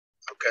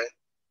Okay.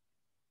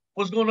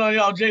 What's going on,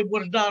 y'all? Jay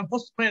What is done?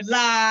 What's playing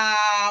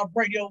live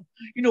radio?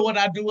 You know what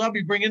I do? I'll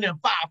be bringing in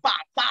five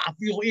for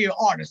your ear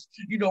artists.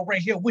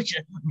 Right here with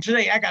you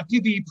today. I got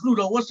Pbe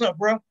Pluto. What's up,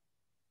 bro?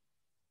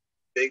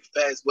 Big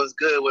facts. What's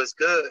good? What's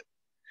good?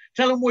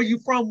 Tell them where you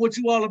from. What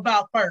you all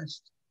about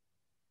first.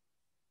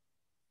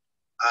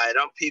 All right,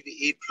 I'm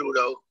Pbe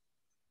Pluto.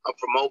 I'm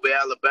from Mobile,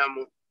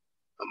 Alabama.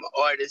 I'm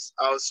an artist,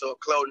 also a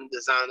clothing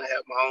designer. I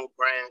have my own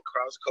brand,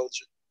 Cross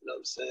Culture. You know what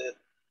I'm saying?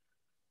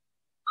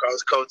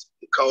 Cross Culture,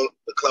 the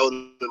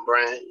clothing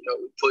brand.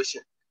 We're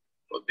pushing.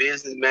 I'm a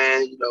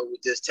businessman.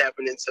 We're just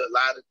tapping into a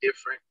lot of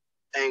different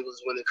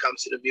angles when it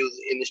comes to the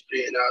music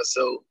industry and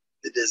also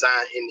the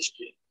design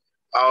industry.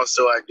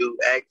 Also, I do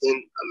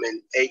acting. I'm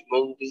in 8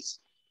 movies.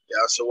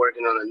 We're also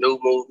working on a new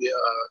movie.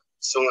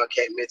 Soon I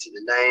can't mention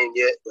the name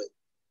yet, but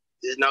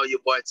just know your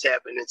boy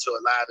tapping into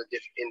a lot of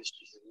different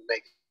industries and we're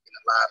making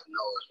a lot of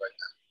noise right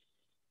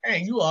now.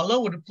 Hey, you all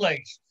over the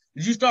place.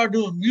 Did you start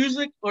doing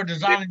music or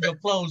designing your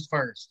clothes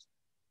first?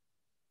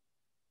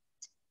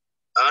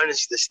 I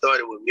honestly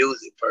started with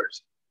music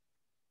first.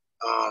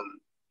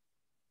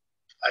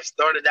 I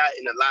started out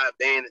in a live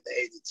band at the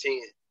age of 10.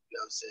 You know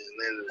what I'm saying?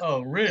 Landed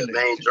Oh, really? The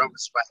main drummer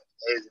spot at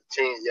the age of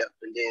 10, yep.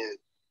 And then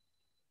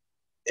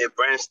it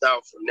branched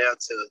out from there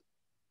to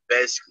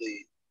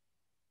basically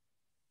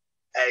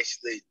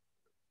actually,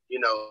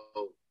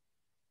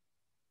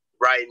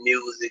 writing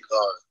music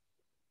or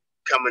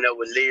coming up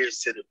with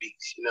lyrics to the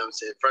beats. You know what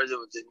I'm saying? First it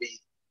was just me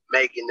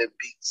making the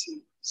beats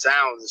and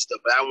sounds and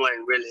stuff, but I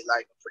wasn't really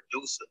like a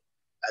producer.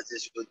 I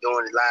just was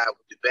doing it live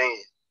with the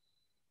band.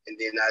 And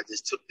then I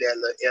just took that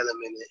little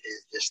element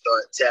and just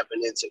started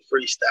tapping into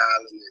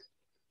freestyling and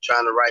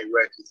trying to write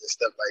records and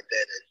stuff like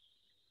that. And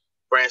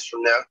branched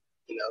from there,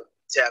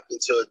 tapped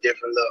into a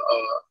different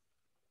little,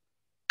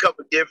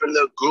 couple different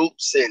little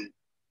groups. And,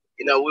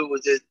 we were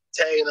just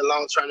tagging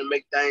along trying to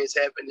make things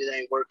happen. It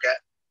ain't work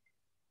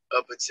out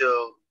up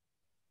until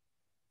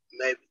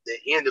maybe the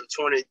end of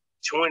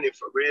 2020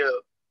 for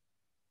real.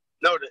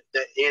 No,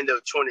 the end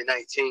of 2019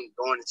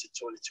 going into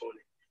 2020.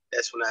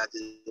 That's when I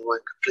just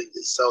went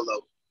completely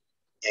solo.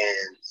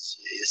 And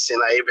it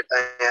seemed like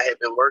everything I had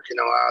been working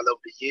on all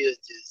over the years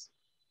just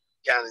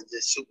kind of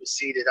just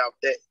superseded off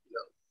that,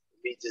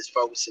 me just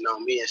focusing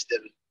on me instead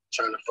of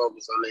trying to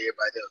focus on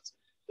everybody else.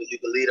 Because you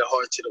can lead a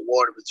horse to the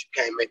water, but you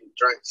can't make them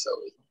drink. So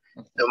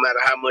no matter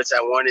how much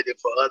I wanted it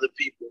for other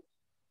people,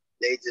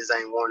 they just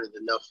ain't wanted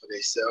enough for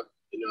themselves.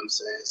 You know what I'm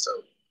saying? So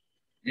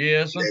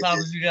yeah,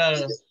 sometimes you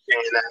gotta.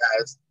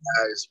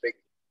 I expect.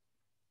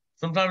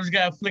 Sometimes you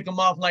gotta flick them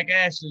off like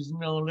ashes,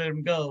 let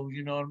them go.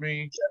 You know what I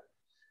mean?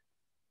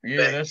 Yeah,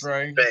 Facts, that's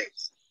right.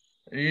 Facts.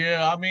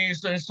 Yeah, I mean,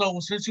 so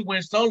since you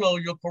went solo,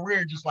 your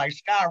career just like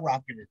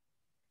skyrocketed.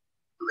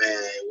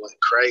 Man, it went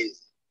crazy.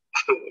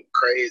 It went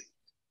crazy.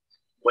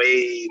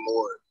 Way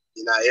more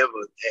than I ever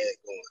had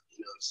going, you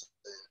know what I'm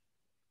saying,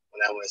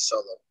 when I went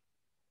solo.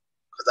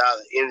 Because all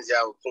the energy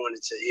I was pouring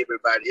into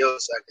everybody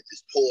else, I could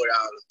just pour it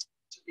out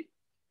into me.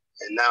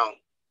 And now,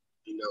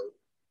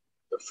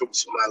 the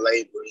fruits of my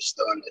labor is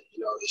starting to,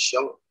 it's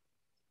showing.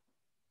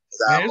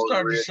 Man, it's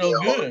starting to show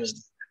good.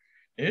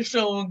 It's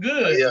showing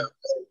good. Yeah.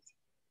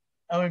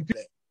 I mean,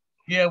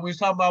 yeah, we was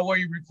talking about where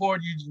you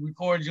record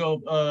your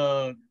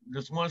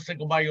this one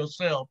single by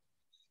yourself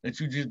that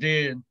you just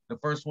did, the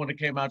first one that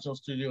came out your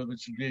studio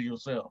that you did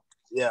yourself.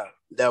 Yeah,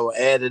 that will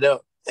add it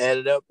up. Add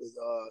it up is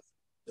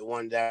the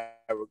one that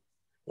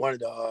one of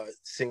the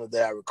singles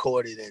that I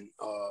recorded in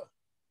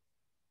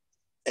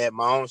at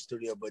my own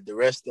studio, but the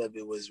rest of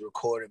it was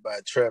recorded by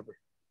Trevor,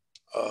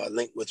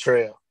 linked with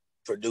Trail,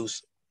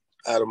 producer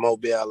out of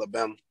Mobile,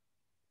 Alabama.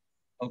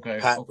 Okay.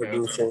 Hot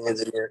producer and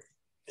engineer.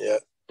 Yeah.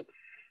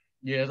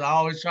 Yes, I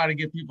always try to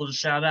get people to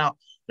shout out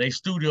their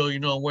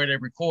studio, where they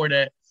record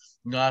at.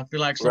 I feel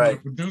like some of the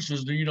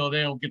producers, they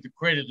don't get the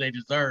credit they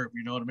deserve.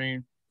 You know what I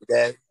mean?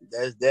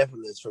 That's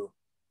definitely true.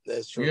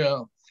 That's true.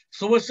 Yeah.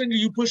 So what single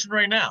you pushing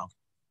right now?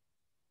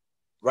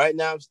 Right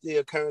now, I'm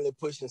still currently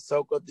pushing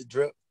Soak Up the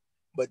Drip,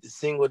 but the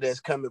single that's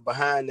coming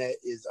behind that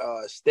is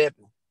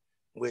Steppin',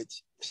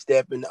 which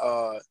Steppin',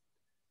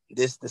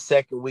 this the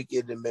second week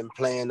it has been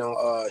playing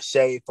on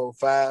Shade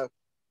 45.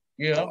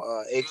 Yeah.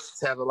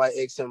 Satellite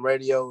XM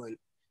radio, and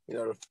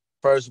the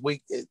first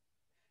week it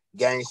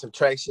gained some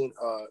traction.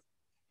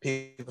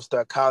 People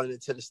start calling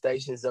into the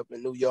stations up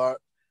in New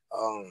York.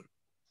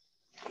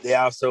 They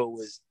also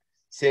was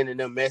sending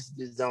them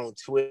messages on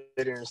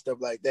Twitter and stuff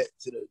like that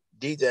to the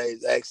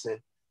DJs asking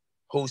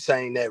who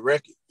sang that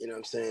record. You know what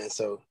I'm saying?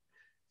 So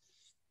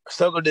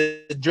Circle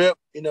the Drip,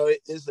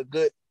 it's a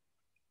good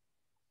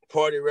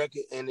party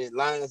record, and it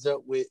lines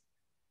up with,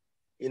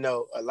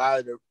 a lot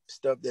of the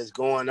stuff that's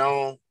going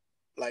on,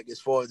 like as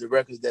far as the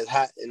records that's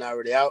hot and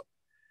already out.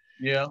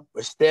 Yeah.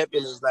 But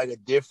Steppin' is like a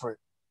different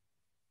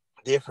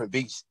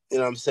beast. You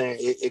know what I'm saying?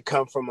 It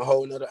comes from a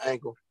whole nother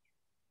angle.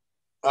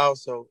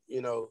 Also,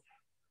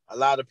 a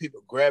lot of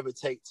people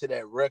gravitate to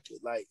that record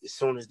like as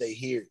soon as they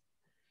hear it.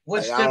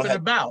 What's Steppin'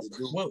 about?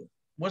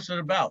 What's it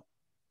about?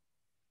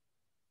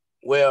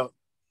 Well,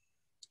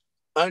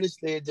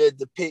 honestly, it just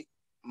depicts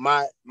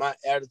my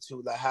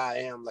attitude, like how I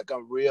am, like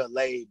I'm real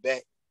laid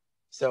back.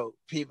 So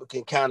people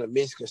can kind of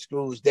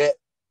misconstrue that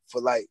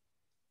for like,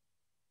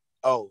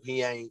 oh,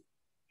 he ain't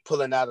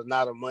pulling out a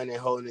lot of money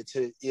and holding it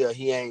to, yeah,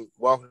 he ain't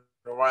walking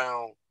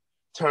around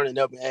turning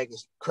up and acting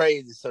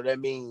crazy. So that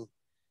means,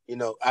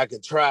 I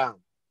can try him.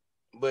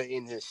 But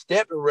in the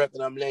stepping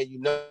record, I'm letting you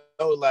know,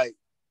 like,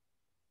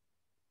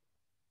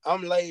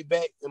 I'm laid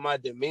back and my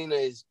demeanor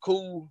is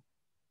cool,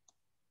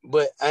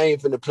 but I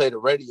ain't finna play the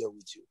radio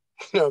with you.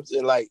 You know what I'm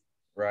saying? Like,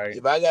 right.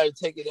 if I got to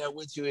take it out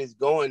with you, it's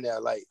going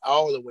there, like,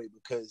 all the way,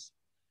 because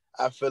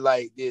I feel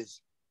like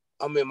this.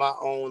 I'm in my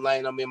own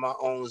lane. I'm in my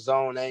own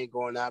zone. I ain't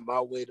going out my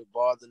way to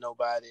bother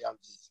nobody.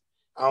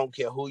 I don't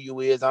care who you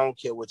is. I don't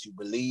care what you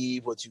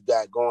believe, what you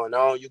got going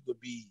on. You could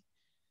be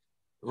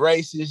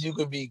racist. You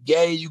could be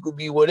gay. You could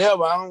be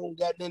whatever. I don't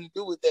got nothing to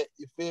do with that.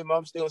 You feel me?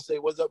 I'm still going to say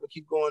what's up and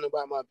keep going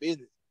about my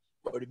business.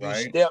 But if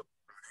you step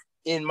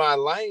in my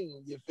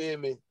lane, you feel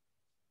me?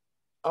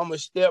 I'm going to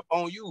step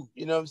on you.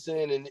 You know what I'm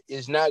saying? And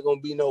it's not going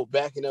to be no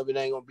backing up. It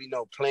ain't going to be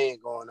no playing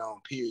going on,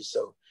 period.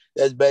 So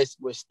that's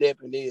basically what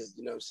stepping is.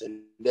 You know what I'm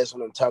saying? That's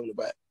what I'm talking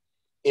about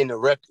in the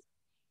record.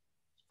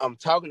 I'm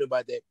talking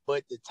about that,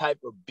 but the type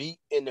of beat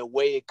and the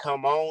way it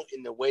come on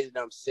and the way that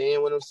I'm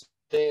saying what I'm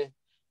saying,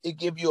 it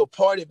give you a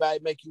party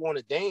vibe, make you want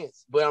to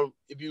dance. But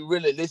if you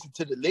really listen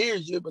to the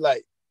lyrics, you'll be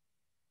like,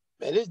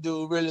 man, this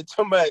dude really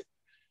talking about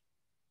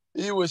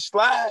he would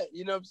slide,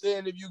 you know what I'm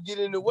saying, if you get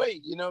in the way,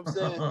 you know what I'm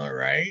saying? All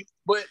right.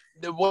 But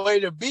the way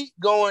the beat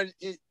going,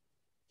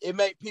 it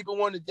make people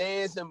want to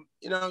dance and,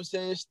 you know what I'm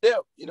saying, step,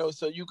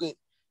 so you can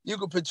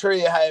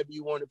portray it however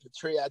you want to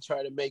portray. I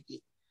try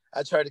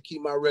to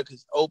keep my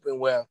records open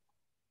where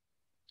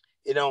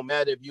it don't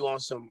matter if you on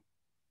some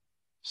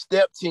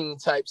step team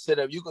type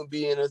setup. You can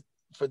be in a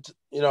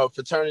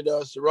fraternity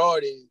or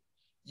sorority.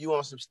 You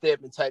on some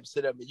stepping type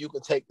setup, and you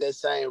can take that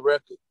same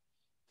record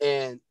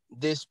and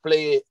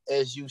display it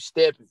as you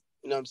stepping.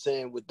 You know what I'm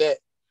saying with that,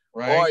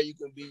 right? Or you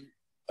can be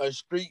a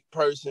street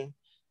person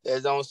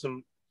that's on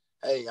some.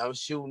 Hey, I'm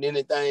shooting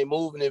anything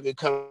moving if it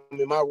coming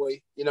my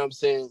way. You know what I'm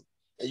saying,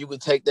 and you can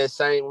take that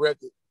same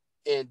record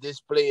and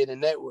display it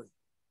in that way.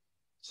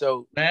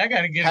 So, man, I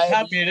gotta get a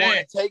copy of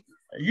that.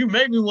 You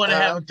made me want to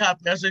have a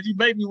copy. I said you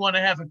made me want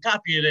to have a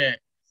copy of that.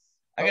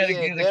 I gotta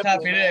get a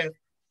copy of that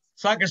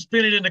so I can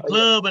spin it in the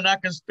club and I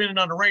can spin it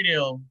on the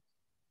radio.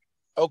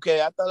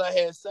 Okay, I thought I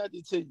had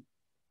something to you.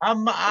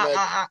 I'm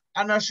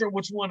not sure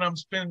which one I'm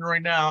spinning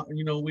right now.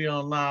 We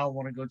online. I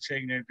want to go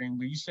check and everything,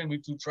 but you sent me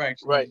 2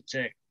 tracks. Right.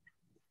 Check.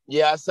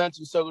 Yeah, I sent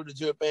you Circle the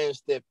Drip and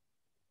Step.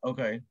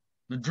 Okay.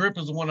 The Drip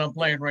is the one I'm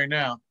playing right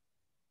now.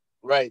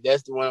 Right,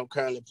 that's the one I'm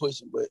currently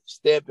pushing, but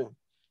Stepping,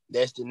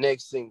 that's the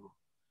next single.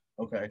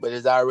 Okay. But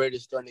it's already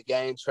starting to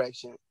gain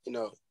traction,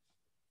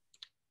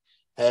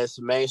 Had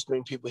some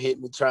mainstream people hit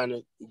me trying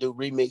to do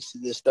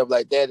remixes and stuff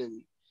like that.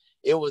 And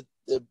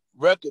the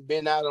record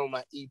been out on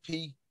my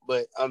EP,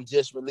 but I'm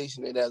just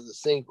releasing it as a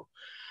single.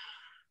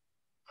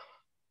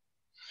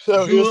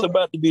 So it's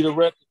about to be the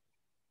record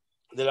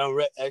that I'm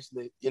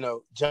actually,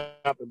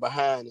 jumping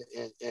behind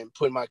and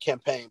putting my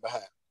campaign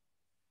behind.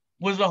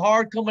 Was it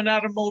hard coming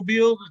out of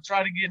Mobile to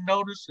try to get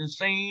noticed and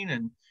seen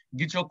and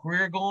get your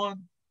career going?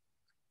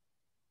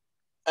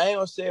 I ain't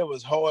gonna say it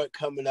was hard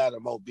coming out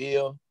of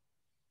Mobile,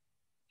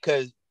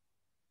 because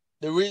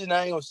the reason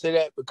I ain't gonna say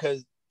that,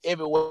 because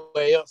everywhere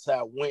else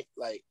I went,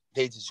 like,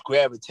 they just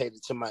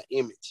gravitated to my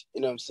image. You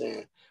know what I'm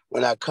saying?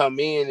 When I come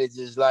in, it's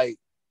just like,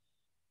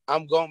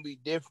 I'm gonna be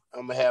different.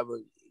 I'm gonna have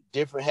a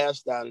different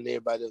hairstyle than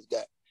everybody else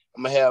got.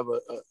 I'm gonna have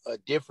a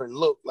different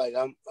look. Like,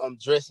 I'm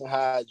dressing how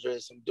I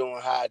dress. I'm doing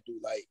how I do.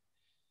 Like,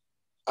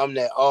 I'm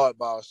that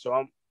oddball.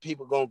 So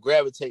people gonna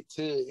gravitate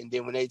to it. And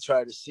then when they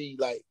try to see,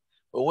 like,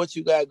 well, what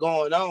you got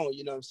going on,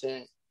 you know what I'm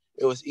saying?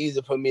 It was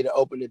easy for me to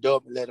open the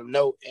door and let them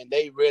know. And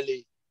they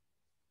really,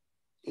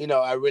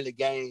 I really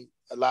gained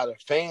a lot of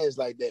fans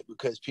like that,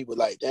 because people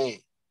like,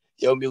 dang,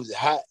 your music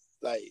hot.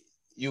 Like,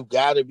 you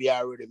gotta be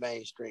already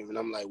mainstream. And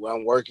I'm like, well,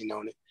 I'm working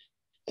on it.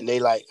 And they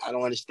like, I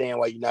don't understand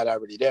why you're not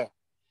already there.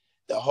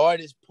 The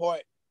hardest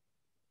part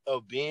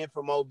of being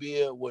from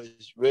Mobile was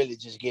really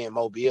just getting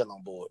Mobile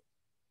on board.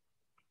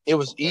 It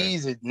was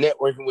easy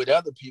networking with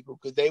other people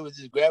because they was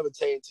just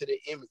gravitating to the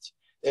image.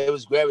 They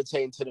was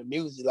gravitating to the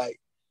music. Like,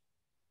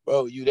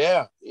 bro, you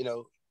there,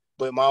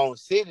 But my own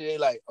city, they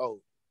like, oh,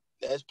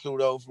 that's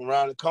Pluto from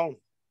around the corner.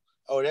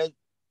 Oh,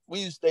 we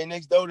used to stay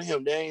next door to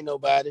him. There ain't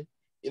nobody.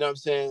 You know what I'm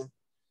saying?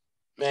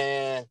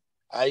 Man,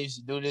 I used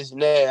to do this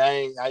and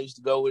that. I used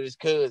to go with his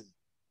cousin.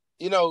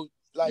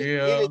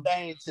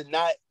 Anything to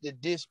not to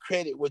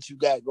discredit what you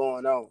got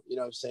going on. You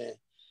know what I'm saying?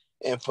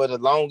 And for the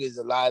longest,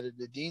 a lot of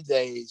the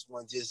DJs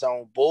were just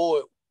on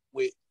board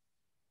with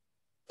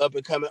up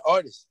and coming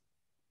artists,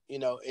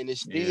 and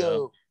it's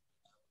still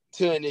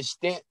to an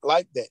extent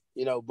like that,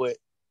 but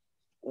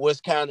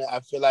I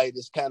feel like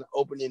it's kind of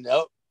opening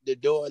up the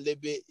door a little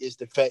bit is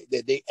the fact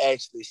that they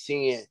actually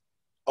seeing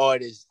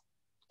artists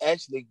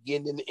actually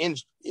getting in the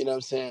industry. You know what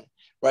I'm saying?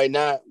 Right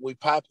now, we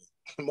popping.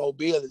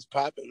 Mobile is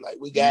popping. Like,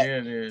 we got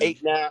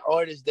 8, 9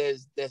 artists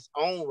that's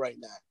on right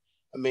now.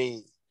 I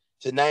mean,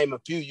 To name a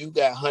few, you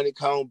got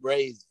Honeycomb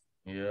Brazy,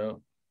 Yeah.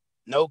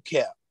 No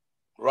Cap,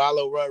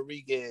 Rollo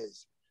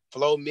Rodriguez,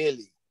 Flo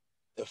Millie,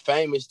 the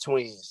Famous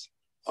Twins,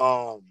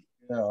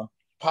 Yeah.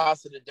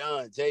 Pasta the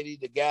Don, JD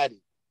the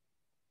Gotti.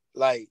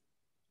 Like,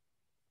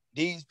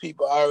 these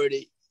people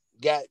already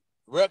got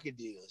record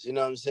deals, you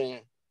know what I'm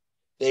saying?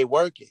 They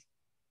working.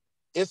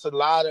 It's a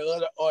lot of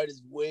other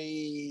artists,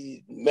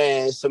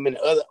 so many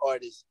other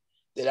artists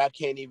that I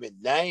can't even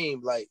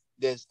name, like,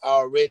 that's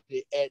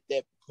already at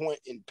that point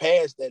and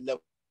past that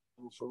level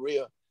for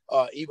real.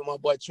 Even my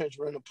boy Trench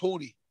Runner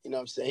Pootie, you know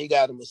what I'm saying? He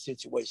got him a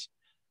situation.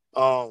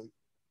 Um,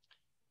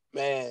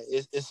 man,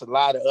 it's a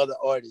lot of other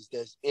artists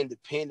that's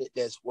independent,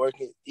 that's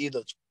working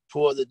either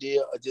towards a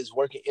deal or just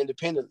working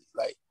independently.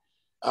 Like,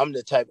 I'm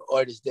the type of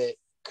artist that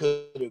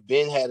could have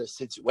been had a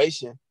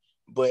situation,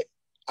 but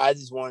I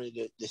just wanted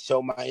to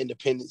show my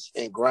independence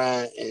and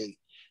grind and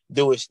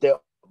do it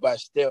step by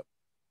step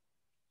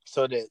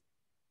so that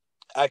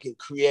I can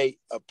create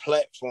a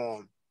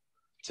platform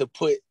to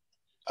put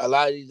a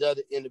lot of these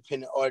other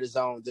independent artists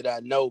on that I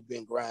know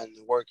been grinding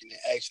and working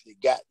and actually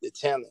got the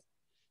talent.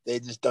 They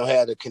just don't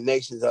have the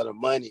connections or the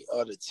money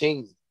or the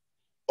team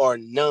or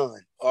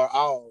none or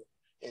all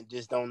and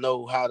just don't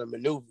know how to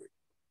maneuver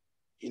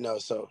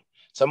it. So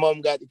some of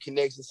them got the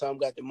connection, some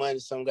got the money,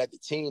 some got the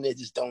team. They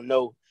just don't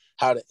know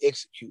how to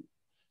execute.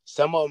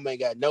 Some of them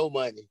ain't got no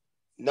money,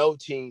 no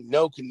team,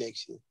 no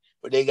connection,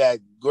 but they got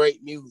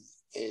great music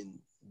and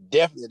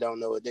definitely don't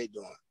know what they're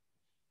doing.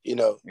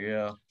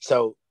 Yeah.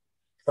 So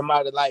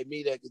somebody like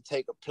me that could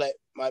take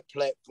my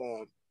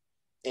platform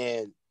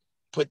and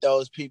put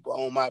those people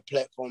on my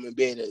platform and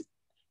be able to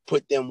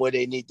put them where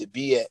they need to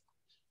be at,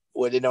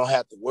 where they don't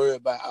have to worry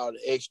about all the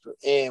extra.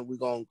 And we're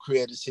going to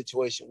create a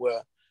situation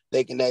where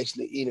they can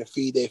actually eat and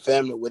feed their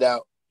family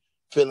without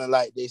feeling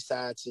like they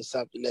signed to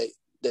something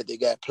that they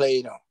got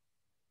played on.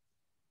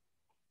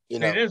 Hey,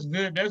 that's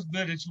good. That's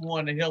good that you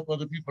want to help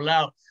other people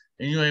out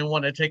and you ain't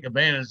want to take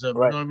advantage of it.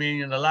 You Right. know what I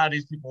mean? And a lot of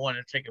these people want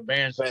to take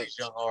advantage of these Thanks.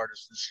 young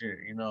artists and shit.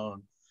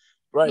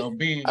 Right. I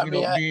Being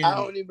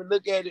don't even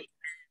look at it.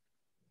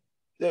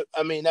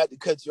 I mean, not to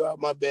cut you off,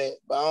 my bad,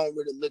 but I don't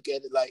really look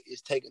at it like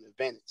it's taking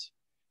advantage.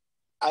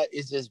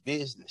 It's just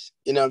business.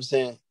 You know what I'm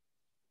saying?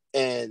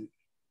 And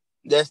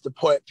that's the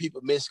part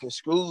people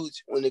misconstrued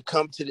when it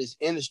comes to this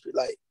industry.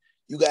 Like,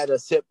 you got to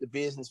accept the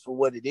business for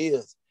what it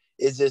is.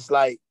 It's just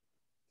like,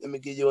 let me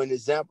give you an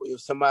example.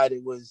 If somebody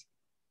was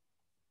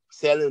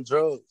selling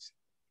drugs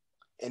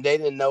and they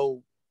didn't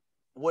know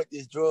what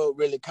this drug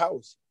really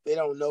costs, they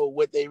don't know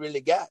what they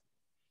really got.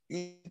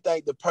 You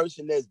think the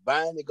person that's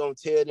buying it gonna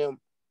tell them,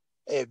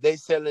 hey, if they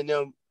selling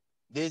them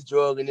this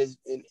drug and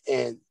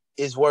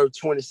it's worth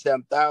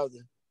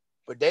 27,000,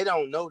 but they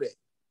don't know that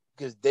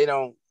because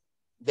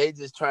they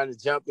just trying to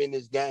jump in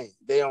this game.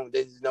 They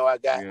just know I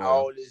got yeah.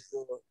 all this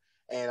drug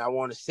and I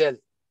want to sell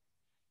it.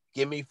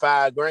 Give me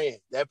 $5,000.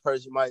 That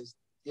person might,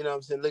 you know what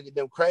I'm saying, look at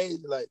them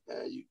crazy, like,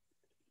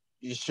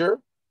 you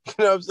sure? You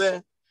know what I'm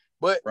saying?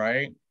 But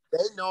Right.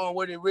 they knowing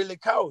what it really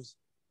costs.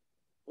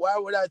 Why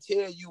would I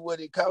tell you what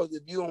it costs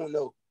if you don't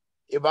know?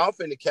 If I'm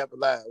finna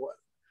capitalize,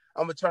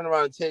 I'm gonna turn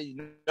around and tell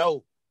you,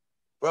 no,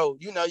 bro.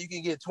 You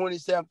can get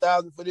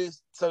 27,000 for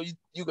this, so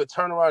you could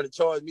turn around and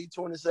charge me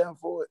 27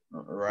 for it.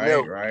 Right.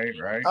 No, Right.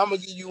 Right. I'm gonna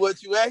give you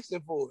what you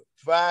asking for,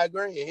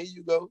 $5,000. Here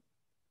you go.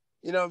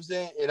 You know what I'm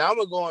saying? And I'm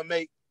gonna go and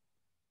make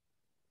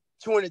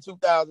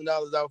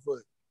 $22,000 off of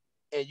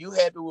it, and you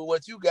happy with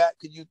what you got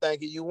because you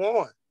thinking you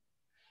won,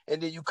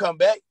 and then you come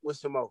back with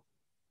some more,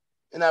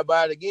 and I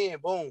buy it again,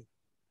 boom.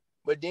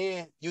 But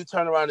then you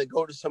turn around and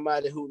go to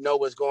somebody who know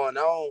what's going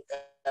on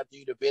after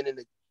you've been in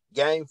the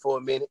game for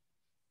a minute,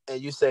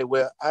 and you say,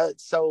 "Well, I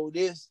sold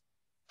this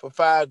for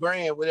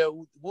 $5,000, whatever,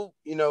 whoop,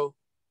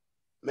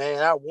 man,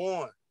 I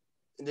won."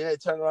 And then they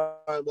turn around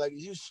and be like,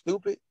 "You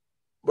stupid,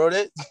 bro?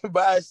 That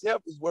by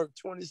itself is worth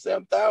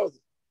 27,000.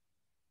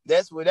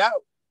 That's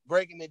without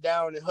breaking it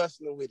down and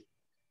hustling with it.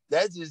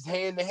 That's just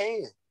hand to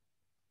hand.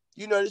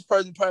 This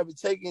person probably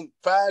taking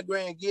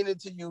 $5,000, getting it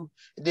to you,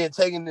 and then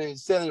taking it and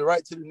selling it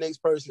right to the next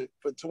person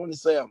for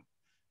 27.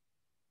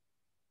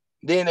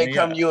 Then they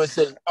come Yeah. to you and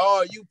say,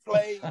 "Oh, you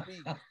played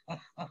me."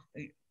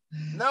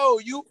 No,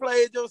 you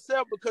played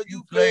yourself because You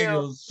you play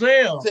failed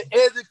yourself. to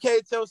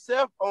educate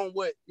yourself on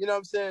what, you know what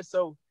I'm saying?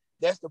 So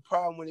that's the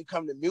problem when it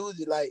comes to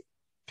music. Like,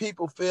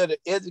 people fail to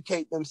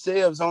educate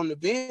themselves on the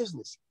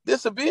business. This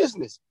is a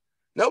business.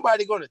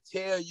 Nobody going to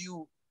tell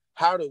you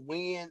how to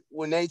win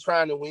when they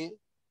trying to win.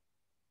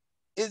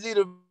 It's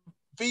either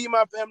feed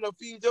my family or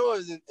feed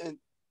yours. And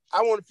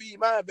I want to feed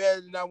mine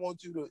better than I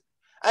want you to.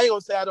 I ain't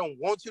going to say I don't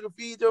want you to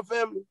feed your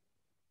family,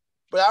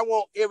 but I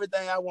want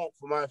everything I want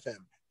for my family.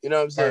 You know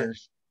what I'm saying?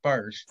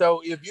 First.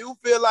 So if you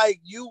feel like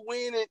you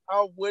winning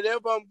or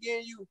whatever I'm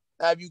getting you,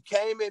 now if you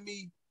came at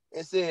me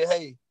and said,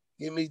 "Hey,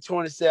 give me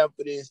 27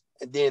 for this,"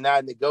 and then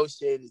I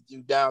negotiated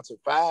you down to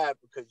 5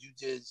 because you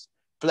just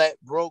flat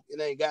broke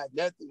and ain't got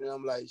nothing, and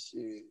I'm like,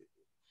 shit,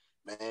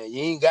 man,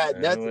 you ain't got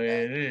That's the nothing, way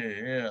man. it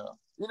is.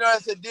 Yeah.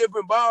 It's a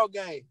different ball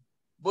game.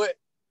 But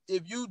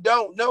if you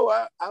don't know,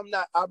 I'm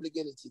not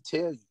obligated to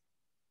tell you.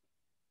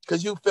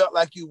 because you felt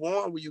like you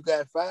won when you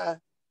got 5.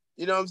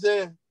 You know what I'm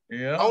saying?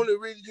 Yeah. Only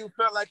reason you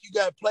felt like you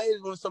got played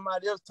is when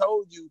somebody else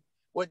told you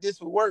what this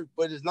would work.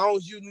 But as long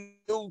as you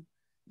knew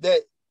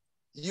that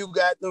you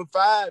got them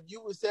 5,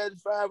 you were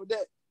satisfied with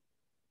that.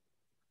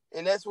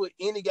 And that's what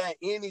any guy,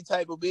 any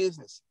type of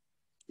business.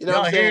 You know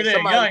Y'all what I'm hear saying? that?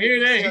 Somebody Y'all could hear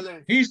be that?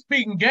 selling. He's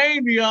speaking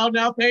game to y'all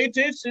now. Pay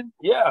attention.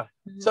 Yeah.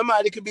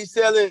 Somebody could be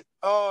selling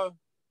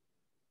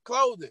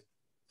clothing.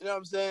 You know what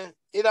I'm saying?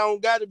 It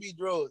don't got to be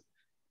drugs.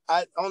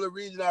 Only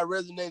reason I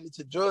resonated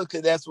to drugs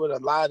because that's what a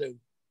lot of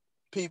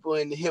people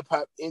in the hip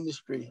hop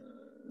industry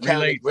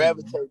kind of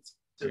gravitate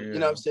to. Yeah. You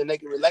know what I'm saying? They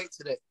can relate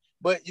to that.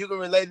 But you can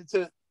relate it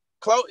to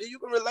clothes. You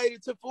can relate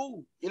it to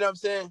food. You know what I'm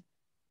saying?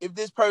 If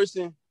this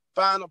person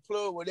find a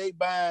plug where they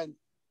buying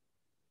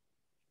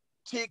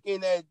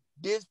chicken at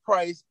this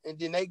price and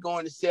then they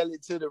going to sell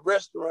it to the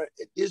restaurant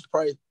at this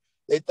price,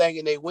 they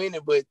thinking they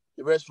winning, but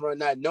the restaurant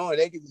not knowing,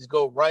 they can just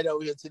go right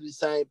over here to the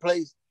same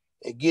place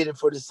and get it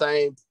for the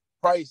same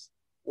price,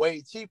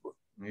 way cheaper.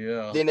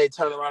 Yeah. Then they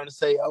turn around and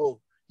say, "Oh,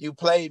 you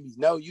played me."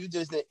 No, you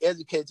just didn't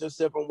educate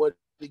yourself on what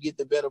to get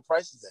the better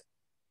prices at.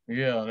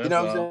 Yeah, that's you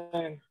know what I'm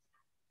saying?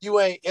 You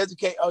ain't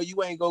educate. Oh,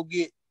 you ain't go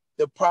get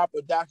the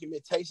proper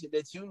documentation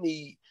that you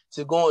need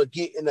to go and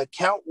get an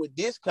account with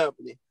this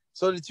company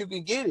so that you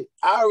can get it.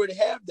 I already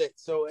have that.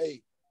 So,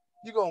 hey,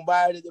 you're going to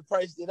buy it at the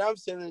price that I'm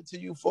selling it to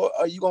you for,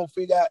 or you going to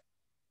figure out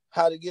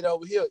how to get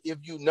over here if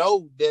you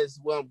know that's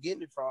where I'm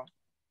getting it from.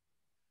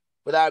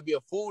 But I'd be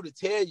a fool to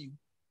tell you,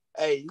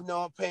 hey, you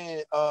know I'm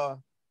paying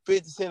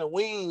 50 cents a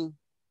wing,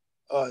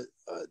 a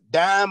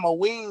dime a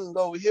wing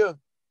over here,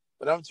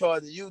 but I'm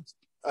charging you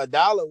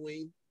 $1 a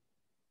wing.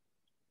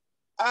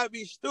 I'd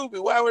be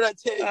stupid. Why would I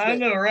tell you that? I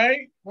know,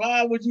 right?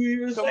 Why would you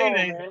even say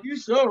that? Man. You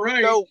so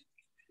right. So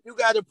you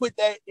got to put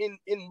that in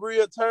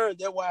real terms.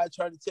 That's why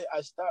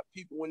I stop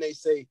people when they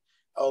say,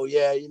 "Oh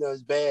yeah, you know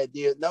it's bad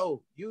deal."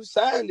 No, you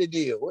signed the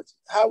deal.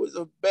 How was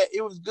it bad?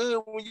 It was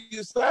good when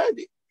you signed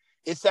it.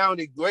 It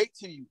sounded great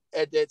to you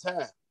at that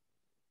time.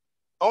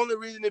 Only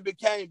reason it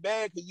became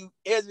bad because you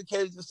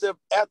educated yourself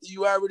after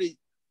you already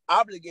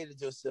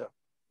obligated yourself.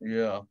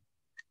 Yeah.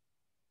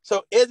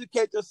 So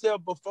educate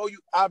yourself before you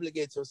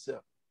obligate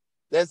yourself.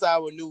 That's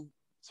our new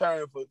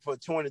term for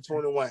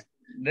 2021.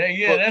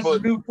 That's a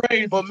new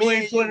phrase for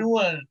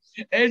 2021.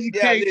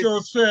 Educate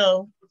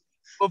yourself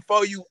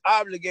before you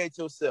obligate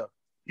yourself.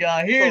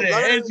 Y'all hear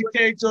that?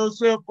 Educate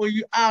yourself before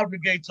you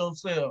obligate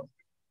yourself.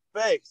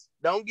 Facts.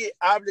 Don't get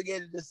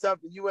obligated to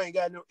something you ain't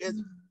got no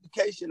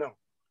education on.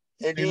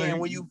 And then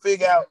when you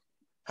figure out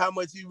how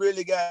much you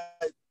really got,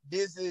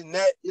 this and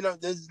that, you know,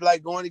 this is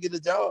like going to get a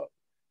job.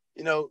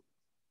 You know,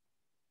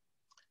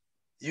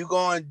 you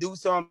go and do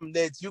something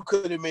that you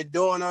could have been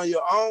doing on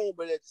your own,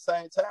 but at the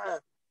same time,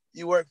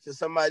 you work for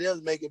somebody else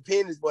making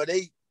pennies, but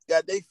they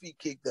got their feet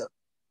kicked up.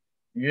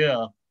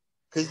 Yeah.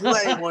 Because you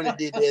ain't want to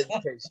do the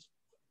education.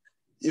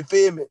 You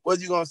feel me? What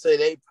you going to say?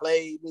 They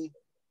played me?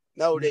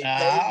 No, they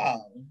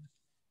paid you.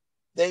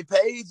 They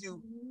paid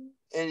you,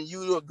 and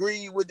you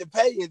agreed with the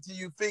pay until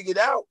you figured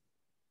out.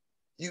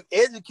 You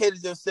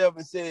educated yourself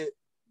and said,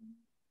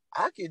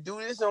 I can do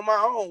this on my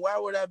own. Why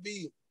would I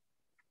be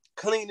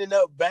cleaning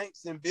up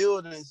banks and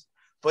buildings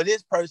for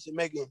this person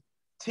making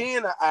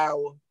 $10 an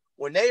hour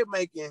when they're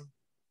making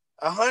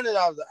 $100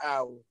 an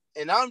hour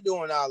and I'm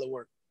doing all the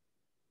work?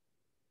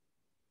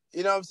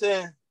 You know what I'm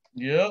saying?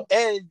 Yeah.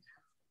 And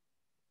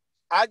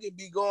I could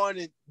be going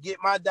and get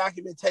my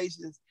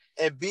documentations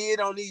and bid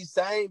on these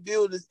same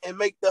buildings and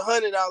make the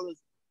 $100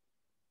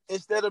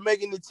 instead of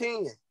making the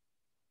 10.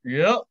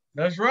 Yep,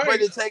 that's right.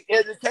 But it take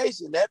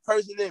education. That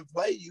person didn't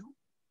play you.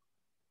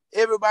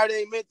 Everybody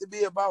ain't meant to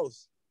be a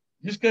boss.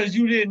 Just because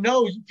you didn't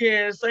know, you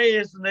can't say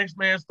it's the next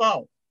man's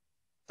fault.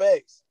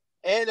 Facts.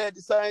 And at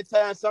the same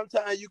time,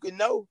 sometimes you can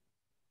know,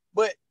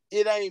 but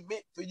it ain't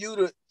meant for you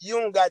to, you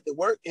don't got the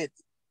work ethic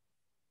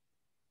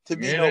to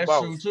be no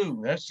boss. That's true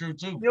too. That's true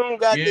too. You don't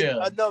got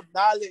enough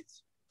knowledge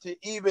to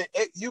even,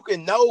 you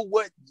can know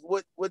what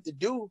to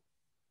do,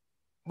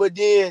 but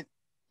then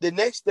the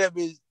next step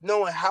is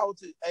knowing how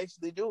to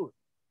actually do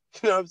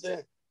it. You know what I'm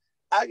saying?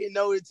 I can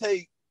know it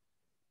take,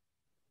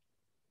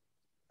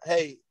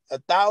 hey,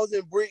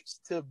 1,000 bricks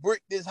to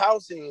brick this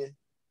house in.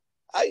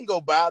 I can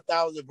go buy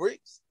 1,000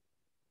 bricks.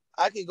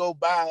 I can go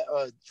buy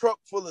a truck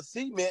full of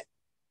cement,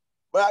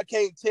 but I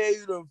can't tell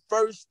you the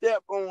first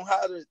step on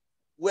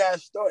where I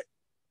start.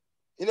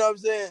 You know what I'm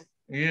saying?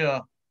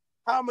 Yeah.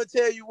 How I'm gonna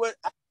tell you what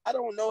I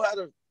don't know how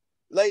to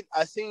lay.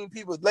 I seen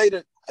people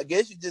later. I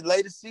guess you just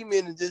lay the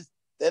cement and just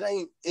that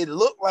ain't. It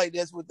look like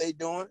that's what they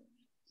doing.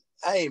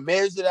 I ain't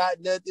measured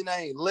out nothing.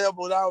 I ain't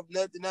leveled out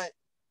nothing.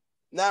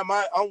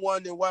 I'm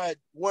wondering why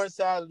one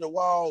side of the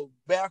wall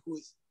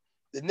backwards,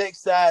 the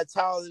next side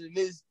taller than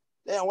this.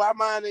 Damn, why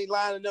mine ain't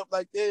lining up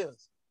like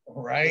theirs?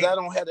 Right. Because I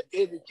don't have the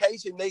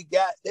education they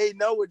got. They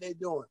know what they're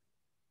doing.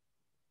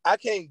 I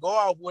can't go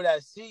off what I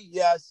see.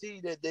 Yeah, I see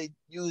that they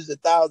use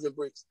 1,000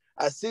 bricks.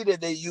 I see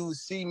that they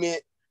use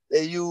cement.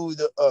 They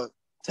use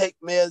tape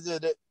measure.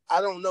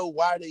 I don't know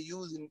why they're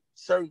using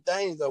certain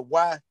things or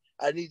why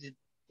you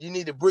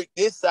need to brick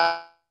this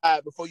side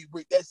before you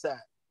brick that side.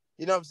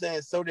 You know what I'm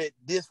saying? So that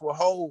this will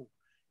hold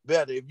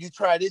better. If you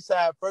try this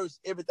side first,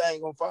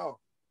 everything gonna fall.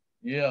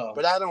 Yeah.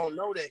 But I don't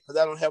know that because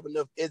I don't have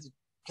enough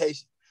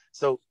education.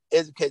 So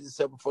educate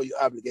yourself before you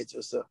obligate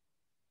yourself.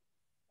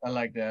 I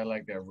like that. I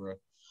like that, bro.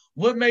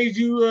 What made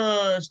you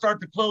start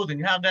the clothing?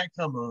 How'd that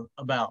come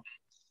about?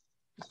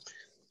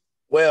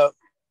 Well,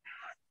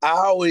 I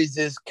always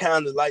just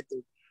kind of like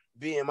to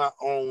be in my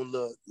own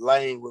little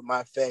lane with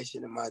my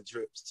fashion and my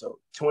drip. So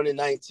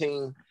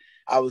 2019,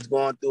 I was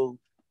going through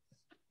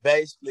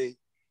basically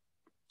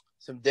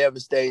some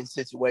devastating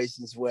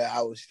situations where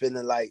I was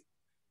feeling like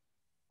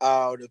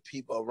all the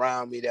people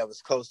around me that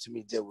was close to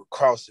me that were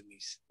crossing me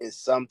in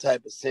some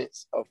type of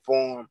sense or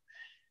form.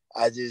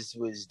 I just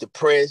was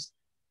depressed,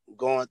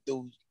 going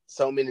through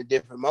so many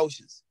different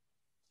emotions.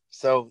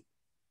 So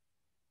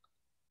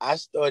I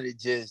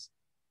started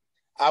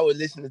I was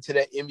listening to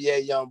that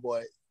NBA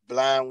Youngboy,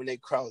 Blind When They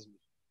Cross Me.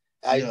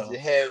 I used to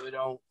have it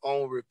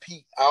on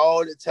repeat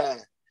all the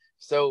time.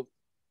 So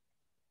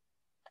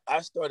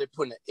I started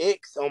putting an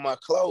X on my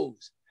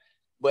clothes,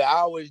 but I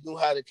always knew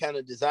how to kind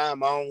of design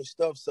my own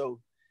stuff. So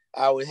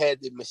I would have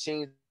the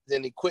machines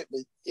and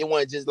equipment. It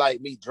wasn't just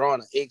like me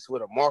drawing an X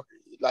with a marker.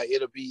 Like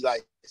it'll be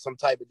like some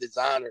type of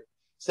designer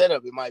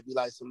setup. It might be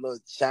like some little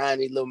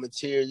shiny little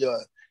material,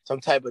 or some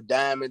type of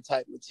diamond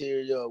type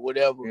material, or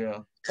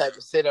whatever type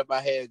of setup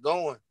I had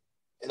going.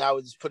 And I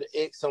would just put an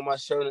X on my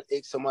shirt and an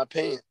X on my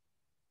pants.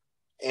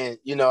 And,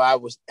 I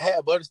would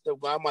have other stuff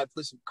where I might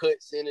put some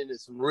cuts in it and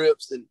some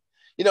rips and,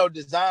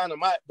 design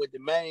them out. But the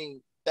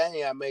main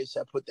thing I made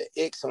sure I put the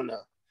X on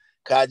there.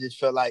 Cause I just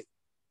felt like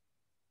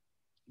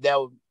that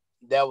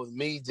was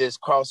me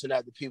just crossing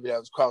out the people that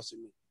was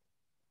crossing me.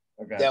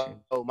 That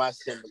was my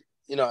symbol.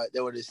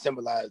 That was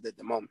symbolized at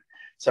the moment.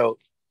 So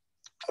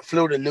I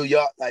flew to New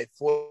York like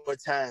 4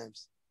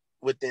 times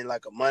within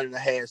like a month and a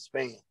half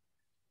span.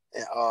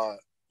 And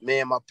me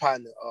and my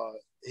partner,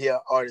 he an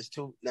artist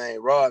too,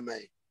 named Rod,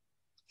 man.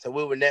 So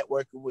we were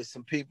networking with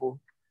some people,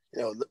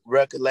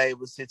 record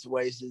label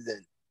situations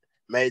and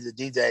major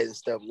DJs and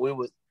stuff.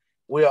 We'll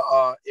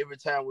every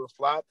time we'll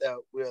fly out there,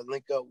 we'll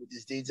link up with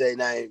this DJ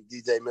named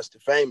DJ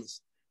Mr. Famous.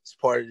 He's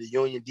part of the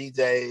Union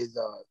DJs.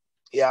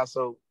 He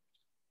also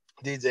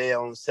DJ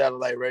on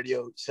satellite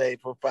radio, Shade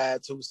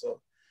 45 too.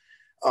 So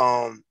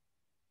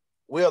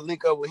we'll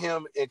link up with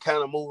him and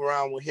kind of move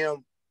around with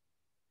him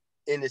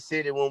in the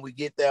city when we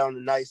get there on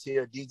the nights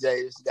here. DJ,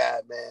 this guy,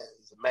 man,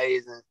 is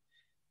amazing.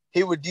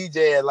 He would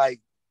DJ at like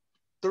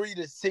 3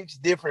 to 6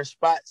 different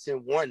spots in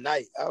one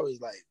night. I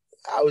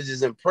was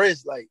just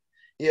impressed. Like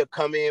he'll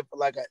come in for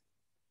like a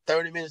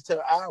 30 minutes to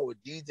an hour,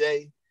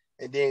 DJ,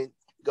 and then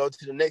go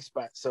to the next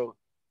spot. So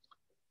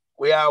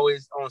we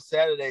always, on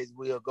Saturdays,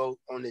 we'll go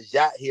on this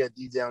yacht here,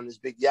 DJ on this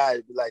big yacht.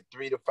 It'd be like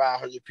 300 to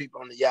 500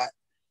 people on the yacht,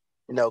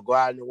 go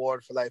out in the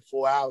water for like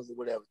 4 hours or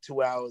whatever,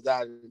 2 hours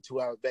out and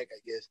 2 hours back, I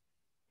guess.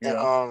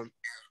 Yeah. And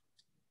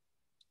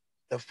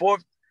the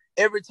fourth,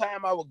 every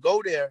time I would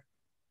go there,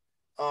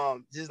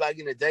 just like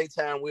in the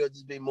daytime, we'll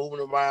just be moving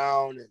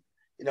around and,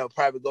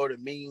 probably go to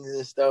meetings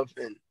and stuff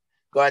and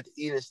go out to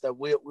eat and stuff.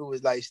 We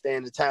was like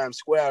staying in Times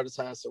Square all the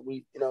time. So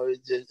we,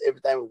 it's just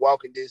everything was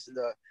walking distance,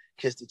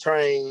 kiss the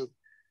train.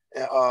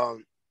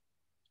 And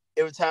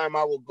every time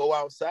I would go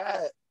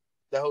outside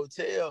the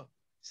hotel,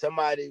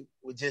 somebody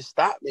would just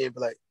stop me and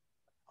be like,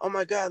 "Oh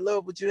my God,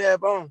 love what you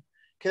have on.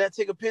 Can I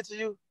take a picture of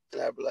you?"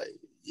 And I'd be like,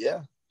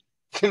 "Yeah."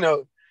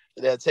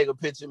 They'll take a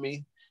picture of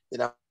me.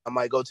 Then I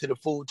might go to the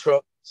food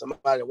truck.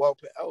 Somebody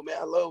walk past, "Oh man,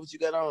 I love what you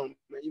got on.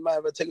 Man, you might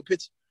ever take a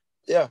picture?"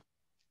 Yeah.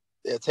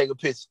 They'll take a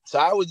picture. So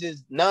I was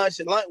just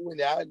nonchalant with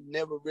it. I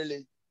never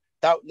really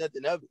thought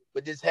nothing of it.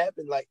 But this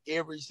happened like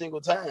every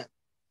single time.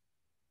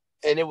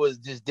 And it was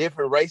just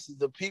different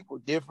races of people,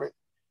 different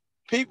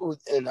people.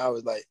 And I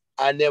was like,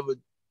 I never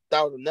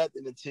thought of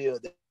nothing until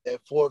that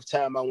fourth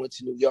time I went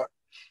to New York.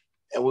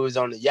 And we was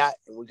on the yacht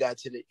and we got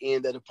to the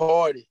end of the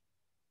party.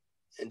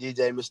 And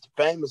DJ Mr.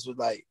 Famous was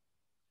like,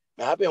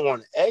 "Man, I've been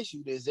wanting to ask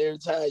you this every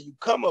time you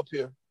come up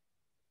here.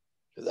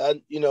 Because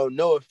I,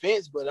 no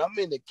offense, but I'm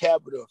in the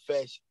capital of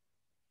fashion,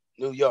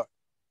 New York.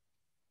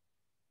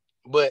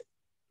 But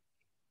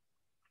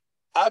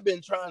I've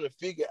been trying to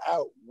figure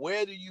out,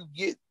 where do you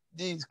get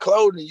these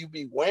clothing you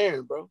be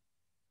wearing, bro?"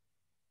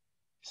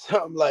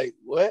 So I'm like,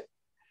 "What?"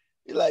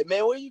 He's like,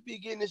 "Man, where you be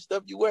getting this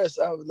stuff you wear?"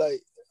 So I was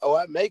like, "Oh,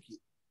 I make it."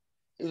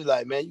 He was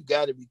like, "Man, you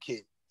gotta be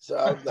kidding." So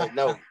I was like,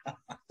 "No,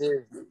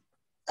 seriously,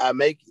 I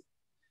make it."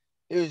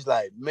 He was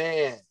like,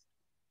 "Man,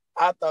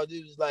 I thought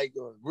this was like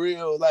a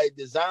real like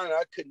designer.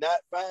 I could not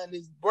find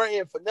this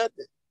brand for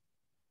nothing.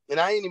 And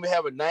I didn't even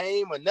have a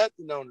name or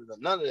nothing on it or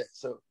none of that."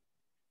 So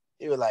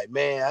he was like,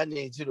 "Man, I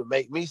need you to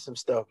make me some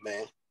stuff,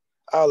 man."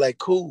 I was like,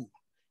 "Cool."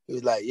 He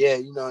was like, "Yeah,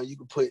 you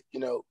can put,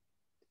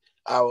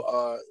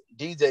 our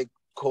DJ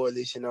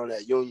coalition on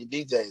that, Union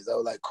DJs." I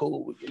was like,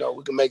 "Cool, we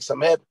can make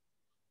something happen."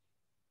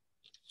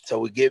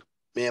 So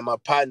me and my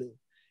partner,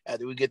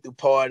 after we get through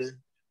partying,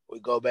 we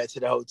go back to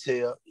the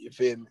hotel, you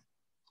feel me?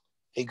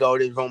 He go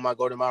to his room, I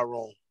go to my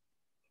room.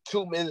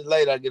 2 minutes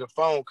later, I get a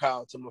phone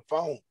call to my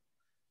phone.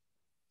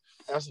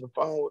 Answer the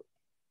phone.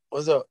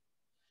 "What's up?"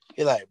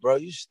 He like, bro,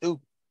 you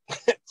stupid.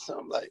 So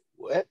I'm like,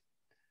 what?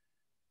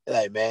 He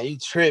like, man, you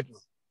tripping.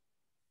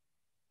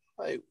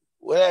 Like,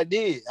 what I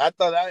did? I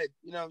thought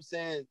you know what I'm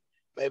saying?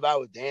 Maybe I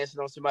was dancing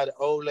on somebody's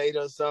old lady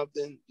or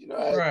something. You know,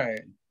 I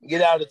Right.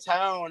 get out of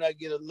town, I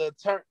get a little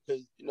turn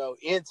because, you know,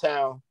 in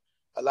town,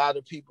 a lot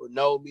of people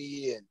know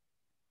me and,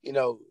 you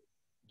know,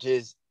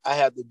 just I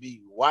have to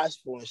be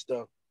watchful and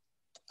stuff.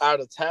 Out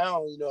of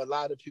town, you know, a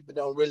lot of people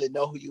don't really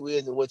know who you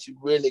is and what you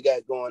really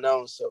got going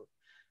on. So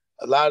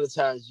a lot of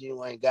times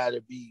you ain't got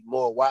to be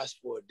more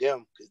watchful of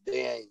them because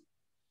they ain't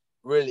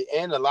really,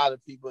 and a lot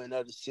of people in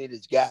other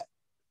cities got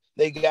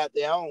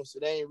their own, so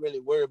they ain't really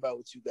worried about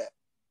what you got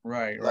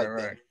Right. like Right.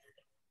 that. Right.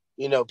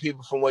 You know,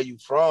 people from where you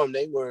from,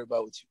 they worry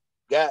about what you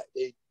got.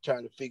 They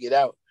trying to figure it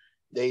out.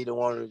 They either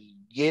want to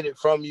get it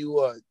from you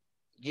or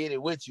get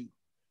it with you.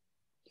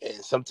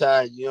 And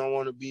sometimes you don't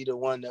want to be the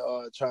one that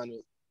are trying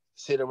to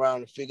sit around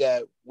and figure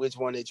out which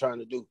one they're trying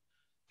to do.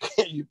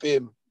 You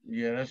feel me?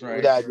 Yeah, that's right.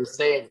 Without just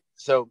saying it.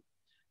 So,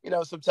 you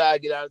know, sometimes I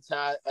get out of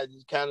town, I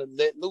just kind of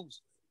let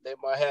loose, let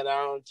my head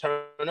on,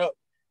 turn up.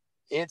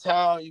 In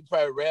town, you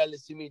probably rarely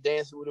see me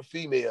dancing with a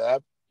female. I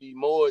be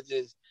more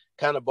just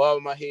kind of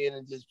bobbing my head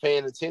and just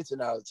paying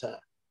attention all the time.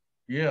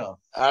 Yeah.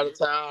 Out of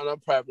town, I'm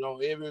probably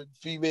on every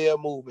female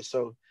movement.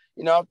 So,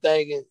 you know, I'm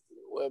thinking,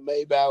 well,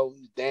 maybe I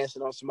was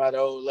dancing on somebody's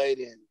old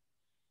lady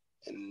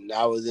and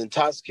I was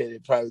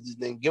intoxicated, probably just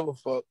didn't give a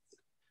fuck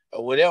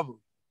or whatever.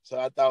 So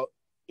I thought,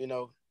 you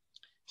know,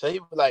 so he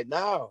was like,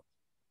 no,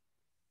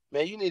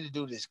 man, you need to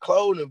do this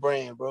clothing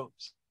brand, bro.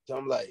 So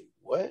I'm like,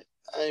 what?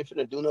 I ain't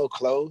finna do no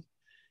clothes.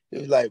 He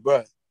was like,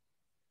 bro,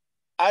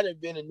 I done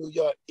been in New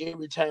York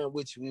every time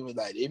with you. We was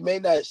like, it may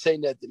not say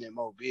nothing in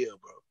Mobile,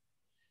 bro.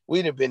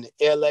 We done been to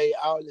LA,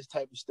 all this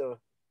type of stuff.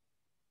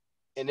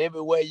 And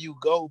everywhere you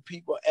go,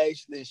 people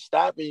actually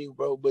stopping you,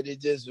 bro. But it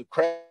just was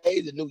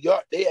crazy. New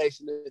York, they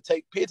actually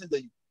take pictures of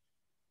you.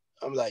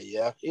 I'm like,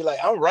 yeah. He like,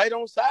 I'm right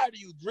on side of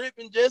you,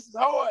 dripping just as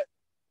hard.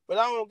 But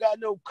I don't got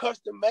no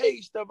custom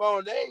made stuff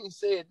on. They ain't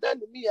said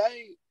nothing to me. I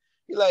ain't.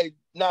 He like,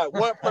 not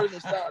one person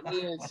stopped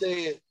me and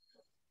said,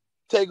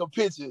 take a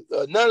picture.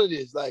 None of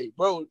this. Like,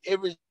 bro,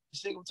 every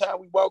single time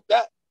we walked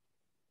out,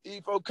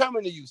 these folk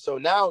coming to you. So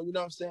now, you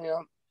know what I'm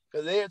saying?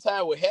 Because every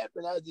time what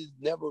happened, I just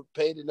never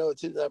paid no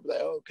attention. I'd be like,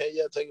 oh, okay,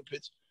 yeah, take a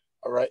picture.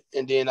 All right.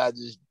 And then I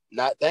just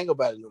not think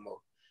about it no more.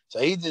 So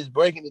he just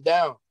breaking it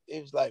down.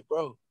 It was like,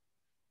 bro,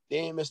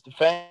 then Mr.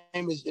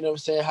 Famous, you know what I'm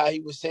saying? How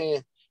he was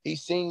saying he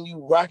seen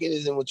you rocking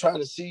this and was trying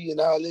to see you and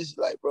all this.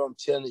 Like, bro, I'm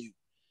telling you,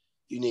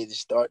 you need to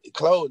start the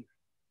clothing.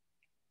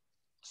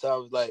 So I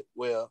was like,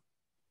 well,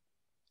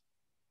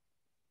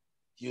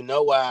 you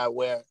know why I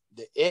wear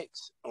the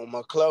X on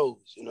my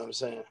clothes. You know what I'm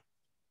saying?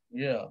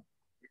 Yeah.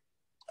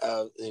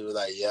 He was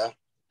like, yeah.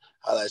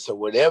 I like, so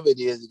whatever it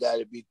is, it got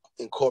to be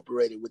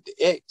incorporated with the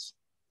X.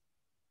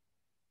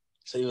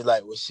 So he was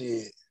like, well,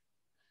 shit,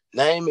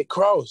 name it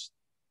Cross.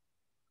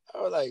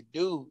 I was like,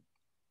 dude,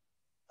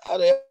 how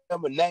the hell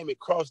am I name it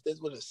Cross? That's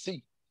with a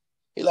C.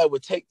 He like, well,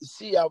 take the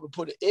C out and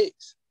put an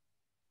X.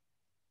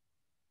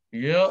 I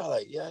Yep. was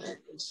like, yeah, that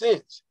makes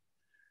sense.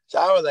 So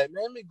I was like,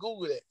 man, let me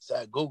Google that. So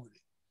I Googled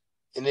it.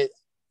 And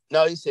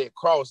no, he said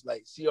Cross,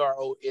 like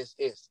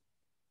Cross.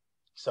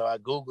 So I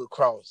Googled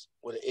Cross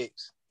with an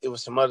X. It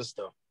was some other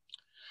stuff.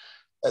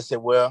 I said,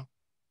 well,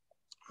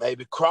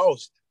 maybe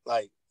crossed.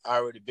 Like I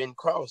already been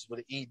crossed with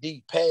an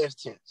ED,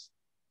 past tense.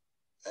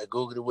 I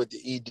Googled it with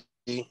the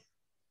ED.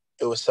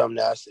 It was something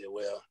that I said,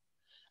 well,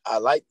 I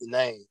like the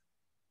name,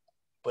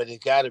 but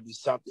it got to be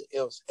something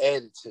else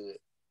added to it.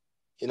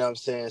 You know what I'm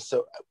saying?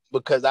 So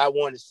because I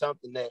wanted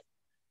something that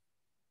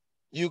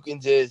you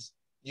can just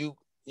you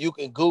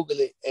can Google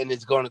it and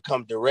it's gonna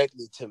come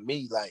directly to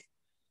me. Like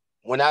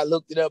when I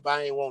looked it up,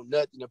 I ain't want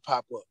nothing to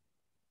pop up.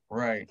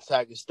 Right. So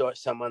I could start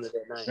something under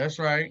that name. That's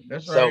right.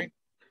 That's So right.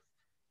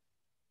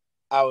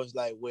 I was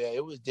like, well,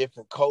 it was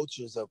different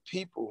cultures of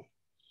people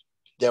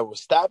that were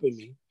stopping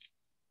me.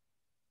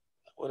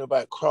 What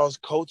about cross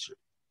culture?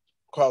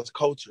 Cross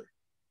culture.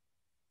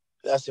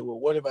 I said, well,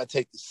 what if I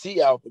take the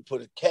C out and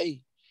put a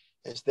K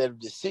instead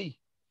of the C?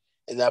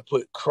 And I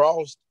put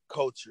cross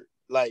culture.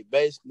 Like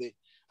basically,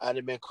 I'd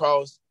have been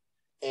crossed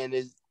and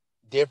it's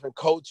different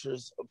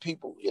cultures of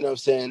people, you know what I'm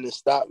saying, that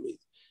stop me.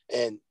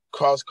 And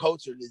cross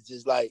culture is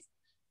just like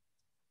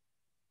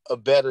a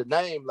better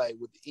name, like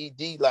with the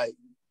ED, like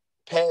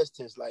past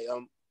tense, like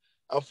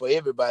I'm for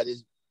everybody,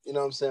 you know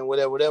what I'm saying,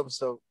 whatever.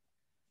 So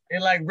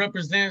It like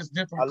represents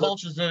I different look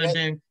cultures that have at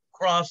been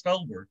crossed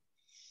over,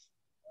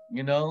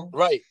 you know?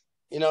 right.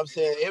 You know what I'm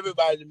saying?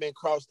 Everybody's been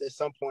crossed at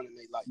some point in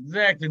their life.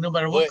 Exactly. No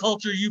matter what But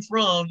culture you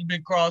from, you've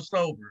been crossed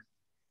over.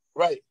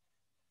 right,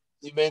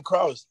 you've been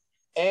crossed.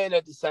 And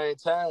at the same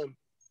time,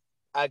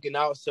 I can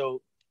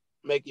also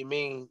make it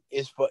mean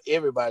it's for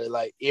everybody,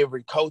 like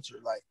every culture.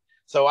 Like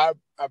so I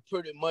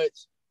pretty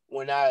much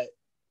when I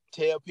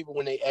tell people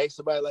when they ask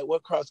about like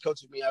what cross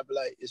culture mean, I be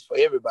like, it's for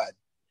everybody.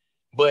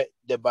 But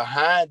the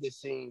behind the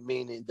scene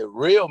meaning, the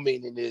real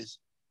meaning is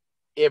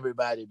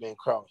everybody been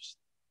crossed.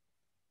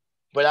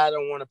 But I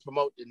don't want to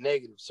promote the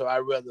negative. So I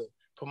rather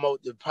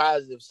promote the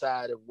positive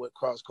side of what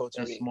cross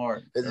culture That's means.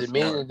 smart. Does That's it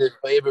mean smart. that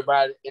for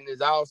everybody, and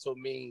it also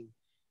mean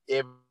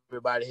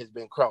everybody has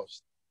been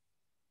crossed.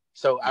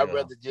 So I'd Yeah.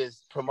 rather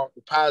just promote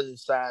the positive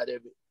side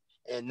of it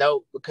and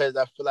note, because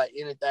I feel like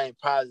anything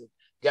positive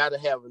gotta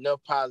have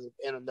enough positive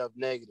and enough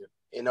negative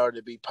in order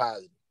to be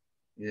positive.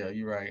 Yeah,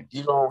 you're right.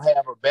 You don't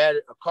have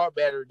a car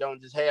battery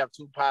don't just have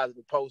two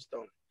positive posts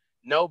on it.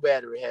 No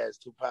battery has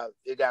two positive.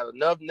 It got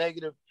enough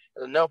negative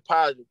and enough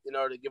positive in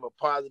order to give a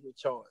positive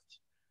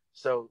charge.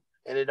 So,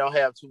 and it don't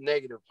have two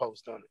negative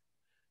posts on it.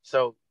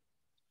 So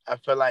I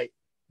feel like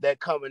that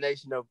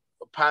combination of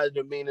a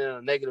positive meaning and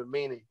a negative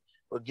meaning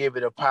will give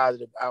it a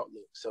positive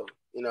outlook. So,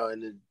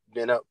 and it's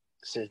been up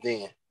since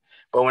then.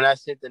 But when I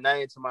sent the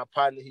name to my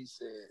partner, he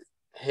said,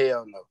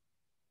 hell no.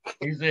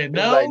 He said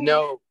He was like,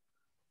 no? no,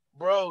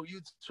 bro, you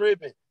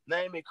tripping.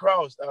 Name it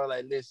Cross. I was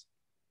like, listen,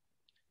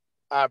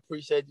 I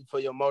appreciate you for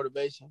your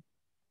motivation,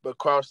 but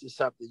Cross is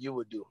something you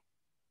would do.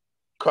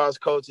 Cross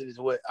culture is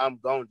what I'm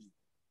going to do.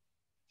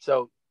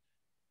 So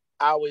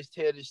I always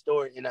tell this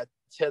story, and I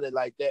tell it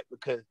like that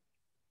because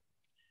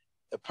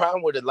the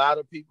problem with a lot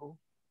of people,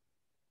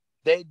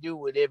 they do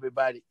what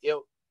everybody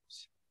else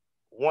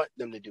want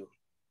them to do.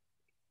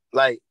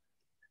 Like,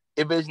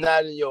 if it's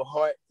not in your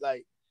heart,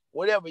 like,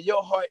 whatever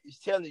your heart is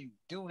telling you,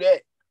 do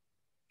that.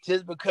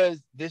 Just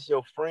because this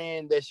your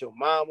friend, that's your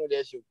mama,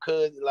 that's your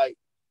cousin, like,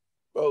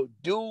 bro,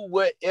 do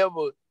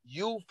whatever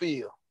you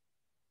feel.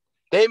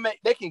 They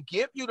can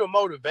give you the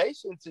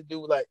motivation to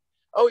do, like,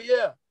 oh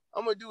yeah,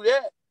 I'm gonna do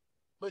that,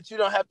 but you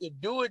don't have to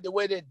do it the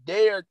way that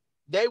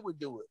they would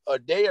do it, or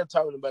they are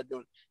talking about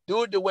doing it.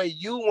 Do it the way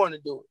you want to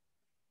do it.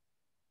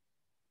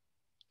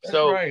 That's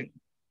So, right.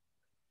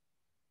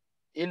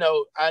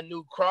 I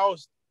knew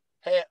Cross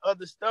had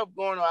other stuff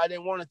going on. I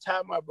didn't want to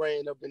tie my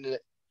brain up in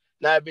it.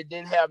 Now, if it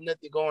didn't have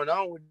nothing going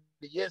on with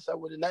it, yes, I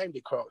would have named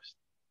it Cross.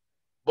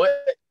 But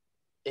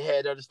it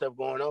had other stuff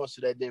going on,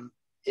 so that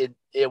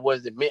it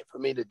wasn't meant for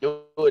me to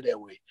do it that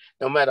way.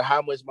 No matter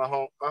how much my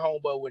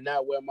homeboy would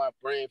not wear my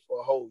brand for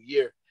a whole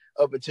year,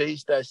 up until he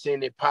started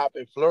seeing it pop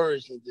and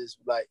flourish, and just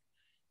like,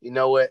 you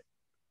know what?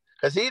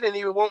 Because he didn't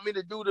even want me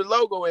to do the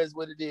logo as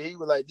what it did. He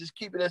was like, just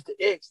keep it as the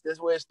X. That's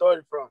where it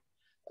started from.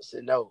 I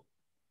said, no.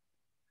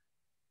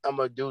 I'm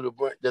gonna do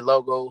the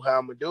logo how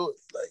I'm gonna do it.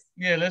 Like,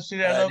 Yeah, let's see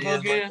that logo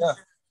again. Right,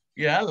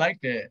 yeah, I like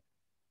that.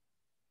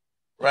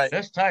 Right.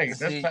 That's tight.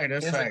 That's tight.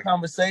 That's it's tight. A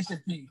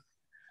conversation piece.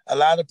 A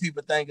lot of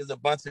people think it's a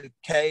bunch of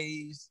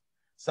K's.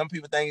 Some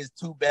people think it's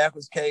two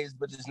backwards K's,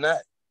 but it's not.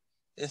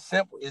 It's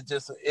simple. It's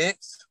just an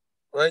X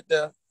right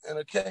there and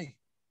a K.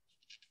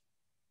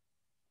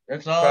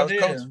 That's all it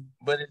is.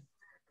 But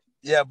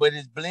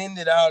it's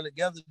blended all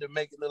together to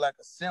make it look like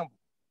a symbol.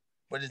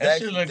 But it's that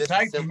actually look just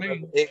tight a symbol to me.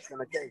 of an X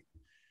and a K.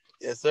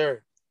 Yes,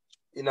 sir.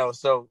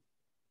 So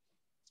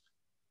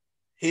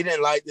he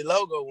didn't like the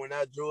logo when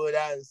I drew it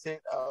out and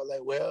sent. I was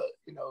like, well,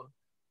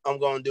 I'm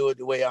gonna do it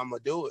the way I'm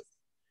gonna do it,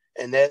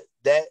 and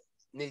that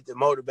needs to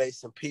motivate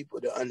some people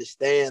to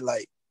understand.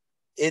 Like,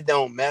 it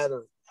don't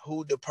matter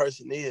who the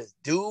person is.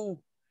 Do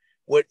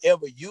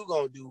whatever you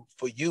gonna do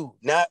for you,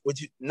 not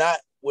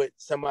what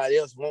somebody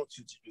else wants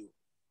you to do.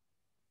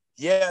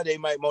 Yeah, they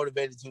might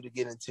motivate you to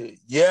get into it.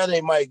 Yeah,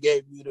 they might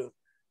give you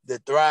the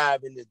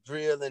thrive and the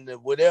drill and the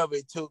whatever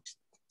it took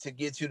to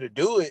get you to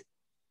do it.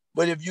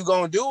 But if you're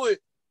gonna do it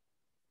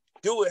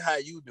how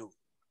you do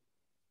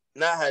it,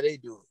 not how they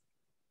do it.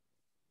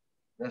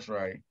 That's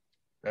right.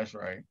 That's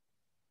right.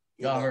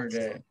 Y'all heard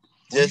that.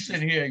 So well, you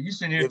sitting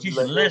here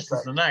teaching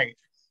lessons tonight.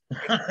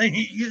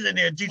 You sitting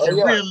there teaching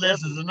real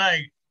lessons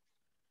tonight.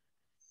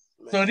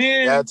 Man, so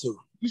then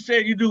you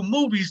said you do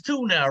movies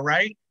too now,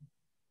 right?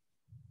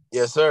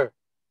 Yes, sir.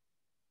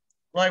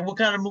 Like, what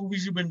kind of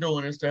movies you been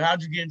doing and stuff?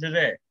 How'd you get into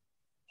that?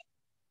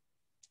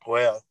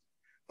 Well,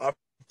 my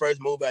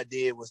first movie I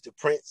did was The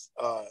Prince,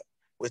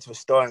 which was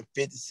starring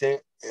 50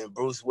 Cent and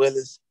Bruce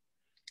Willis.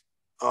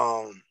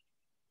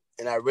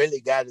 And I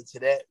really got into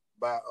that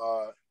by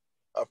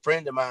a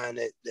friend of mine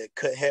that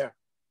cut hair.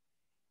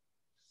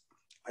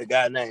 A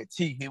guy named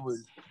T.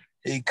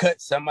 He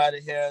cut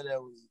somebody's hair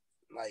that was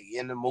like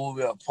in the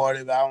movie or part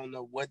of it. I don't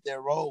know what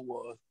their role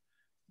was,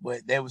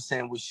 but they were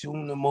saying we're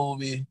shooting the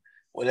movie,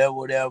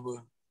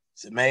 whatever.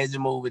 It's a major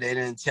movie. They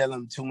didn't tell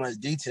them too much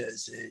detail. They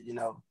said,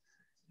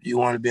 if you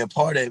want to be a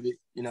part of it,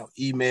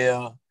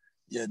 email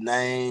your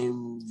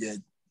name, your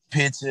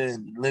picture,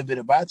 and a little bit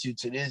about you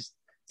to this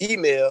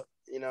email,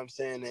 you know what I'm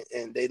saying?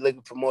 And they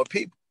looking for more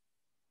people.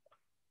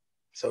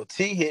 So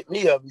T hit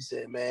me up. He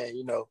said, man,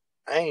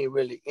 I ain't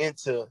really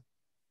into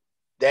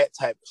that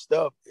type of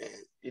stuff.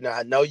 And,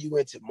 I know you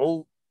into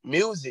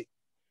music,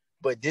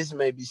 but this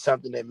may be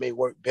something that may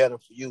work better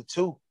for you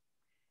too.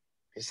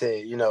 He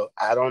said,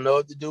 I don't know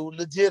if the dude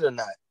legit or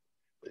not,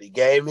 but he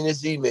gave me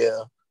this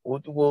email.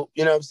 You know what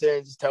I'm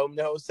saying? Just told me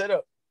the whole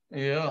setup.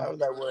 Yeah. I was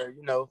like,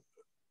 well,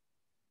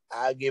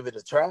 I'll give it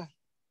a try.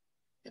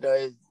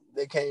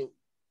 They can't,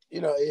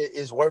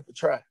 it's worth a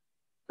try.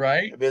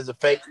 Right. If it's a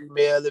fake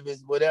email, if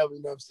it's whatever,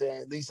 you know what I'm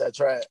saying? At least I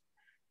tried.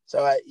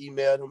 So I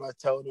emailed him. I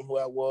told him who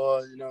I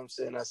was, you know what I'm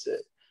saying? I said,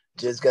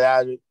 just get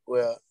out of it.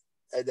 Well,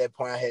 at that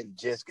point I hadn't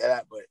just got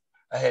out, but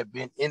I had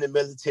been in the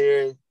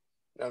military. You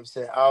know what I'm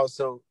saying?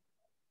 Also,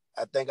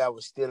 I think I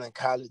was still in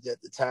college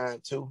at the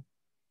time too.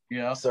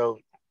 Yeah. So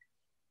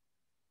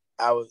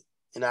I was,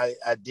 and I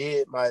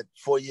did my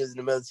 4 years in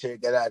the military,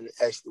 got out and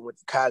actually went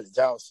to college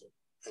also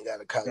and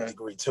got a college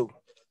degree too.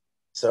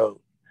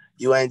 So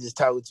you ain't just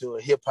talking to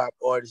a hip hop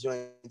artist, you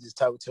ain't just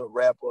talking to a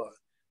rapper or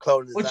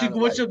clothing designer.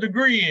 What's your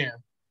degree in?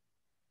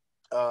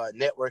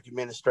 Network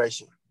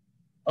administration.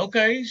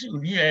 Okay,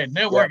 yeah,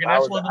 networking.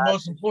 That's one of the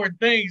most important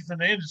things in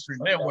the industry,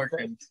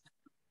 networking.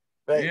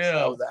 Thanks.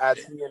 I was an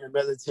IT in the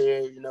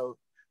military, you know,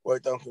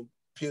 worked on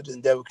computer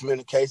and devil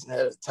communication,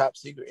 had a top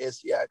secret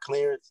SCI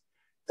clearance,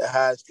 the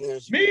highest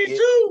clearance you can get. Me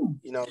too.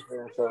 You know what I'm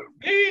saying? So,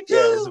 me too.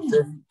 Yeah, it's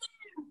official.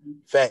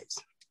 Facts.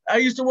 I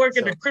used to work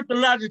at the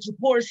Cryptologic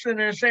Support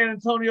Center in San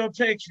Antonio,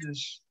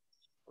 Texas.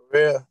 For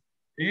real?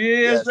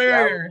 Yes,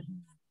 sir.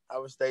 I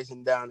was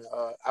stationed down,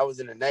 I was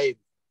in the Navy.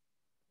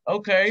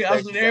 Okay, I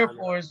was in the Air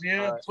Force,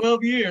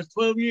 12 years.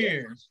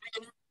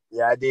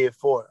 Yeah, I did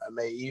 4. I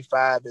made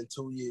E5 in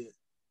 2 years.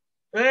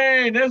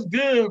 Dang, that's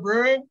good,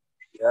 bro.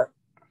 Yeah.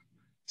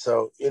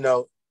 So, you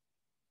know,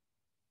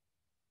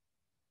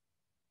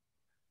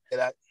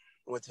 and I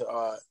went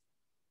to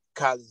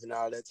college and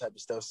all that type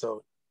of stuff.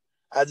 So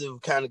I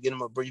just kind of give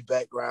them a brief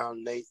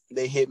background.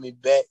 They hit me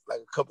back like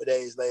a couple of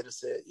days later,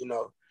 said, you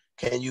know,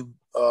 can you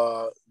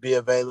be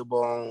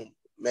available on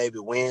maybe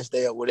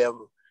Wednesday or whatever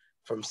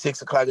from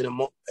 6 o'clock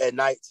at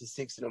night to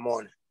 6 in the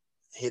morning?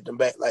 Hit them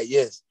back like,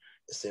 yes.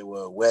 They said,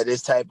 well, wear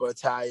this type of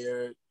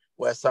attire,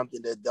 wear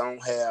something that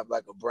don't have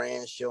like a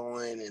brand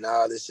showing and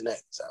all this and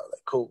that. So I was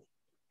like, cool.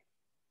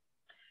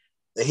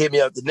 They hit me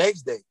up the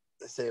next day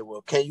and said,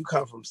 well, can you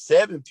come from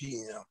 7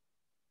 p.m.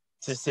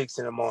 to 6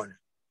 in the morning?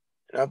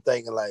 And I'm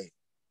thinking like,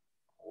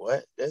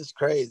 what? That's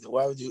crazy.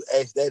 Why would you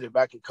ask that if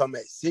I can come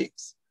at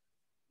 6?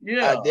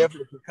 Yeah. I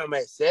definitely could come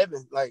at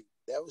 7. Like,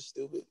 that was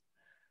stupid.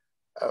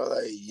 I was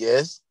like,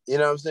 yes. You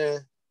know what I'm saying?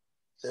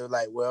 So they were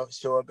like, well,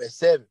 show up at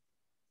 7.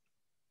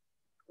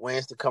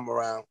 Wednesday come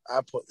around.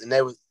 And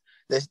they were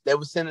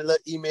sending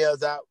little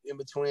emails out in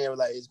between. They were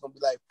like, it's gonna be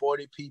like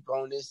 40 people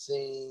on this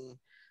scene,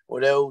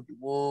 whatever,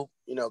 you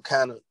know,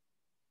 kind of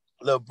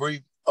a little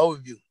brief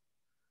overview.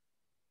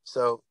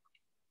 So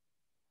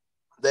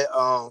they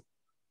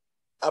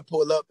I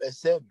pull up at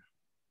 7.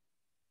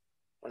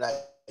 When I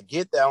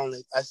get there,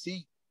 I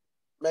see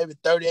maybe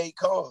 38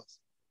 cars,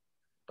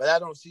 but I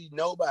don't see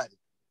nobody.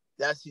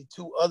 I see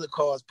 2 other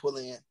cars pull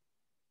in,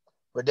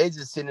 but they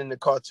just sitting in the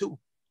car too.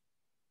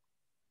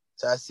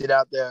 So I sit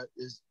out there,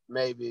 it's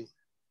maybe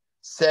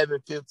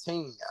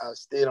 7:15. I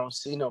still don't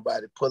see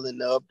nobody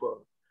pulling up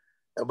or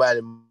nobody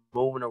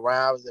moving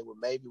around. I was like, well,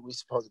 maybe we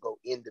supposed to go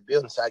in the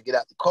building. So I get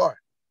out the car.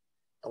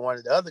 And one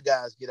of the other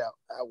guys get out.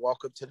 I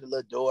walk up to the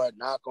little door, I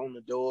knock on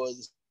the doors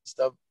and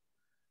stuff.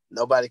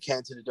 Nobody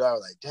came to the door. I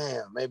was like,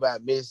 damn, maybe I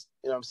missed,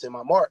 you know what I'm saying,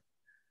 my mark.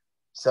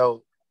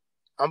 So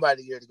I'm about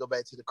to get to go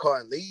back to the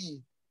car and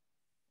leave.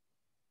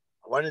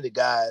 One of the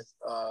guys,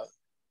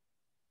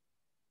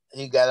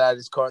 he got out of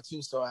his car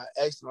too. So I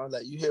asked him, I was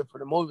like, you here for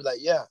the movie? Like,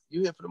 yeah.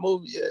 You here for the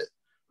movie? Yeah.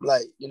 I'm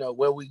like, you know,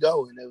 where we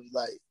go? And it was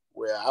like,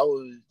 well, I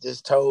was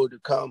just told to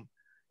come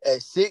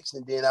at 6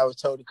 and then I was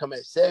told to come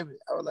at 7.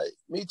 I was like,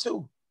 me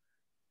too.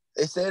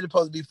 They said it's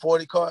supposed to be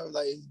 40 cars.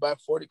 Like, it's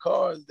about 40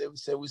 cars. They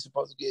said we're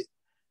supposed to get,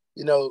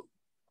 you know,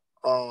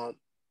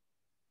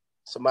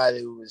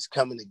 somebody who was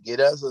coming to get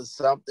us or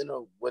something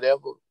or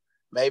whatever.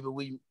 Maybe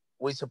we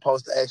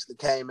supposed to actually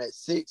came at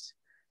 6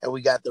 and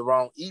we got the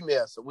wrong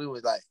email. So we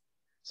was like,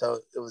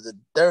 so it was a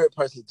third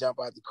person to jump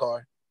out the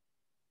car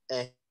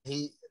and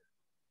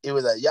it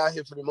was like, y'all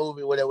here for the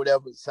movie,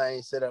 whatever,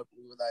 same setup.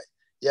 We were like,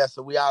 yeah,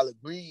 so we all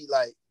agreed,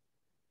 like,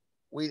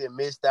 we done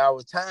missed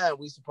our time.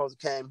 We supposed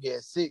to came here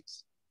at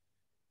 6.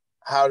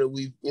 How do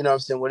we, you know what I'm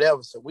saying,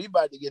 whatever. So we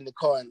about to get in the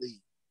car and leave.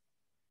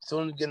 As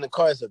soon as we get in the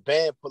car, it's a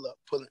van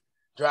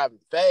driving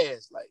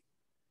fast, like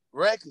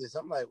reckless.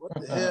 I'm like, what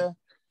the hell?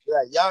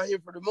 They're like, y'all here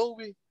for the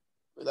movie?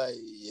 We're like,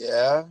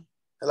 yeah.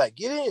 They're like,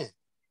 get in.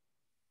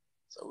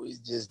 So we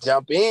just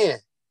jump in.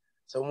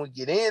 So when we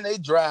get in, they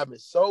driving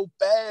so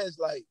fast,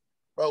 like,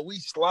 bro, we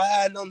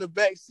sliding on the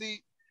back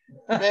seat.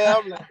 Man,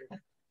 I'm like,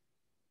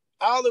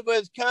 all of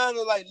us kind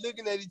of like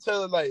looking at each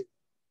other like,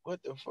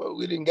 what the fuck?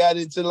 We done got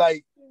into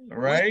like,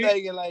 right? We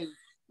thinking like,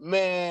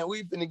 man,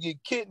 we finna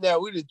get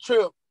kidnapped. We the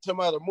trip to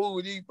the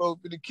movie, these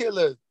folks finna kill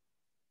us.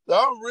 So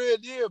I'm real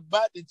deal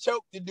about to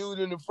choke the dude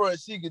in the front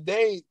seat because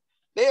they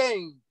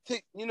ain't,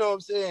 you know what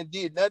I'm saying,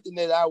 did nothing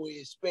that I would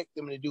expect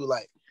them to do.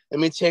 Like, let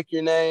me check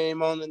your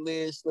name on the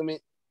list. None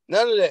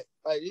of that.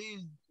 Like,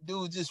 these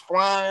dudes just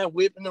flying,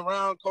 whipping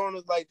around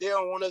corners like they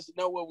don't want us to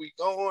know where we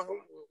going.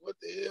 What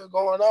the hell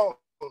going on?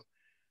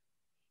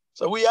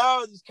 So we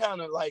all just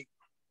kind of like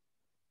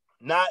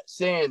not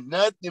saying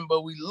nothing,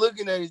 but we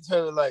looking at each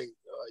other like,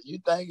 you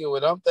thinking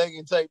what I'm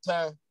thinking type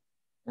time.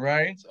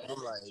 Right. So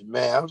I'm like,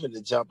 man, I'm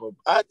gonna jump up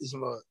out this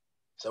mud.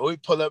 So we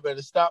pull up at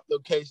a stop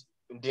location,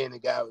 and then the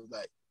guy was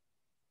like,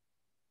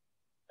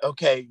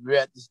 okay, we're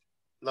at this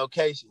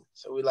location.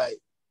 So we like,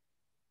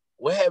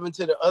 what happened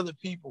to the other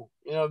people?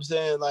 You know what I'm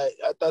saying? Like,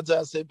 I thought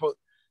y'all said,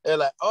 they're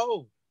like,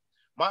 oh,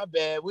 my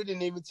bad. We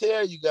didn't even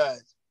tell you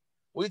guys.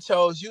 We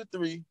chose you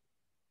three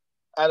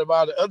out of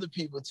all the other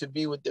people to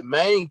be with the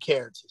main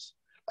characters.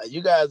 Like,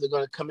 you guys are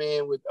going to come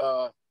in with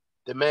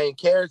the main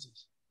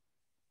characters.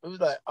 It was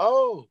like,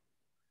 oh,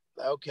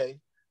 like, okay.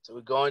 So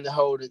we go in the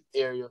holding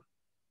area,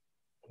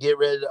 get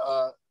ready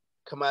to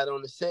come out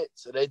on the set.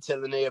 So they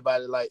telling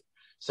everybody, like,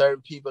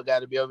 certain people got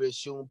to be over here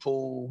shooting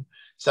pool.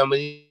 Some of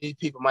these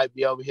people might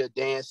be over here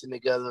dancing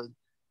together.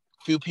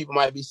 A few people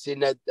might be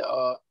sitting at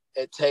the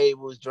at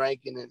tables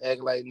drinking and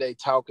acting like they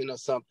talking or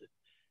something.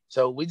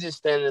 So we just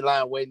standing in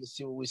line waiting to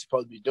see what we're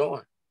supposed to be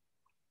doing.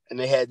 And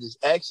they had this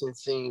action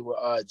scene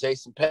with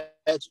Jason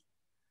Patrick,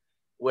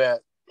 where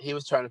he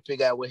was trying to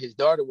figure out where his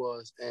daughter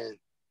was, and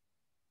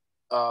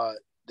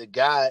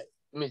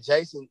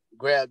Jason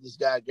grabbed this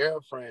guy's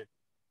girlfriend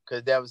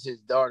because that was his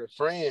daughter's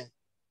friend,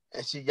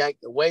 and she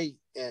yanked away,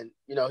 and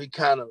he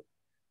kind of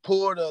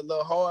pulled her a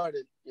little hard,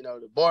 and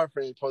the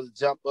boyfriend was supposed to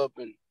jump up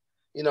and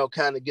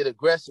kind of get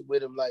aggressive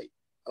with him, like,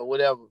 or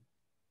whatever.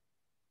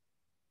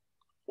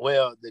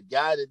 Well, the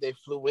guy that they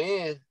flew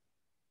in,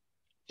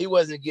 he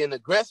wasn't getting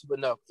aggressive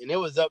enough, and it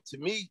was up to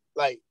me,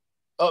 like,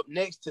 up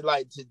next to,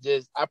 like,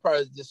 I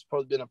probably just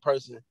supposed to be a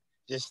person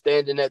just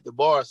standing at the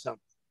bar or something.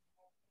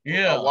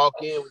 Yeah. Or walk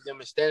in with them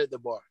and stand at the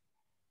bar.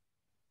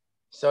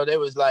 So they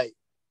was like,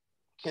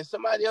 can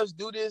somebody else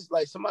do this?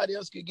 Like, somebody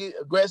else could get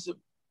aggressive.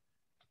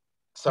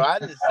 So I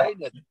didn't say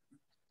nothing.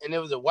 And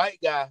there was a white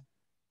guy,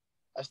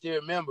 I still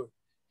remember.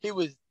 He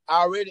was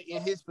already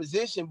in his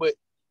position, but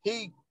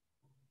he,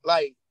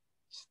 like,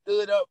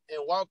 stood up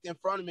and walked in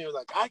front of me and was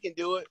like, I can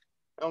do it.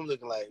 I'm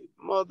looking like,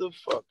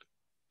 motherfucker.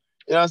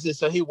 You know what I'm saying?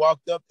 So he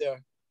walked up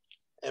there,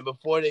 and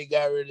before they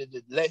got ready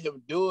to let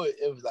him do it,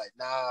 it was like,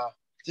 nah,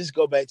 just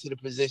go back to the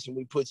position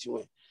we put you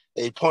in.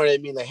 They pointed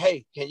at me like,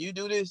 hey, can you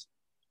do this?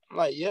 I'm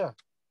like, yeah.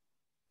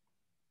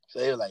 So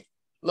they were like,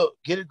 look,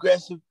 get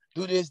aggressive,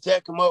 do this,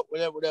 jack him up,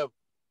 whatever.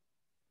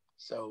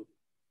 So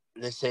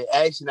they said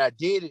action, I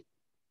did it.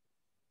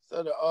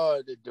 So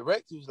the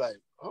director was like,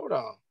 hold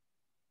on.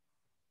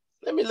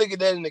 Let me look at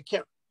that in the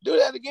camera. Do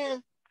that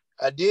again.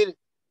 I did it.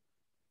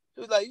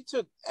 He was like, you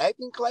took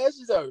acting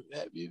classes, or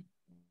have you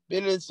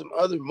been in some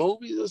other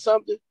movies or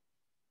something?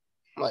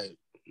 I'm like,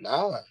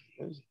 nah.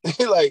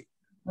 He like,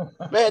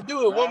 man,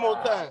 do it one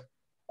more time.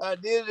 I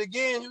did it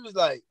again. He was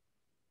like,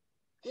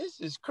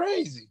 this is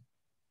crazy.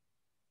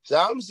 So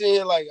I'm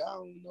saying, like, I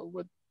don't know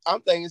what,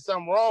 I'm thinking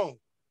something wrong.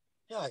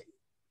 He's like,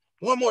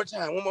 one more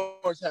time.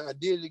 I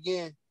did it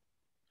again.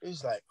 He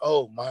was like,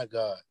 oh my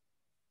God.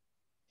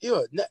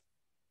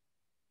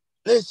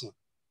 Listen.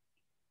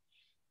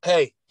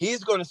 Hey,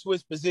 he's going to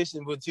switch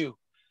positions with you.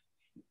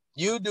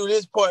 You do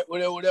this part,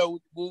 whatever.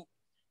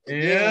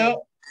 Yeah,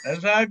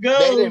 that's how it goes.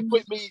 They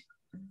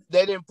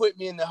didn't put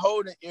me in the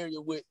holding area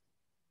with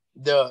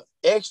the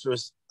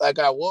extras like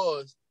I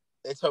was.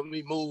 They told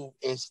me move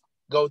and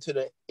go to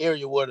the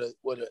area where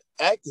the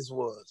actors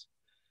was.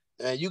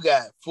 And you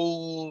got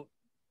food,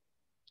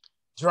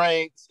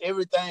 drinks,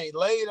 everything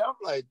laid. I'm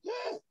like,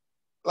 yeah.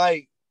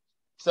 Like,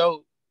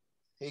 so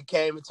he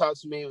came and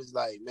talked to me. He was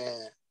like,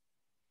 man,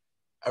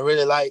 I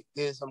really like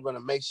this. I'm going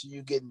to make sure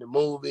you get in the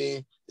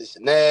movie, this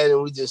and that.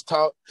 And we just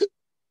talked.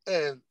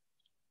 And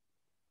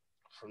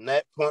from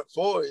that point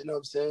forward, you know what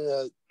I'm saying,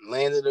 I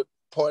landed a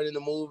part in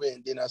the movie,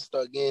 and then I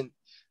started getting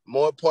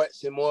more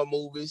parts in more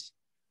movies.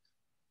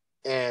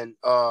 And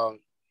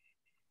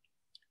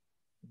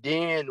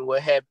then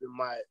what happened,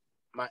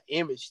 my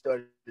image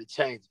started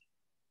changing.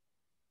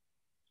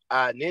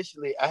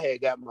 Initially, I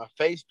had got my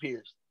face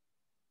pierced.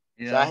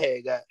 Yeah. So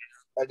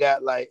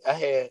I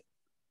had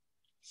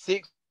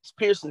 6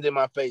 piercings in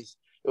my face.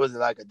 It was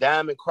like a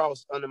diamond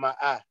cross under my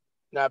eye.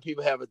 Now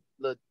people have a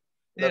little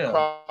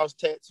cross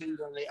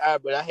tattoos on their eye,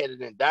 but I had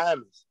it in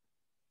diamonds,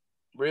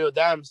 real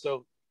diamonds.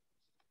 So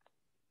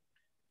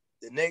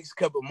the next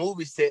couple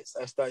movie sets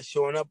I started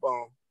showing up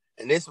on,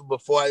 and this was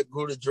before I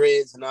grew the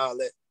dreads and all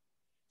that.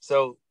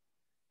 So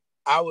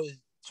I was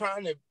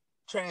trying to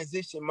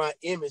transition my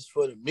image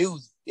for the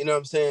music, you know what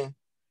I'm saying?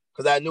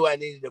 Because I knew I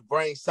needed to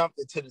bring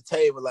something to the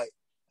table. Like,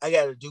 I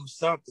got to do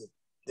something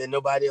that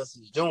nobody else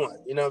is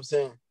doing, you know what I'm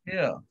saying?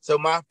 Yeah. So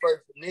my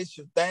first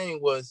initial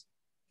thing was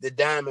the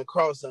diamond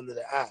cross under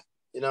the eye,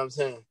 you know what I'm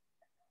saying?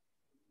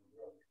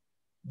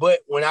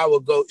 But when I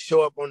would go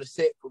show up on the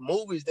set for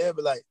movies, they'd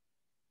be like,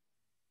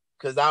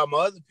 because all my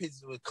other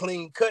pictures were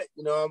clean cut,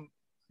 you know.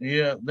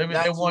 They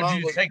want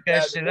you to take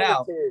that shit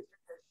out.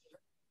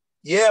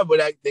 Yeah,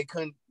 but they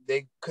couldn't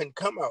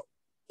come out,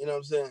 you know what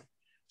I'm saying?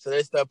 So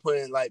they started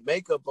putting like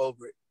makeup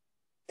over it,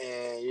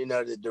 and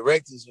the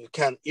directors were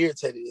kind of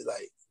irritated,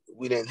 like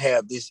we didn't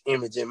have this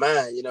image in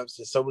mind, you know what I'm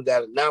saying? So we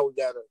gotta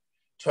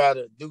try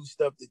to do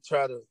stuff to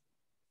try to,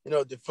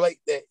 deflate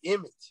that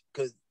image,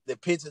 because the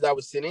pictures I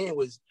was sitting in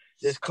was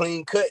just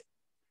clean cut,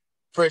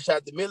 fresh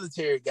out the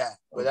military guy.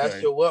 But okay.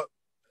 I show up,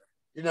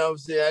 you know what I'm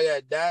saying? I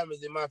got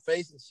diamonds in my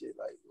face and shit,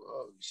 like,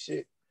 oh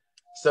shit.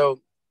 So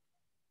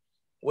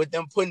with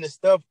them putting the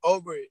stuff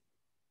over it,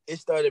 it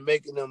started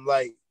making them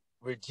like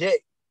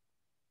reject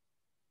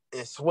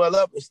and swell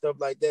up and stuff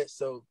like that.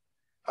 So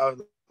I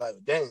was like,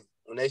 dang,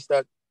 when they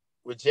start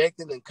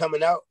rejecting and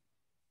coming out,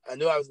 I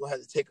knew I was gonna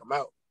have to take them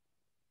out.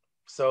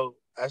 So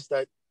I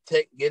started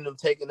getting them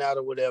taken out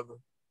or whatever.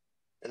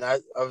 And I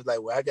was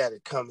like, well, I gotta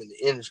come in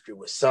the industry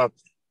with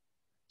something.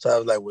 So I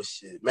was like, well,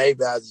 shit,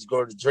 maybe I'll just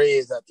grow the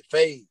dreads out the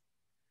fade.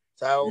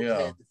 So I always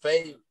had the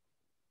fade.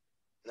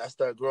 And I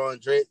started growing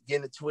dreads,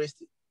 getting it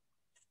twisted.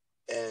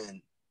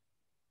 And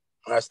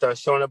when I started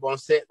showing up on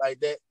set like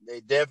that,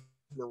 they definitely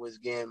was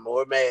getting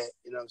more mad.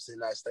 You know what I'm saying?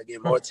 I started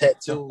getting more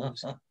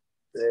tattoos.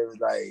 It was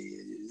like,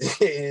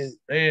 they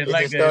it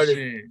like just that started.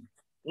 shit.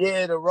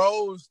 Yeah, the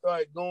roads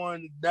started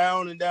going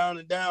down and down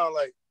and down.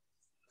 Like,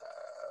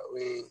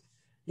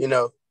 you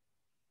know,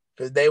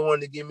 because they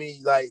wanted to give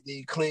me like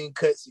the clean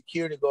cut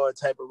security guard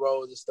type of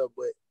roles and stuff.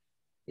 But,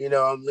 you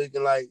know, I'm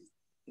looking like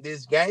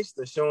this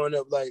gangster showing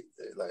up like,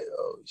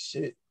 oh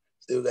shit,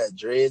 still got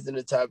dreads in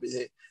the top of his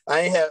head.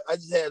 I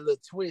just had a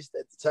little twist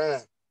at the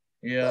time.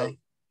 Yeah. Like,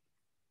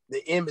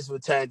 the image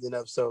was changing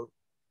up. So,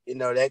 you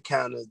know, that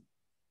kind of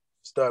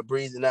started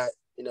breathing out,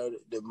 you know,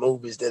 the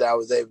movies that I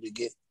was able to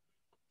get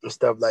and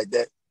stuff like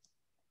that.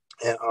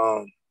 And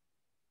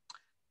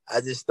I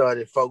just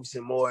started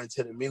focusing more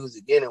into the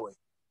music anyway.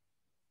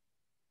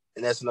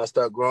 And that's when I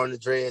started growing the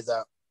dreads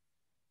out.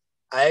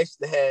 I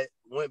actually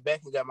went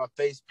back and got my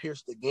face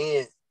pierced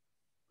again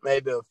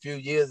maybe a few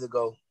years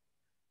ago.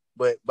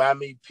 But by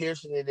me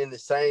piercing it in the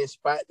same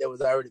spot that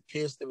was already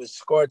pierced, there was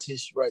scar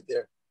tissue right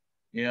there.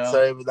 Yeah.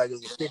 So it was like it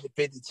was a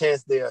 50-50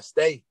 chance they'll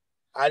stay.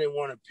 I didn't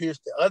want to pierce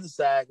the other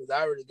side because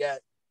I already got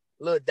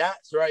little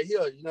dots right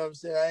here. You know what I'm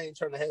saying? I ain't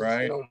trying to have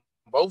shit on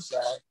both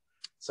sides.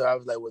 So I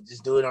was like, well,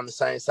 just do it on the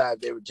same side.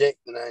 If they reject,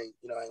 then I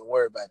ain't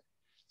worried about it.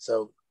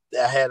 So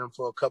I had them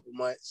for a couple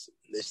months.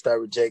 They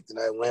started rejecting.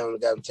 I went on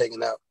and got them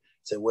taken out.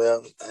 Said,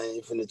 well, I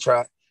ain't finna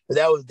try. But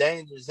that was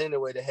dangerous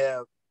anyway to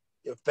have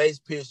your face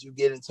pierced. You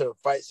get into a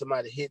fight,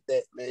 somebody hit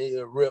that, man,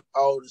 it'll rip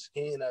all the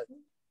skin out.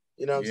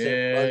 You know what I'm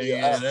saying? From under your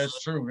eye.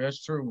 That's true.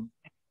 That's true.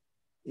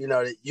 You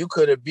know, that you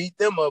could have beat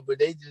them up, but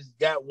they just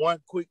got one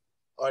quick,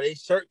 or their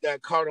shirt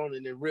got caught on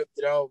it and ripped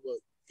it off, or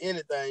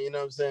anything, you know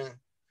what I'm saying?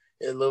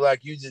 It looked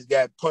like you just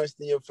got punched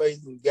in your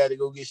face and got to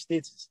go get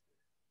stitches.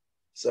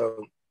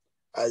 So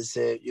I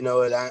said, you know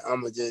what,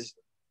 I'm going to just,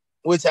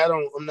 which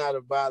I'm not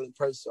a violent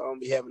person, so I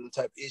don't be having them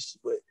type of issues,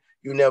 but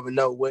you never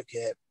know what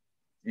can happen.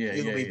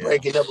 You can be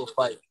breaking up a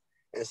fight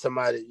and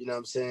somebody, you know what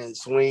I'm saying,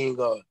 swing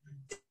or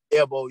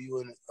elbow you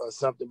in or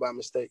something by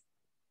mistake.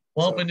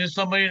 Bumping into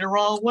somebody the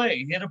wrong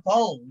way, hit a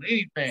pole,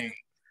 anything.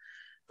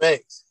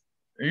 Facts.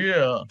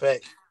 Yeah.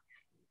 Facts.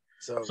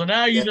 So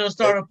now you done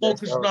started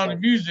focusing on the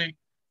music,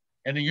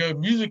 and then your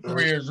music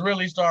career has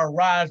really started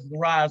rising.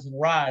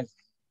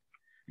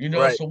 You know,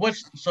 right.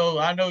 So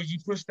I know you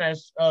pushed that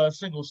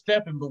single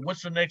Stepping, but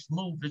what's the next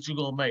move that you're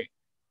gonna make?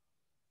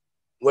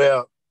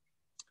 Well,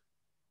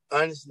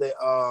 honestly,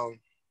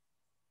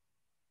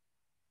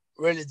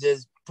 really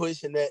just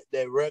pushing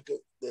that record,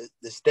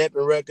 the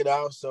Stepping record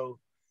out. So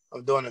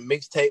I'm doing a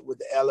mixtape with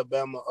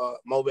the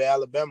Mobile,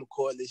 Alabama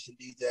Coalition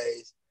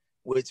DJs,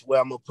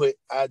 where I'm gonna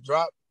I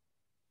dropped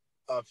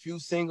a few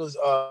singles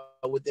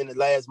within the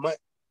last month,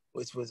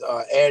 which was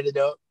Add It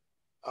Up,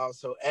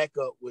 also Act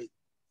Up with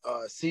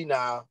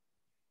C-Now,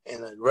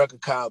 and a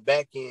record called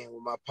Back End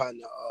with my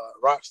partner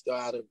Rockstar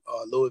out of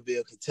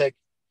Louisville, Kentucky,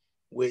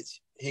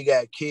 which he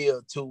got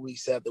killed 2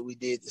 weeks after we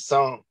did the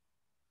song.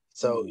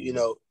 So, you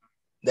know,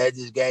 that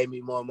just gave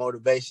me more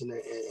motivation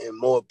and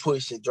more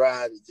push and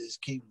drive to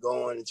just keep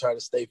going and try to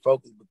stay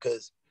focused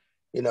because,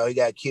 you know, he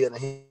got killed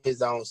in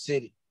his own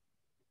city.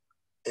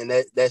 And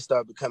that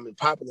started becoming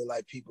popular,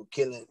 like people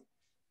killing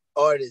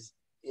artists,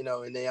 you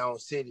know, in their own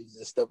cities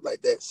and stuff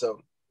like that.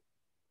 So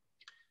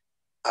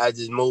I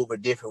just move a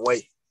different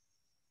way.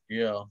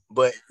 Yeah.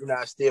 But, you know,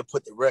 I still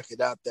put the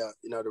record out there,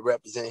 you know, to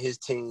represent his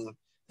team.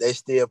 They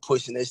still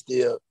pushing. They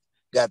still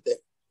got that,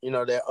 you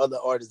know, there are other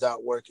artists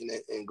out working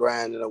and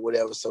grinding or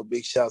whatever. So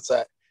big shouts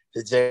out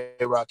to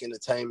J-Rock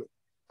Entertainment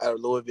out of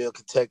Louisville,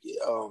 Kentucky.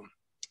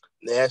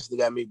 They actually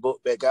got me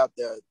booked back out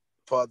there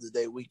Father's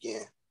Day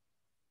weekend.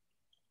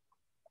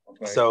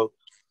 Okay. So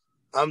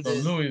I'm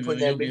just putting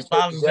that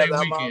mixtape together.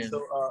 I'm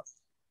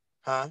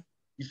also,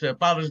 You said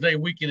Father's Day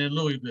weekend in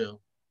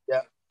Louisville.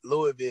 Yeah,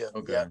 Louisville.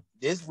 Okay. Yeah.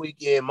 This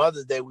weekend,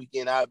 Mother's Day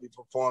weekend, I'll be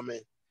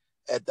performing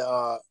at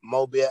the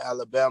Mobile,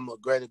 Alabama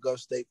Greater Gulf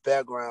State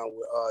Fairground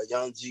with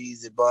Young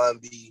Jeezy, Bun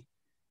B,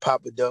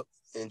 Papa Duck,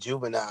 and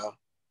Juvenile.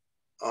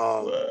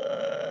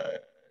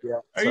 Yeah.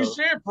 Are you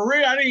serious? For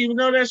real? I didn't even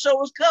know that show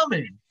was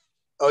coming.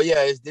 Oh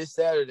yeah, it's this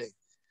Saturday.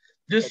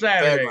 This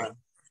Saturday.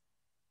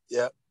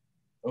 Yep.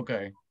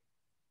 Okay.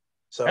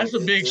 So that's a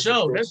big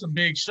show. That's a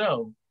big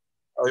show.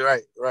 Oh,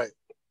 right.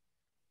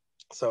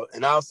 So,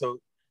 and I also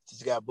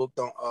just got booked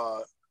on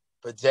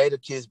for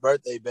Jada Kid's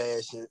birthday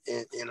bash in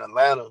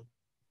Atlanta,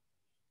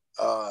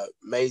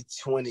 May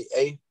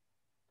 28th.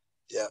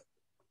 Yeah.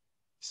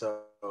 So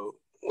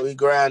we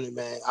grinding,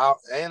 man.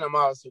 And I'm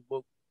also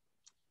booked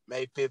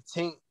May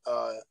 15th.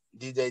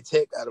 DJ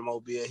Tech out of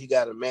Mobile. He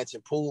got a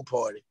mansion pool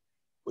party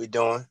we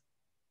doing.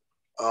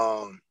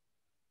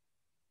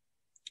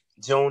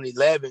 June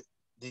 11th,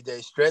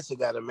 DJ Stretcher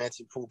got a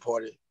mansion pool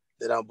party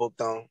that I'm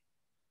booked on.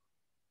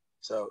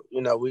 So,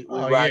 you know, we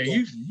Oh yeah,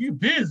 rocking. you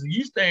busy.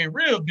 You staying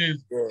real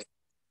busy.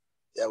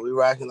 Yeah, we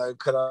rocking like a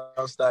cut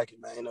off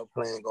stocking, man. Ain't no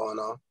plan going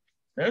on.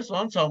 That's what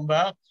I'm talking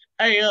about.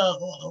 Hey,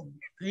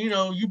 you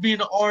know, you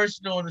being an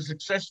artist, you know, and the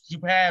success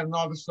you've had and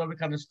all this other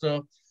kind of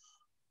stuff.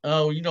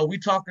 You know, we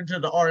talking to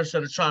the artists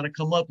that are trying to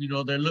come up, you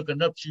know, they're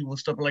looking up to you and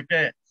stuff like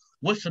that.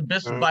 What's the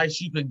best advice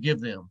you can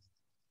give them?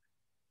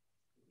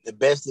 The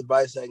best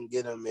advice I can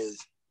give them is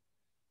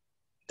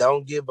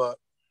don't give up,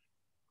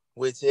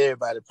 which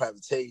everybody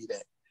probably tell you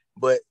that.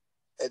 But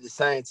at the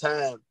same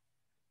time,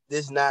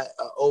 this is not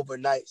an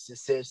overnight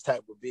success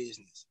type of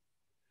business.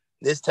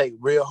 This take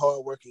real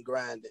hard work and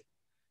grinding.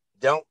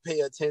 Don't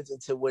pay attention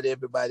to what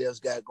everybody else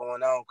got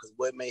going on, because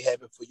what may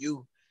happen for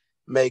you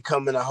may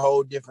come in a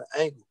whole different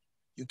angle.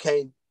 You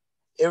can't,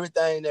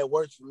 everything that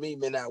works for me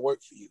may not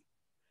work for you.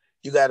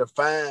 You got to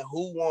find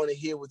who want to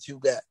hear what you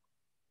got.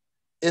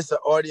 It's an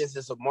audience,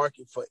 it's a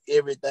market for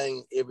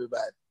everything,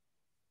 everybody.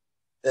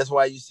 That's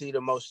why you see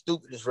the most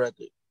stupidest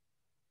record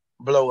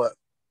blow up.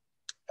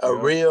 A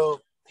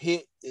real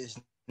hit is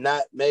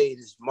not made,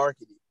 it's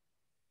marketed.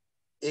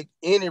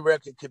 Any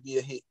record could be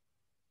a hit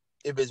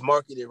if it's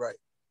marketed right.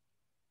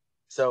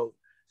 So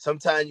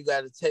sometimes you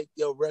got to take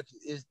your record.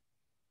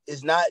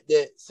 It's not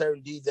that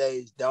certain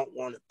DJs don't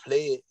want to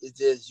play it. It's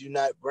just you're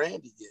not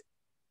branded yet.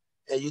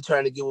 And you're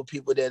trying to get with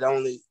people that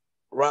only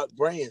rock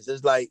brands.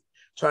 It's like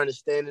trying to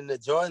stand in the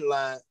Jordan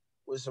line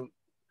with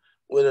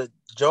a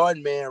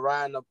Jordan man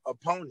riding a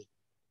pony.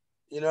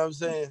 You know what I'm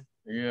saying?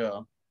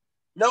 Yeah.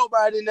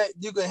 Nobody in that,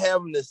 you can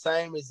have them the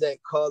same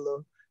exact color,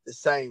 the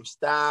same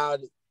style.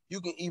 You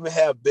can even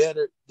have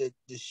better, the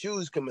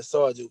shoes can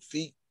massage your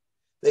feet.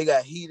 They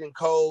got heat and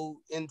cold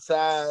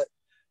inside.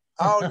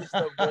 All this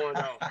stuff going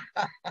on.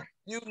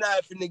 You're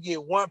not finna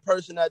get one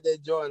person out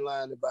that Jordan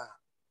line to buy.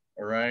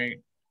 Right.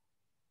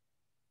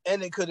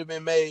 And it could have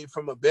been made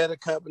from a better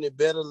company,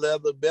 better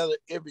leather, better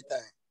everything.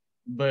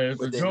 But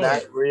they're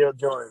not real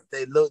Jordans.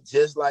 They look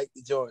just like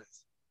the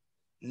Jordans.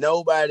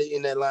 Nobody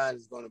in that line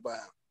is going to buy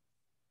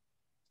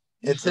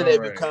them. Until they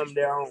become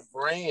their own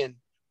brand.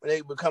 When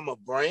they become a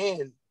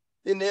brand,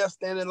 then they'll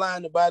stand in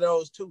line to buy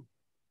those too.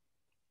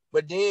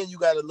 But then you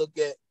got to look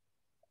at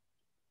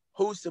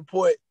who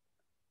support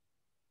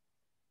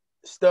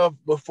stuff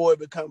before it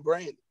become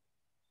branded.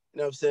 You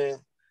know what I'm saying?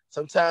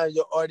 Sometimes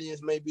your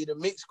audience may be the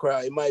mixed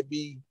crowd. It might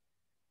be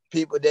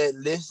people that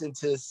listen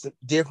to some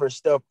different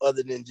stuff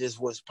other than just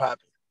what's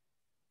popping.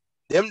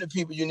 Them the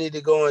people you need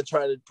to go and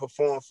try to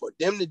perform for.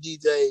 Them the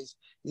DJs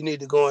you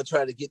need to go and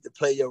try to get to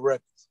play your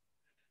records.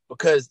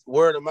 Because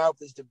word of mouth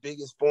is the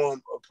biggest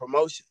form of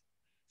promotion.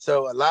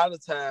 So a lot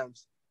of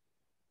times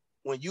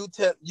when you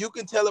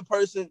can tell a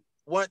person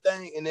one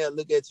thing and they'll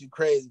look at you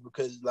crazy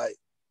because like,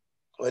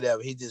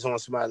 whatever, he just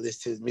wants somebody to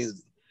listen to his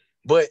music.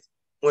 But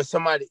when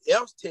somebody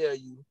else tell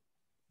you,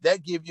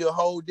 that give you a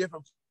whole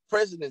different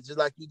precedent. Just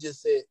like you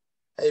just said,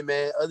 hey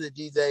man, other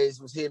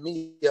DJs was hitting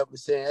me up and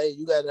saying, hey,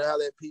 you gotta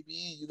holler at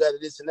PBE, you gotta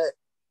this and that.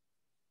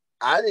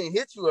 I didn't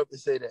hit you up and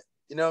say that.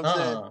 You know what I'm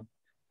saying?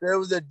 There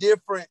was a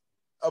different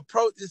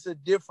approach. It's a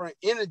different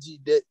energy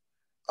that,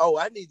 oh,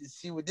 I need to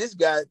see what this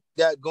guy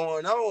got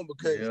going on,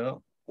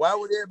 because why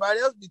would everybody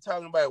else be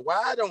talking about it?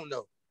 Why? I don't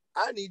know.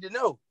 I need to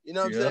know. You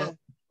know what I'm saying?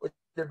 But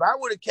if I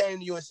would have came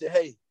to you and said,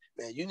 hey,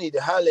 man, you need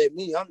to holler at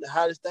me. I'm the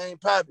hottest thing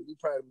popping. You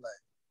probably be like,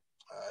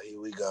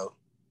 here we go.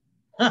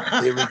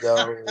 Here we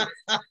go.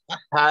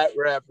 Hot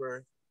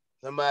rapper.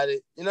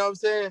 Somebody, you know what I'm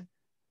saying?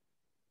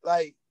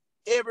 Like,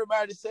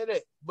 everybody say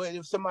that. But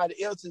if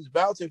somebody else is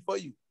vouching for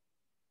you,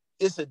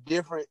 it's a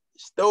different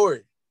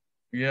story.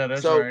 Yeah,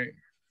 that's right.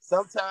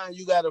 Sometimes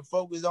you got to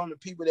focus on the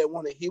people that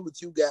want to hear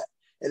what you got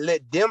and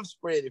let them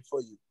spread it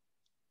for you.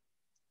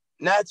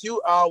 Not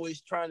you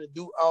always trying to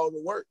do all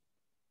the work.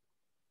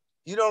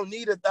 You don't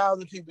need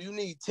 1,000 people. You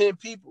need 10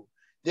 people.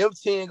 Them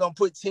 10 gonna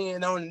put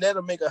 10 on and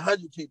that'll make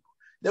 100 people.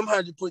 Them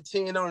 100 put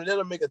 10 on and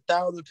that'll make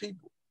 1,000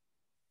 people.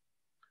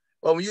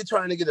 But when you're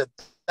trying to get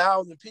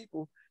 1,000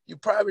 people, you're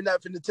probably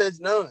not finna touch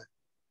none.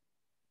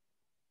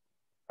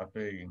 I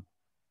feel you.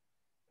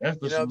 That's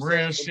some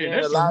real shit.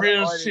 That's some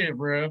real shit,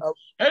 bro.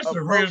 That's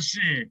some real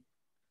shit.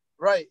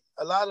 Right.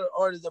 A lot of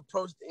artists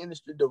approach the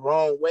industry the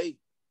wrong way.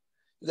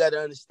 You got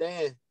to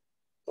understand,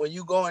 when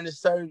you go into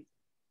certain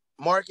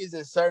markets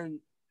and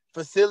certain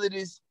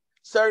facilities,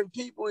 certain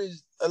people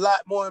is a lot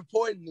more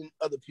important than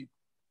other people.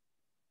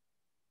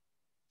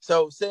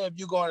 So say if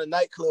you go in a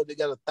nightclub that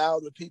got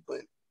 1,000 people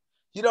in it,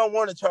 you don't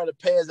want to try to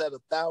pass out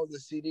 1,000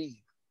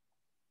 CDs.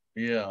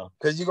 Yeah.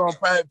 Because you're going to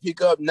probably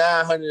pick up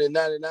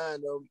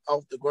 999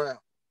 off the ground.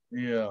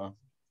 Yeah.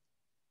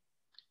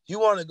 You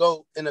want to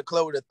go in a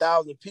club with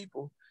 1,000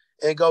 people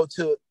and go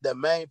to the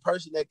main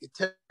person that can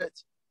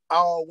touch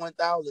all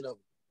 1,000 of them.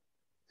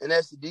 And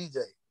that's the DJ.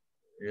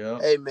 Yeah.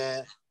 Hey,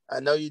 man, I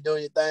know you're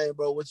doing your thing,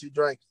 bro. What you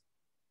drinking?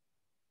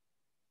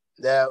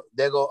 They're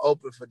going to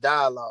open for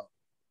dialogue.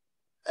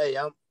 Hey,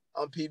 I'm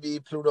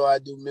Pbe Pluto. I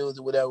do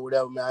music,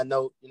 whatever, man. I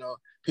know,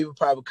 people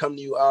probably come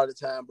to you all the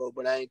time, bro,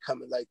 but I ain't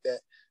coming like that.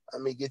 I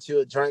mean, get you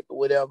a drink or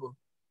whatever,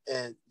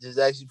 and just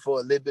ask you for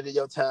a little bit of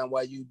your time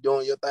while you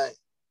doing your thing.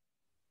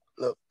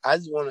 Look, I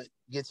just want to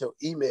get your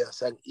email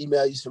so I can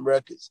email you some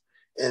records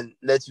and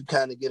let you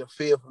kind of get a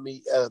feel for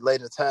me at a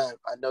later time.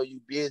 I know you're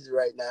busy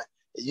right now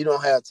and you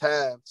don't have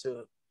time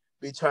to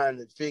be trying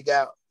to figure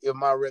out if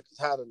my record's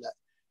hot or not.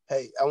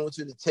 Hey, I want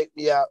you to check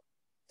me out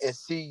and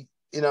see,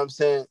 you know what I'm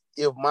saying,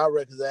 if my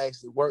records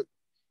actually work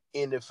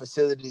in the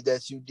facility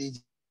that you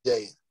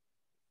DJ.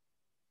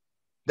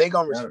 They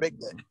gonna respect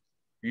that.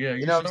 Yeah,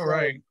 you know what so I'm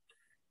saying? right.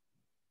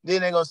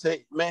 Then they gonna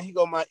say, man, here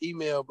go my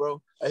email,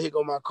 bro. Or here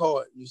go my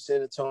card. You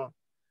send it to them.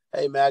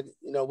 Hey, man,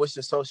 you know, what's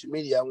your social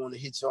media? I want to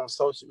hit you on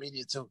social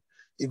media too.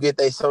 You get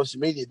their social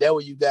media. That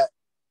way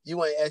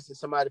you ain't asking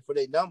somebody for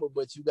their number,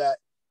 but you got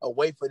a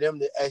way for them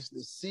to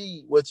actually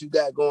see what you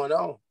got going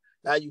on.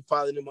 Now you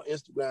follow them on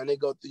Instagram. They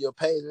go through your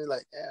page and they're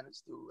like, damn,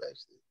 this dude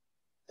actually,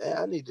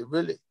 damn, I need to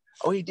really,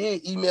 oh, he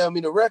did email me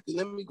the record.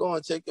 Let me go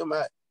and check him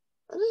out.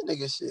 And this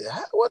nigga shit,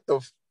 what the,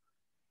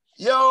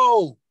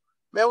 yo,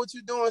 man, what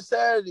you doing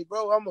Saturday,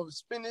 bro? I'm going to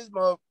spin this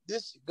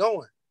shit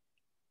going.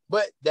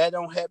 But that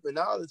don't happen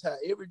all the time.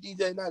 Every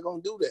DJ not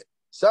going to do that.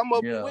 Some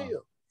of them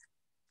will.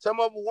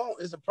 Some of them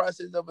won't. It's a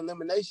process of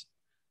elimination.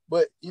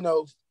 But, you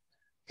know,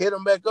 hit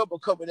them back up a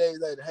couple of days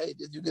later. Hey,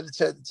 did you get a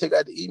chance to check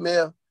out the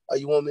email? Or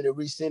you want me to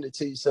resend it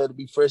to you so it'll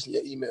be fresh in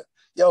your email?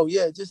 Yo,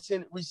 yeah, just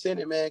resend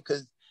it, man,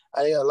 because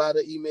I got a lot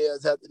of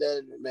emails after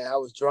that. And, man, I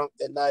was drunk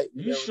that night.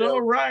 You so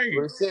right.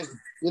 Resend it.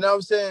 You know what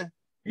I'm saying?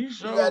 You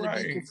so got to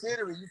right. be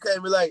considerate. You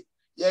can't be like,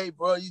 hey,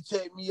 bro, you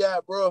check me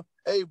out, bro.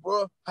 Hey,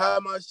 bro, how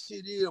my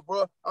shit is,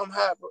 bro. I'm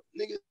hot, bro.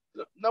 Nigga,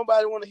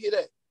 nobody want to hear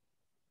that.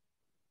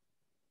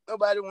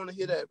 Nobody want to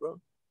hear that, bro.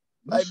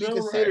 Like, be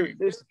considerate.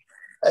 Right.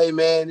 Hey,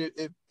 man,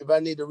 if I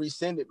need to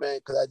resend it, man,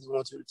 because I just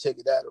want you to check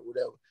it out or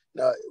whatever.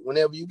 Now,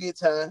 whenever you get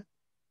time,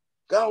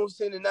 go on,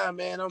 send it now,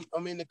 man.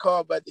 I'm in the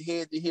car about to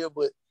head to here,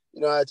 but,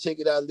 you know, I check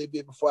it out a little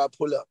bit before I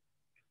pull up.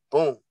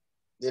 Boom.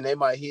 Then they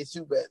might hit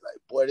you back like,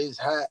 boy, this is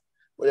hot,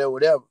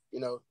 whatever, you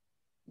know.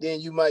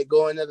 Then you might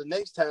go in there the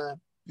next time.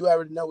 You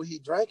already know what he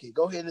drinking.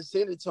 Go ahead and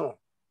send it to him.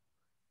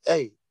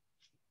 Hey,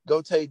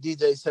 go take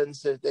DJ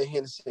such that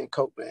Hennessy and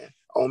Coke, man,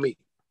 on me.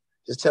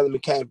 Just tell him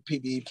it came from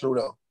Pbe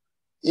Pluto.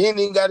 You ain't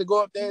even got to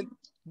go up there and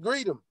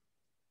greet him.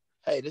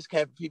 Hey, this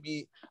came from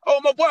Pbe.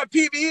 Oh, my boy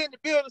Pbe in the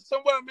building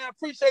somewhere, man. I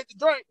appreciate the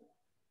drink.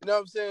 You know what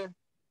I'm saying?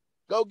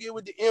 Go get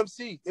with the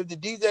MC. If the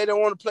DJ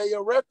don't want to play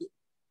your record,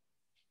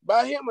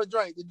 buy him a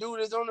drink. The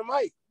dude is on the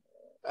mic.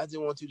 I just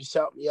want you to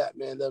shout me out,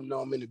 man. Let them know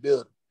I'm in the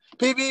building.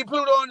 Pbe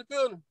Pluto in the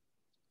building.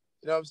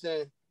 You know what I'm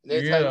saying? And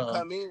every time you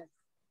come in,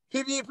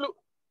 Pbe Pluto,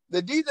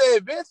 the DJ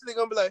eventually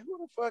gonna be like, who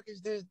the fuck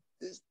is this?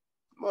 This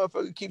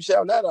motherfucker keep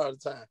shouting out all the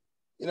time.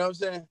 You know what I'm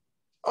saying?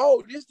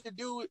 Oh, this the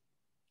dude.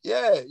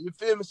 Yeah, you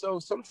feel me? So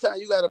sometimes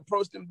you gotta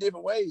approach them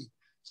different ways.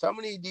 Some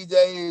of these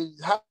DJs,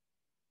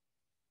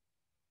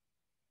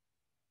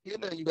 you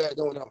know, you got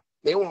going on.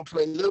 They want to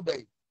play Lil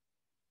Baby.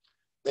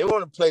 They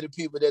want to play the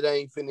people that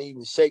ain't finna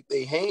even shake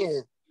their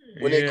hand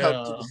when they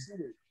come to the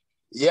city.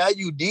 Yeah,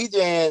 you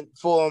DJing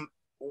for them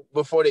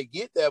before they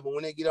get there, but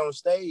when they get on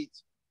stage,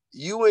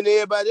 you and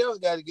everybody else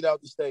got to get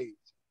off the stage.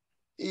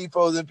 These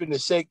folks ain't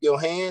finna shake your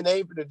hand. They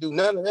ain't finna do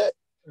none of that.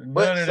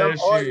 But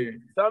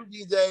some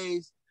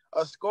DJs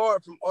are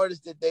scored from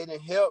artists that they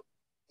didn't help,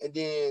 and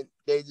then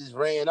they just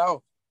ran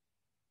off.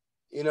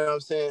 You know what I'm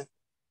saying?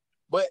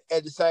 But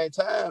at the same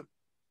time,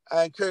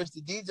 I encourage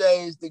the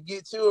DJs to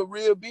get you a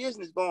real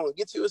business going,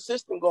 get you a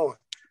system going.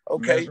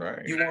 Okay,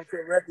 you want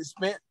your record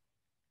spent?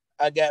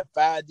 I got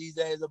 5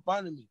 DJs up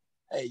under me.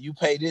 Hey, you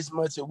pay this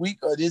much a week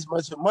or this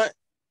much a month,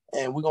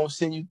 and we're going to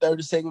send you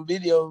 30-second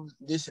videos,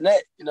 this and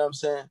that. You know what I'm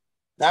saying?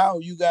 Now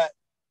you got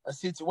a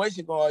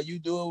situation going, you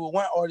do it with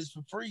one artist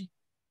for free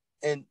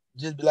and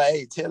just be like,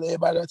 hey, tell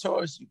everybody I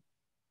charge you.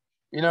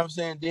 You know what I'm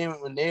saying? Then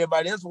when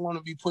everybody else want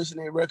to be pushing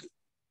their record,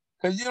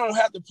 because you don't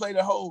have to play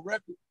the whole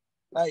record.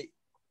 Like,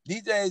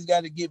 DJs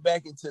got to get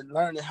back into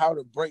learning how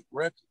to break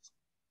records.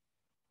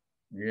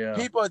 Yeah.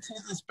 People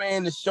attention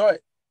span is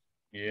short.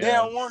 Yeah. They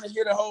don't want to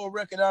hear the whole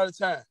record all the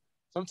time.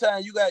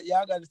 Sometimes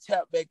y'all got to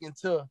tap back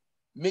into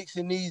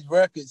mixing these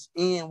records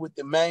in with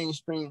the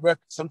mainstream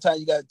records. Sometimes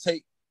you got to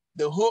take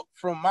the hook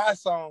from my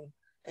song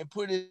and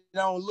put it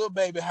on Lil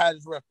Baby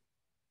hottest record,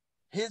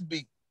 his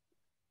beat.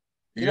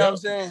 You know what I'm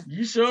saying?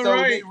 You sure so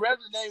right. They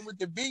resonate with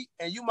the beat,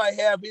 and you might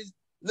have his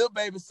Lil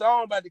Baby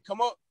song about to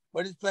come up,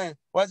 but it's playing.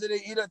 Watch it,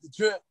 they eat up the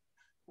trip.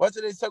 Watch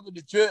it, they suck with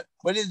the trip,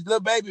 but it's Lil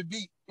Baby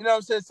beat. You know what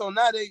I'm saying? So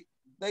now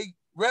they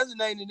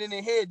resonating in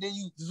their head. Then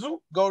you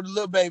zoop, go to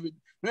Lil Baby.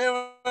 You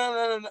know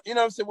what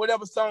I'm saying?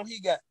 Whatever song he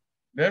got.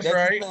 That's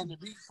right. You playing the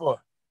beat for.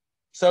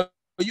 So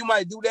you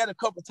might do that a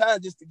couple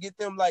times just to get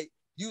them like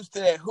used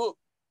to that hook,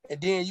 and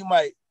then you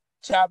might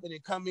chop it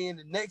and come in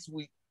the next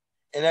week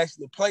and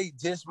actually play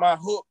just my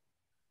hook,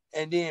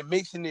 and then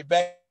mixing it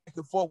back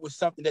and forth with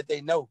something that they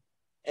know,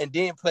 and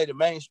then play the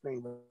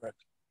mainstream record.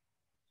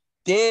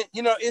 Then,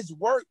 you know, it's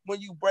work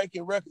when you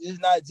breaking records. It's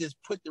not just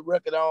put the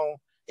record on,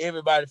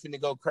 everybody finna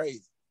go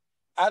crazy.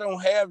 I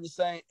don't have the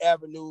same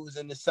avenues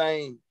and the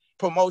same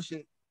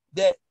promotion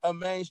that a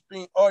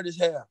mainstream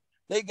artist have.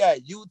 They got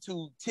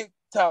YouTube,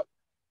 TikTok,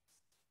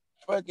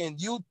 fucking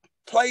youth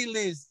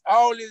playlists,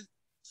 all this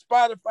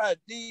Spotify,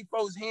 these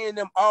folks hearing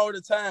them all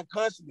the time,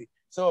 constantly.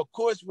 So of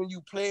course, when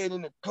you play it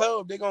in the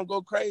club, they're gonna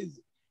go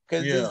crazy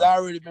because it's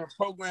already been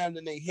programmed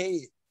in their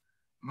head.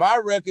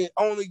 My record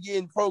only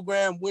getting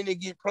programmed when it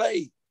get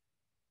played.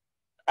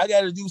 I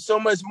got to do so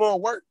much more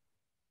work.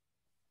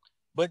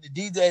 But the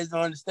DJs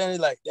don't understand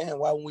it. Like, damn,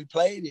 why when we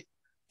played it,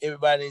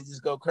 everybody didn't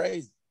just go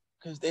crazy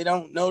because they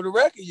don't know the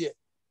record yet.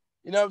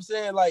 You know what I'm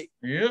saying? Like,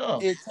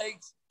 it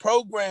takes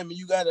programming.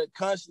 You got to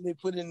constantly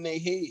put it in their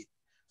head.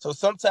 So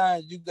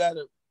sometimes you got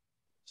to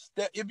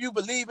step. If you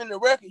believe in the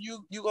record,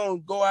 you going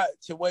to go out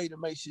your way to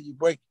make sure you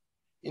break it.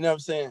 You know what I'm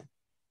saying?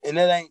 And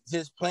that ain't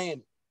just playing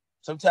it.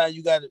 Sometimes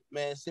you got to,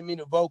 man, send me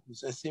the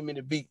vocals and send me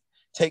the beat.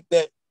 Take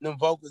them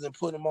vocals and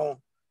put them on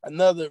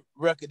another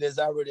record that's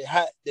already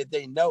hot that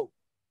they know.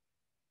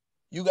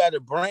 You got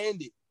to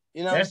brand it.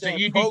 You know that's what I'm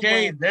the saying?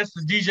 EPK. That's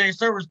the DJ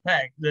service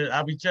pack that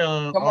I be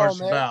telling artists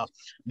about.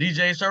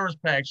 DJ service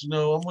packs. You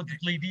know, I'm with the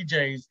fleet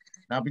DJs.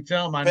 I be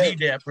telling them I need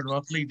that for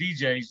my fleet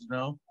DJs. You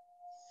know.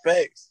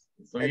 Facts.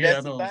 So and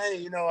that's the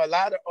thing. You know, a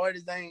lot of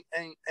artists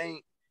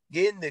ain't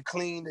getting the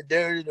clean, the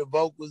dirty, the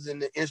vocals,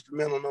 and the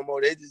instrumental no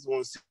more. They just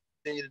want to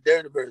send you the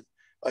dirty version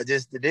or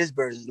just this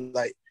version.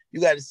 Like, you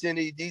got to send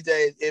these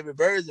DJs every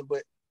version,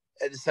 but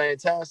at the same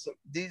time, some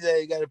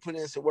DJ got to put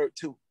in some work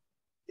too.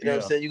 You know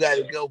what I'm saying? You got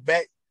to go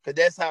back,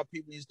 because that's how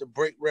people used to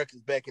break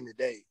records back in the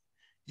day.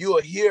 You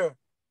will hear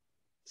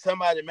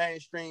somebody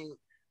mainstream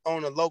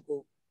on a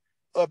local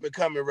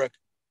up-and-coming record.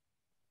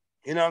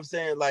 You know what I'm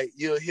saying? Like,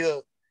 you'll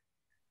hear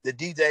the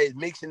DJs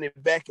mixing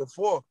it back and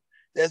forth.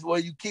 That's where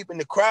you keeping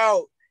the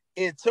crowd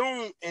in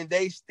tune, and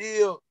they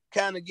still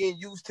kind of getting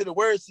used to the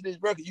words to this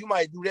record. You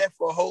might do that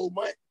for a whole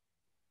month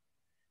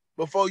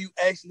before you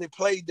actually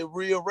play the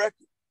real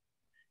record.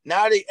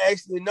 Now they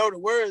actually know the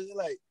words. They're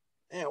like,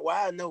 man,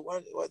 why I know?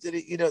 Why did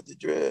he eat up the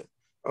drug?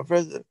 My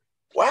president,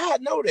 why I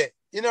know that?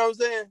 You know what I'm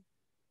saying?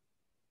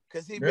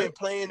 Because he been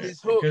playing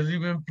this hook. Because he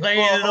been playing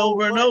it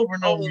over and over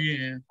and over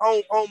again.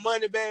 On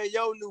Moneybag,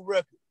 your new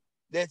record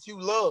that you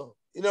love.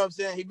 You know what I'm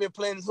saying? He been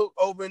playing this hook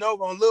over and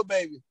over on Lil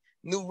Baby,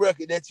 new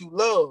record that you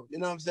love. You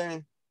know what I'm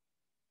saying?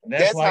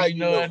 That's why how you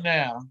know it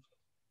now.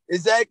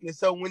 Exactly.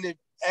 So when the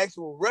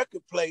actual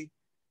record play,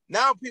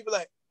 now people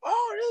like,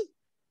 oh, this,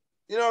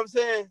 you know what I'm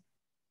saying?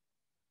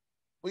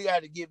 We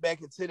got to get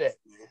back into that,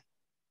 man.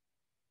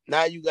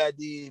 Now you got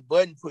the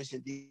button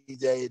pushing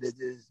DJ that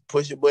just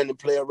push a button and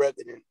play a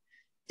record, and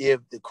if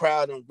the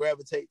crowd don't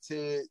gravitate to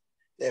it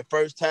that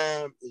first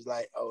time, it's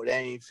like, oh, they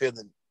ain't feeling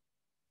it.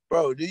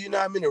 Bro, do you know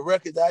how many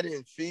records I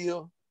didn't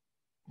feel,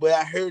 but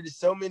I heard it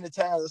so many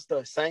times I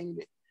start singing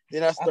it.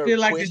 Then I feel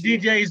like the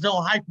DJs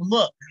don't hype them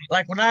up.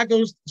 Like when I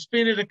go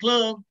spin at a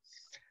club,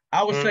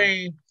 I would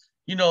say,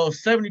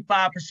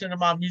 75% of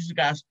my music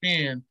I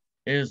spin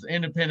is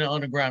independent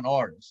underground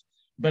artists.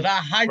 But I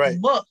hype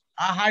them up.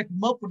 I hype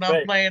them up when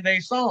I'm playing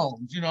their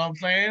songs. You know what I'm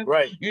saying?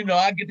 Right.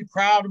 I get the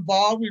crowd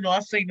involved. I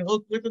sing the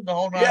hook with them the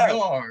whole 9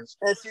 yards.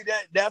 And see,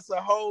 that's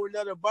a whole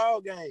nother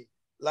ball game.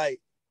 Like,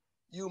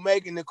 you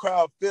making the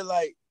crowd feel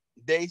like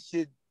they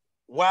should,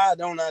 why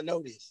don't I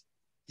know this?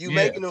 You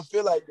making them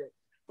feel like that.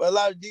 But a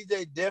lot of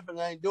DJs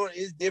definitely ain't doing it.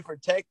 It's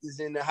different tactics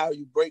in how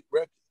you break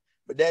records.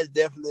 But that's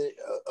definitely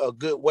a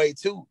good way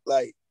too.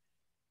 Like,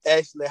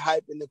 actually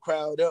hyping the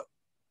crowd up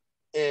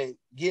and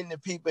getting the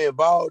people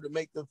involved to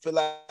make them feel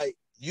like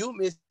you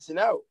missing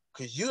out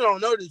because you don't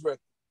know this record.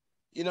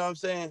 You know what I'm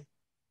saying?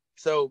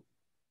 So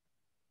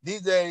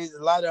these days,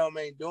 a lot of them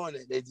ain't doing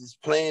it. They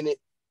just playing it.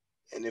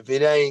 And if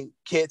it ain't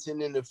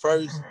catching in the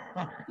first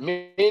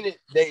minute,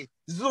 they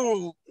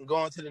zoom and go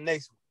on to the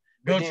next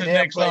one. Go to the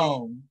next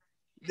song.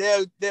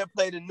 They'll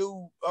play the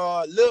new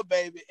Lil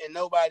Baby and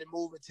nobody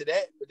moving to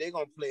that, but they're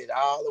going to play it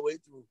all the way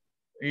through.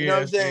 You know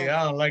what I'm saying?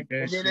 I don't like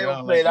that shit. And then they're going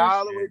to play it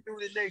all the way through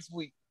the next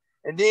week.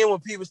 And then when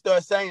people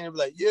start saying, they'll be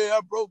like, yeah,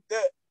 I broke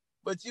that.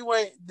 But you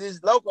ain't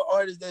this local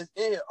artist that's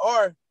in here,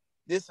 or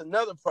this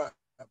another problem.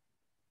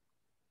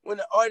 When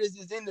the artist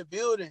is in the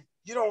building,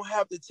 you don't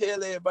have to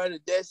tell everybody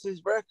that's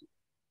his record.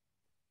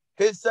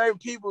 Because certain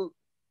people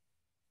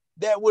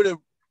that would have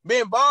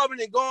been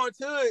bobbing and going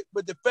to it,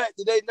 but the fact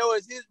that they know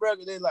it's his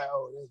record, they're like,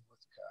 oh, that's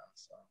what's Kyle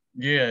song.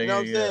 You know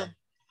what I'm saying?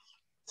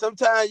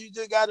 Sometimes you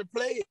just got to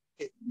play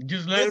it.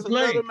 Just let it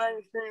play. It's another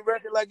mainstream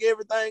record like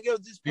everything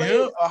else. Just play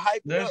it or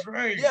hype it up. That's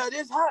right. Yeah,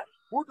 this hot.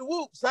 Whoop the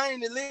whoop. Sing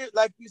the lyrics,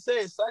 like you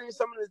said. Sing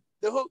some of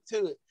the hook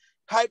to it.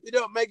 Hype it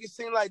up. Make it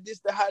seem like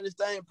this the hottest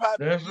thing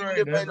popping. That's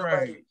right. That's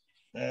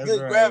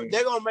right.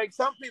 They're going to make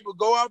some people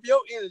go off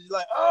your energy.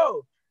 Like,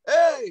 oh,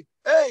 hey,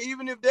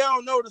 even if they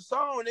don't know the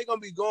song, they're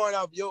going to be going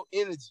off your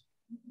energy.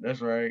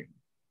 That's right.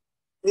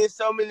 There's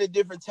so many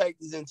different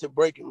tactics into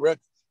breaking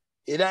records.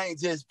 It ain't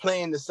just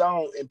playing the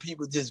song and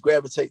people just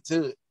gravitate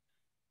to it.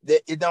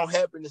 That it don't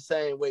happen the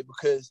same way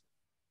because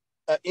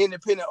an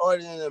independent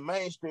artist and a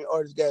mainstream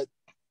artist got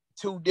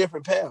two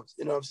different paths.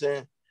 You know what I'm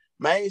saying?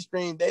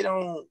 Mainstream, they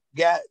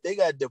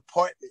got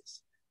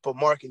departments for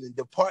marketing,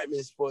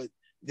 departments for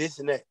this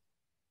and that.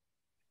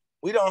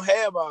 We don't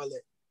have all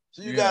that.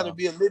 So you got to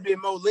be a little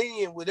bit more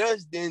lenient with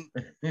us than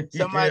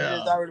somebody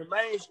that's already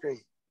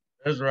mainstream.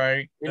 That's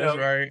right. You That's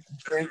know, right.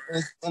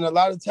 and a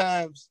lot of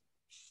times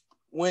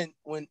when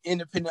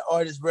independent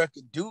artists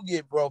record do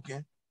get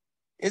broken,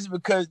 it's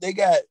because they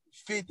got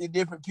 50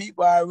 different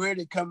people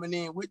already coming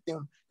in with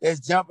them that's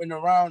jumping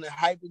around and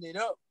hyping it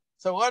up.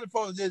 So other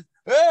folks just,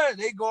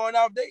 they going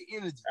off their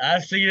energy. I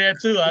see that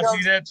too. You I know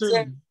see that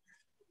too.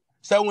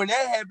 So when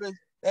that happens,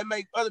 that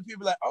make other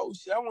people like, oh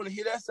shit, I want to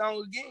hear that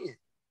song again.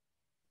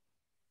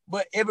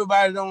 But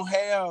everybody don't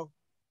have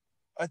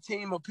a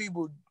team of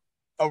people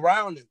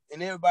around them,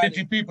 and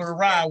 50 people to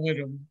ride with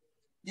them.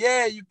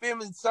 Yeah, you feel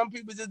me? Some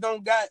people just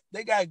don't got,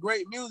 they got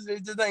great music, they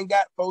just ain't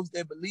got folks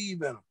that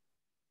believe in them.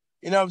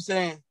 You know what I'm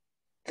saying?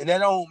 And that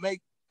don't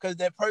make, because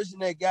that person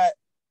that got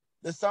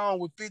the song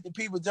with 50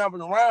 people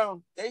jumping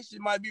around, they shit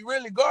might be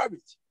really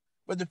garbage.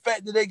 But the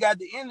fact that they got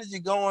the energy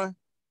going,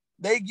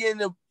 they getting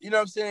the, you know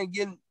what I'm saying,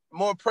 getting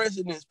more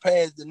precedence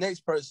past the next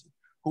person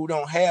who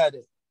don't have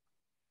it.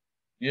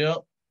 Yep.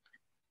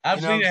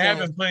 I've seen it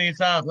happen plenty of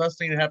times. I've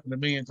seen it happen a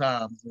million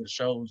times in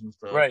shows and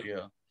stuff. Right.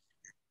 Yeah.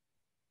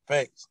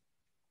 Facts.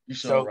 You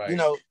so, right. You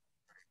know,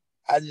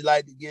 I just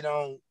like to get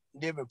on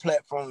different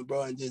platforms,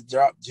 bro, and just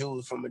drop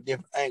jewels from a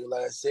different angle.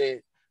 Like I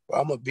said, bro,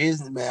 I'm a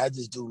businessman. I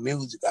just do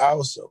music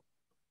also.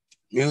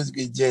 Music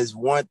is just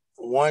one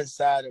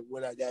side of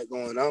what I got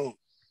going on.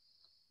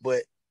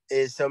 But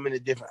there's so many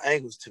different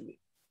angles to me.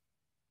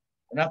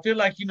 And I feel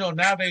like, you know,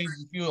 nowadays,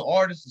 if you're an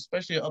artist,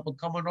 especially an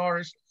up-and-coming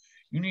artist,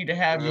 you need to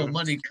have your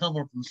money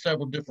coming from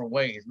several different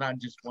ways, not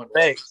just one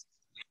way.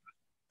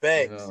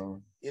 Facts.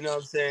 You know what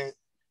I'm saying?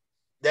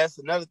 That's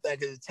another thing,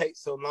 because it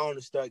takes so long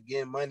to start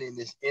getting money in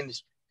this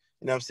industry.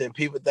 You know what I'm saying?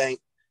 People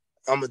think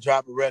I'm going to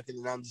drop a record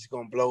and I'm just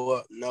going to blow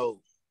up. No,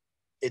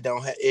 it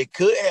don't. It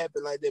could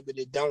happen like that, but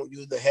it don't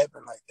usually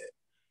happen like that.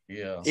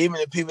 Yeah.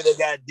 Even the people that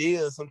got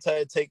deals,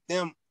 sometimes it take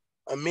them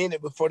a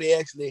minute before they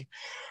actually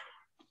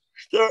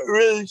start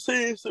really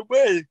seeing some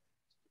money.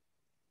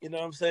 You know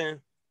what I'm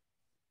saying?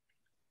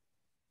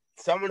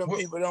 Some of them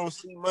people don't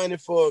see money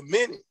for a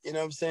minute, you know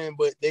what I'm saying?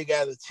 But they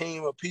got a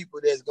team of people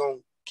that's going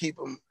to keep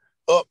them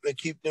up and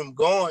keep them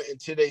going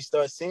until they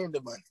start seeing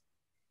the money.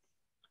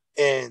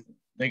 And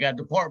they got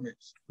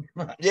departments.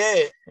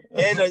 Yeah.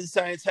 And at the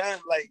same time,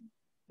 like,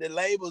 the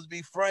labels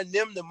be fronting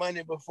them the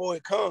money before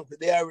it comes, because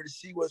they already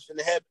see what's going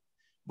to happen.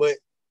 But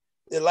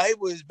the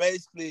label is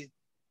basically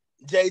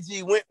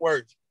JG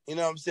Wentworth. You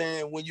know what I'm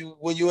saying? When you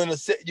in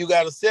you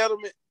got a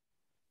settlement,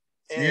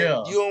 and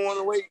you don't want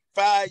to wait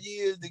 5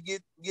 years to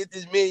get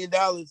this $1 million.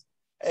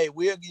 Hey,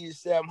 we'll give you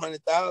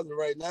 $700,000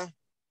 right now.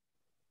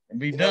 And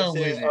be done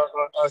with it.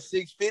 Or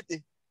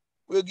 $650.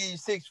 We'll give you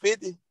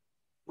 $650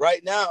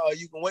 right now, or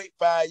you can wait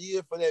 5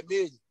 years for that $1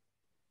 million.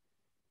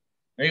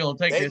 They gonna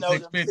take that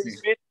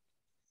 $650.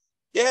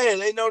 Yeah,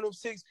 they know them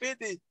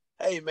 $650.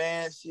 Hey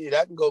man, shit,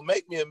 I can go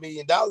make me $1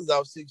 million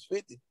off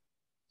 $650.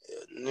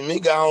 Let me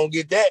go on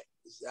get that.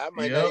 I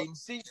might not even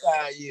see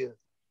 5 years.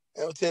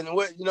 And I'm telling you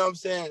what, you know what I'm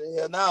saying?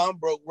 Hell, now I'm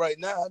broke right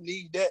now. I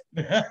need that.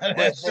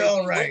 That's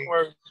so right.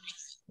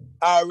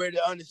 I already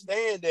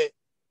understand that.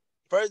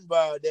 First of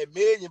all, that $1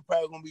 million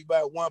probably gonna be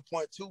about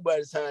 1.2 by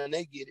the time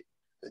they get it.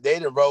 They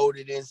done rolled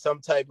it in some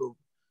type of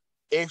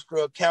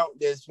extra account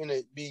that's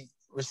gonna be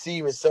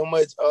receiving so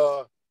much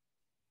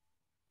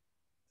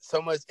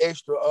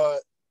extra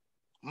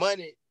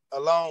money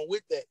along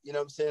with that, you know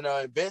what I'm saying,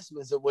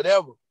 investments or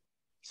whatever.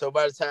 So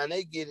by the time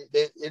they get it,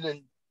 it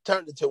done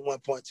turned into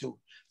 1.2.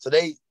 So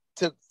they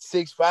took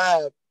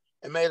 6.5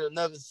 and made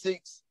another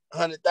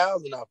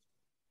 600,000 off.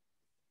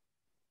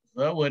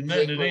 That wasn't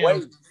nothing to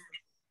them.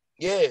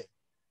 Yeah,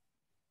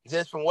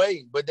 just from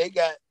waiting. But they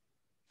got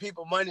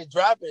people money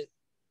dropping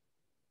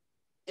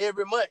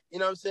every month. You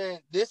know what I'm saying?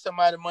 This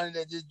somebody money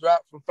that just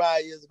dropped from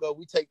 5 years ago.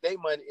 We take their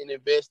money and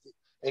invest it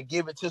and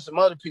give it to some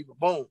other people.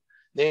 Boom.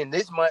 Then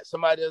this month,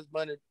 somebody else's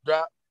money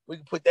drop. We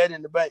can put that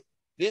in the bank.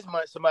 This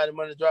month, somebody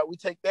money drop. We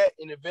take that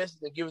and invest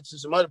it and give it to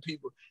some other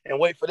people and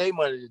wait for their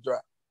money to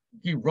drop.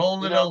 Keep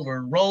rolling it over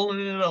and rolling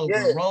it over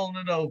and rolling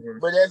it over.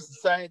 But that's the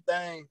same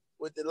thing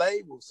with the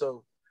label.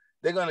 So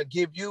they're going to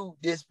give you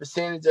this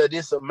percentage of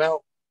this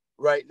amount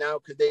right now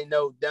because they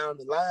know down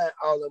the line,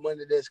 all the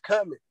money that's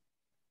coming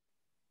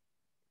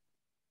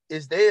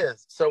is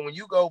theirs. So when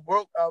you go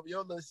broke off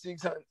your little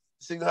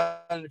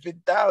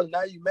 650,000,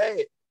 now you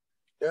mad.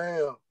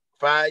 Damn,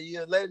 5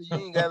 years later, you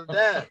ain't got a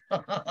dime.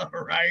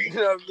 Right. You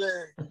know what I'm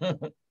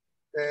saying?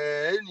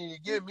 Man, they need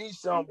to give me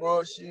some,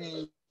 bro.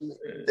 Shit.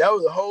 That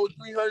was a whole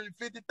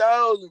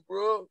 350,000,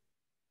 bro.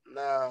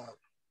 Nah.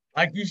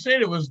 Like you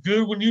said, it was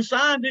good when you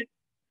signed it.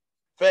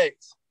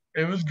 Facts.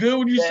 It was good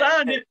when you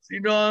signed it. You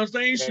know what I'm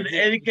saying? You should have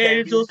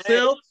educated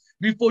yourself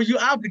before you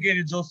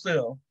obligated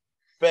yourself.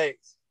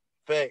 Facts.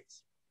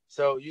 Facts.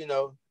 So, you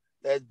know,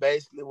 that's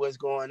basically what's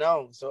going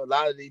on. So a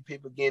lot of these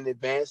people getting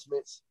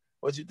advancements.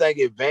 What you think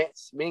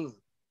advance mean?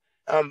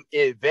 I'm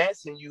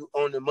advancing you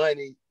on the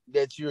money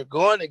that you're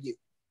going to get.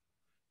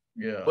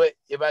 Yeah. But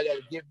if I got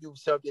to give you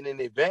something in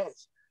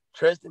advance,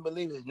 trust and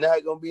believe it's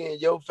not going to be in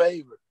your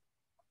favor.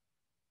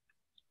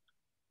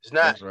 It's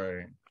not. That's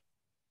right.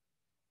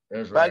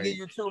 That's if I give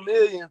you $2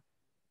 million,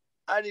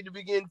 I need to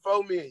be getting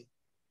 $4 million.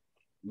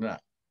 Nah.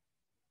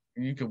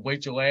 And you can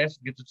wait your ass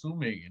to get to 2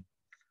 million.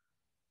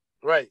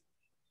 Right.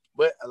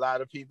 But a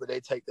lot of people, they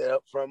take that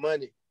upfront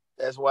money.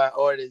 That's why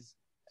artists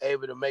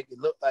able to make it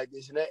look like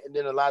this and that. And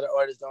then a lot of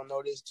artists don't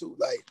know this too.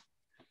 Like,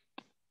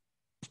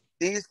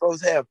 these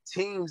folks have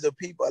teams of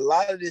people. A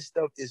lot of this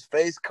stuff is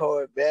face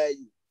card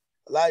value.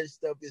 A lot of this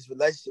stuff is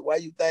relationship. Why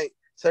you think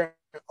certain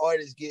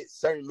artists get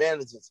certain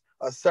managers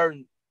or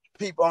certain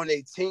people on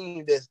their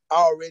team that's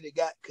already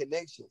got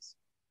connections?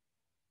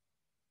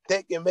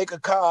 They can make a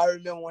call. I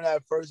remember when I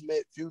first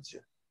met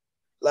Future,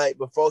 like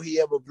before he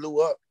ever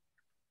blew up,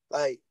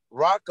 like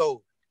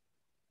Rocco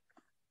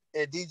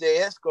and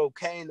DJ Esco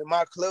came to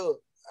my club.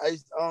 I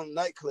used to own a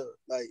nightclub.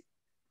 Like,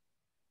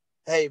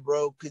 hey,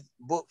 bro, could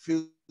book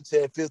Future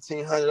at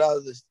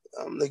 $1,500?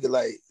 I'm looking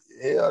like,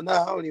 hell no,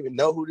 I don't even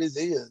know who this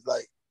is.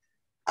 Like,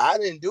 I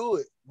didn't do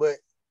it, but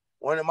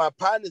one of my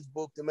partners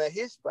booked him at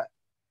his spot.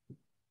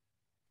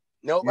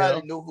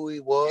 Nobody knew who he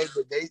was,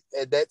 but they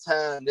at that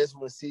time, that's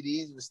when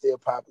CDs was still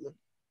popular.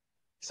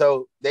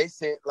 So they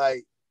sent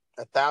like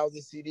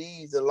 1,000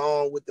 CDs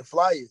along with the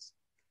flyers.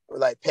 Or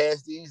like,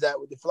 pass these out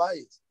with the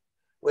flyers.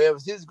 Well, it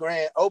was his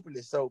grand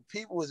opening, so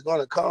people was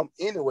gonna come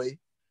anyway.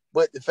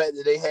 But the fact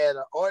that they had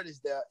an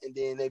artist there and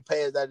then they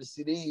passed out the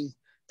CDs,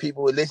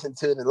 people would listen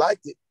to it and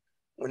liked it.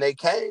 When they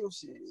came,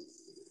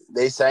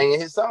 they sang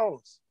his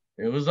songs.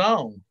 It was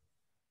on.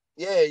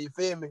 Yeah, you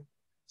feel me?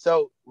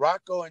 So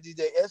Rocco and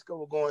DJ Esco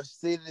were going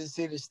city to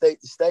city,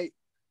 state to state,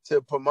 to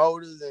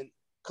promoters and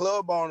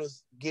club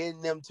owners,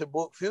 getting them to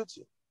book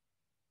Future.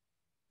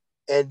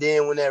 And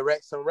then when that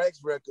Racks on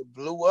Racks record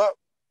blew up,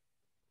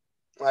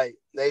 like,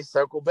 they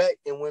circled back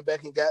and went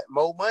back and got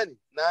more money.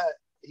 Now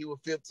he was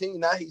 15,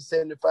 now he's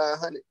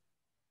 7,500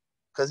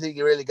 because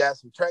he really got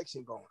some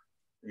traction going.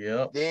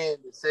 Yeah. Then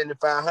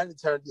 7,500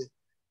 turned to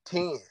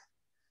 10.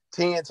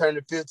 10 turned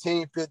to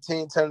 15,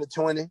 15 turned to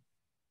 20.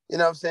 You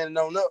know what I'm saying?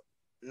 On up.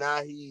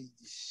 Now he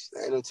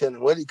ain't no telling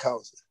what he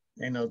costs.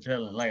 Ain't no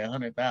telling, like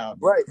 100,000.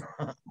 Right.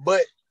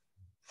 But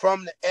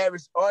from the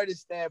average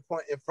artist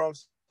standpoint and from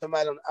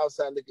somebody on the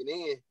outside looking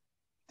in,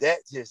 that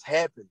just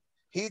happened.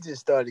 He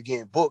just started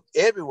getting booked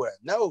everywhere.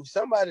 No,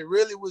 somebody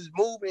really was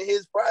moving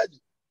his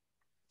project.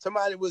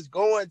 Somebody was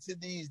going to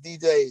these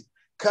DJs,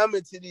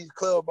 coming to these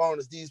club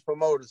owners, these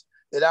promoters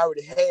that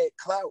already had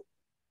clout.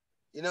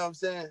 You know what I'm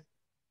saying?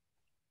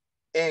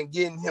 And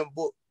getting him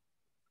booked.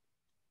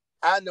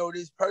 I know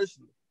this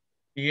personally.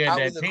 He had I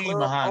that was a team club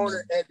behind owner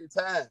him at the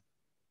time.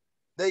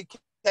 They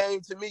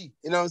came to me.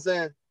 You know what I'm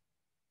saying?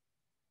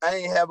 I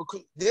ain't have a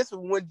clue. This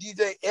was when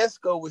DJ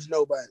Esco was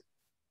nobody.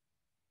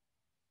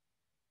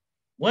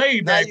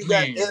 way Now back you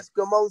got when.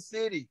 Eskimo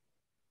City.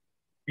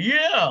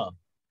 Yeah.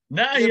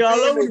 Now You he all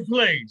feel over me? the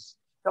place.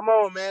 Come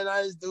on, man.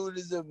 This dude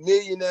is a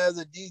millionaire as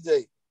a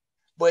DJ.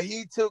 But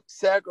he took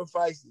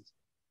sacrifices.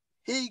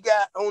 He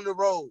got on the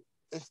road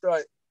and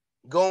started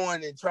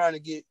going and trying to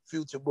get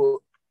Future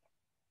booked.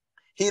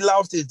 He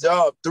lost his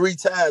job 3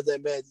 times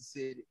at Magic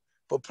City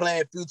for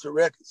playing Future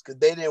records because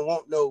they didn't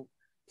want no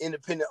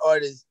independent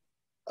artists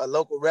or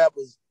local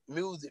rappers'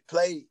 music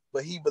played.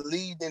 But he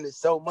believed in it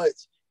so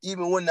much.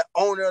 Even when the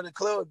owner of the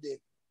club did,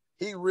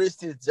 he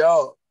risked his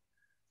job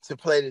to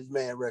play this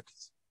man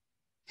records.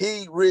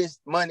 He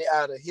risked money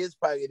out of his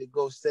pocket to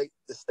go state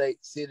to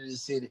state, city to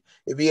city.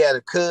 If he had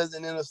a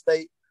cousin in a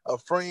state, a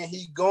friend,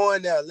 he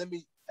going there.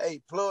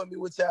 Plug me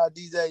with y'all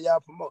DJ, y'all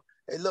promote.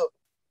 Hey, look,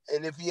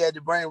 and if he had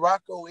to bring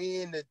Rocco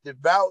in to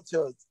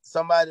voucher,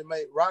 somebody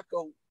made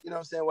Rocco, you know what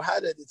I'm saying, well,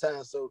 hot at the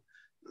time. So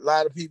a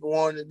lot of people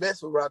wanted to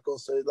mess with Rocco.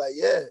 So it's like,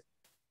 yeah,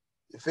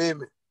 you feel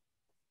me?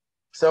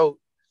 So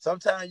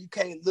sometimes you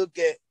can't look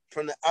at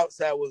from the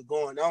outside what's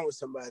going on with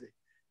somebody.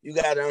 You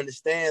got to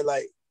understand,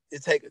 like,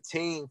 it take a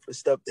team for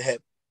stuff to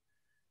happen.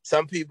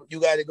 Some people,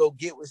 you got to go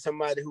get with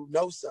somebody who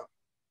knows something.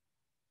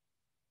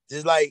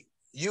 Just like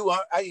you,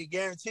 I can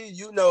guarantee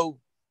you know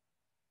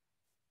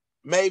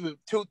maybe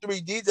 2,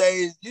 3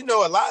 DJs. You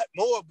know a lot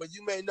more, but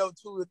you may know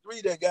 2 or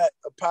 3 that got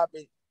a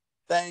popping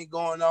thing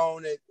going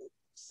on at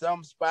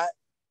some spot.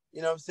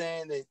 You know what I'm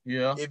saying? And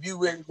yeah. If you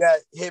really got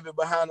heavy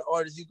behind the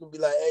artist, you can be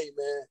like, hey,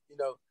 man, you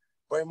know,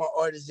 bring my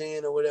artist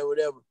in or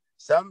whatever.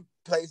 Some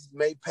places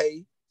may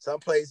pay. Some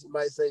places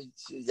might say,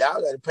 shit,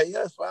 y'all got to pay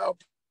us for our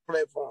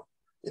platform.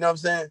 You know what I'm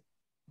saying?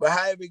 But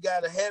however it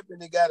got to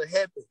happen, it got to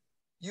happen.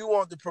 You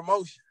want the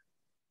promotion.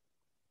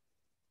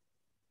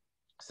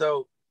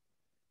 So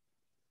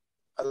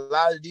a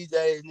lot of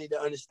DJs need to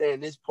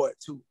understand this part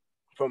too,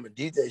 from a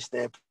DJ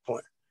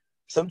standpoint.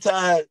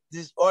 Sometimes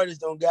these artists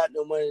don't got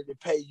no money to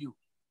pay you.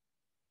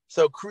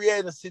 So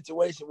create a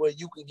situation where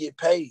you can get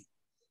paid.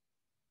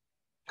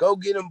 Go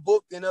get them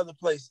booked in other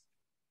places.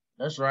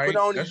 That's right. Put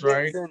on That's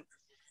events right. and,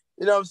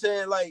 you know what I'm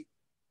saying? Like,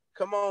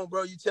 come on,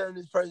 bro. You telling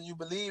this person you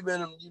believe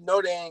in them. You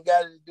know they ain't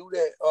got to do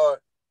that.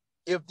 Or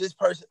if this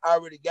person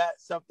already got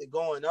something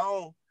going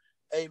on,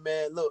 hey,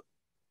 man, look,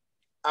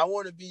 I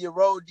want to be your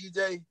road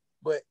DJ,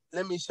 but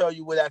let me show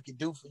you what I can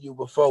do for you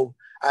before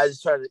I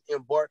just try to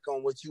embark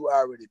on what you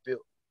already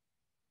built.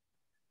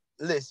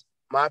 Listen,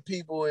 my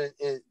people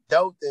in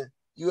Dothan,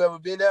 you ever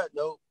been there?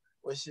 Nope.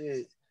 Well,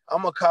 shit,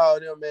 I'm gonna call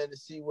them, man, to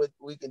see what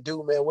we can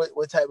do, man.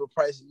 What type of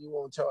prices you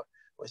want to charge?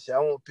 Well, shit, I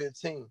want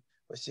 15.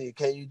 But shit,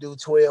 can you do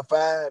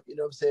 12.5? You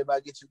know what I'm saying? If I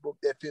get you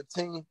booked at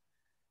 15, you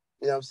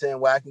know what I'm saying?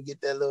 Where I can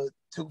get that little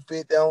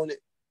 250 on it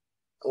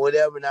or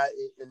whatever. And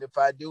if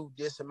I do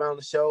this amount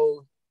of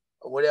shows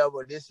or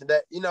whatever, this and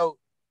that,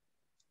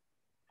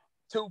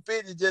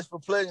 250 just for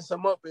plugging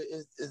some up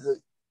is a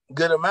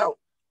good amount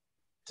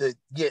to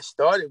get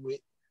started with.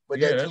 But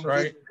yeah, that that's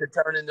 250 right. could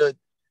turn into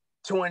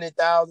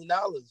 $20,000, you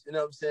know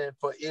what I'm saying,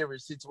 for every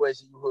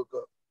situation you hook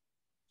up.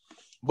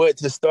 But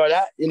to start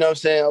out, you know what I'm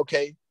saying,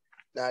 okay,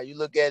 now you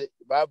look at it,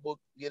 if I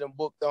get them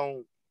booked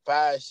on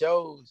 5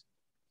 shows,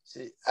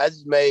 shit, I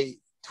just made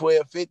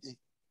 $1,250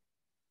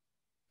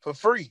 for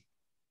free.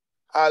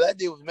 All I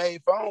did was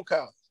made phone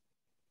calls.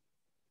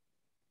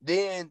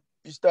 Then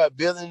you start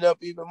building it up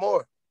even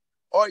more.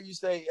 Or you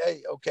say,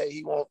 hey, okay,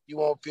 you want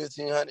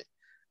 1,500.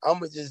 I'm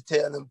gonna just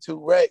tell them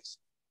 2 racks.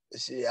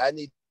 Shit, I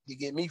need to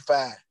get me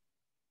 5.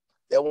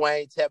 That one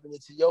ain't tapping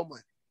into your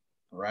money.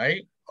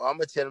 Right. Or I'm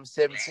gonna tell them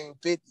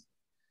 1,750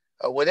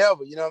 or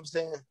whatever, you know what I'm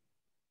saying?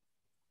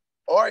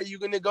 Or you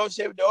can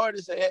negotiate with the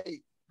artist, say,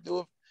 hey, do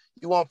it.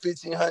 You want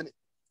 1,500?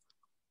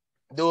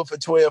 Do it for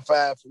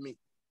 12.5 for me.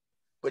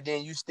 But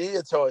then you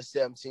still charge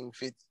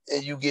 1,750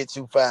 and you get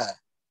 2.5.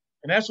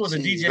 And that's what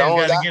the See, as DJs long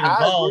got as to get I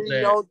involved agree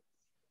at. on,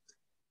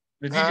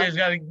 The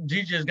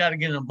DJs got to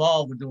get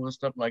involved with doing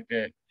stuff like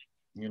that,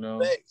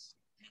 Facts.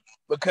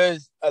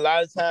 Because a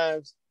lot of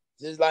times,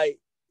 just like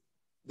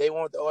they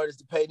want the artist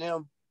to pay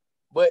them,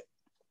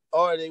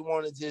 or they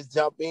want to just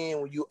jump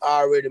in when you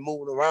already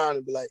moving around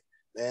and be like,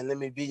 man, let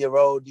me be your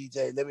road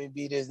DJ. Let me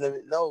be this.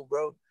 No,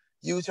 bro.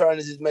 You trying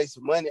to just make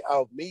some money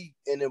off me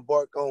and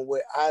embark on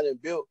what I done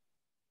built.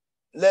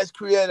 Let's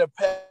create a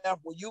path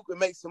where you can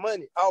make some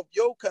money off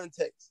your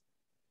context.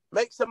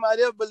 Make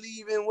somebody else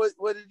believe in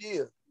what it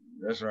is.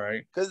 That's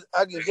right. Because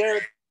I can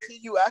guarantee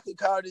you, I can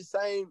call this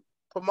same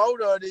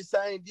promoter or this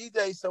same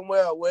DJ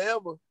somewhere or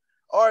wherever,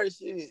 or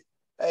shit,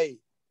 hey,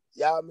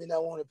 y'all may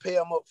not want to pay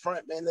them up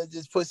front, man. Let's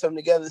just put something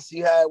together and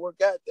see how it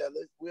work out there.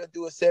 We'll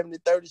do a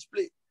 70-30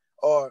 split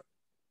or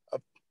a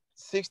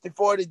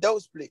 60-40 dough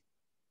split.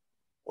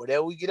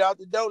 Whatever we get out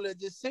the dough, let's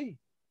just see.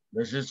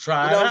 Let's just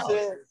try you know it what out. I'm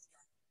saying?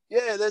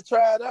 Yeah, let's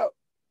try it out.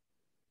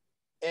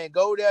 And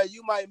go there,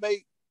 you might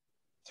make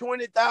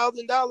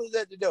 $20,000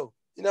 at the dough.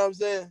 You know what I'm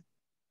saying?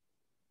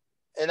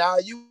 And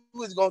all you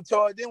was gonna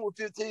charge them with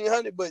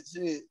 $1,500, but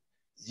shit,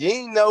 you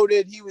ain't know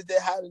that he was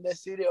that hot in that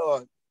city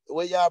or the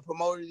way y'all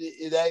promoted it,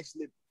 it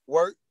actually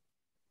worked.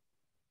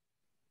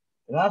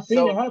 And I've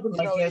seen it happen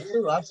like that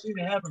too. I've seen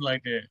it happen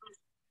like that.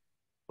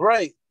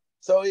 Right.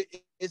 So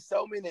it's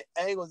so many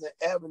angles and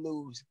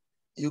avenues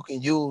you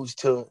can use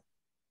to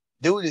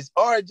do this,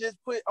 or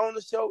just put on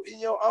the show in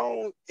your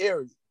own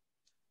area.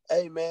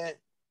 Hey man,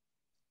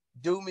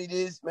 do me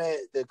this, man.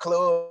 The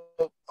club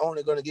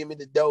owner gonna give me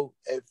the dough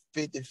at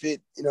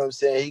 50-50. You know what I'm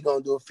saying? He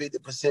gonna do a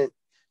 50%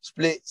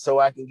 split so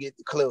I can get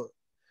the club.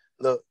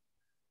 Look,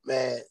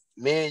 man,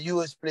 me and you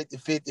will split the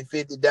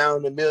 50-50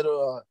 down the middle,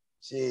 or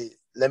shit,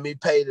 let me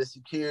pay the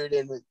security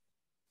and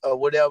or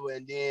whatever,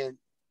 and then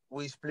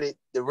we split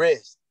the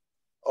rest.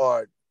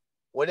 Or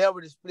whatever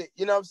the split.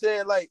 You know what I'm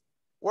saying? Like,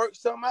 work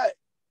something out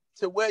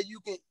to where you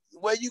can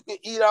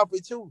eat off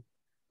it too.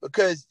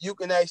 Because you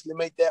can actually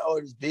make that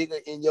artist bigger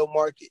in your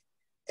market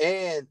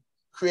and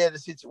create a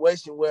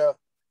situation where,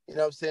 you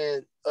know what I'm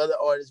saying, other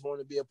artists want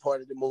to be a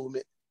part of the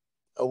movement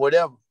or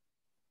whatever.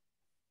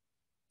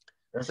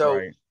 That's so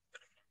right.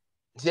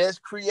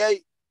 Just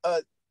create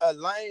a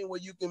lane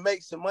where you can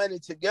make some money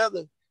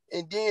together,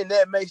 and then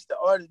that makes the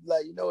artist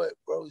like, you know what,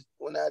 bro,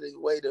 went out of his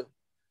way to,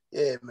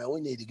 yeah, man, we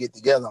need to get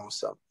together on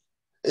something.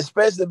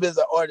 Especially if it's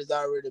an artist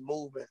already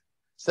moving,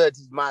 such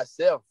as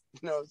myself,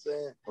 you know what I'm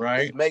saying?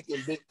 Right. It's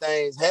making big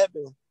things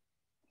happen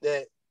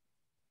that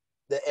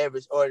the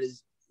average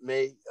artist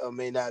may or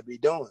may not be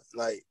doing.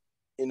 Like,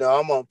 I'm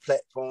on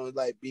platforms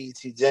like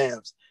BET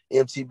Jams,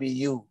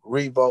 MTBU,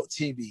 Revolt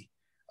TV,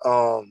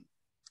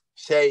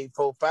 Shade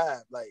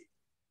 45. Like,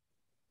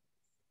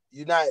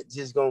 you're not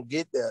just gonna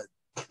get there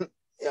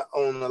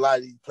on a lot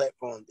of these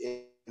platforms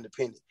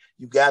independent.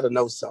 You gotta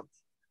know something.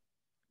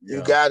 Yeah.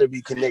 You gotta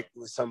be connected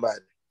with somebody.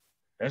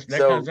 That's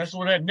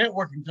where that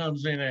networking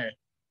comes in at.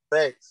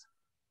 Facts.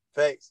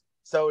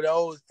 So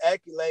those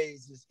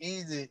accolades is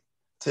easy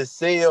to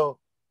sell,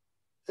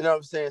 you know what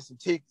I'm saying, some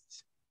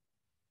tickets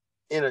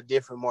in a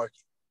different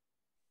market.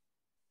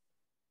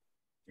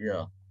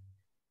 Yeah.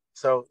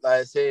 So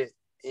like I said,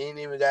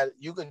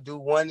 you can do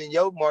one in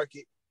your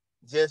market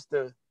just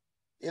to,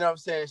 you know what I'm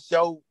saying,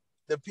 show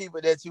the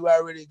people that you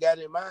already got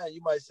in mind.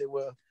 You might say,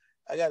 well,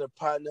 I got a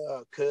partner,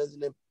 a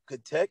cousin in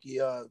Kentucky,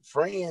 a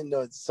friend,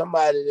 or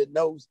somebody that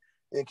knows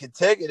in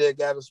Kentucky that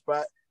got a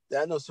spot.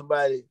 I know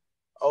somebody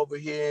over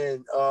here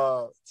in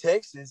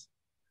Texas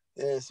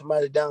and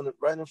somebody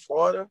right in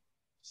Florida.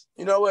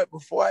 You know what?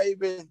 Before I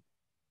even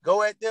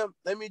go at them,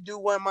 let me do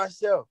one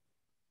myself.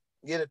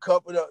 Get a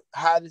couple of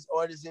hottest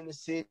artists in the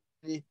city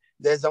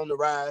that's on the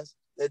rise.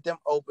 Let them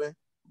open,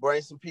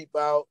 bring some people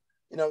out.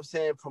 You know what I'm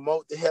saying?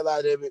 Promote the hell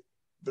out of it.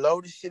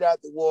 Blow the shit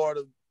out the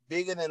water.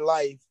 bigger than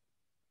life,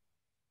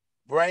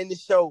 bring the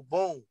show,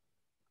 boom,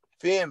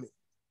 film it.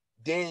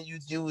 Then you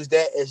use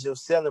that as your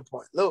selling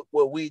point. Look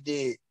what we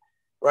did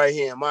right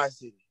here in my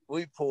city.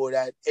 We pulled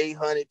out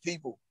 800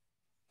 people.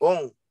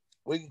 Boom.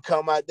 We can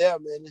come out there,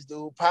 man. This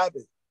dude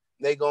popping.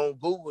 They gonna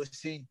Google,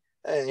 see,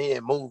 hey, he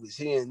in movies,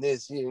 he in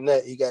this, he in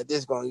that, he got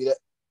this going, get that.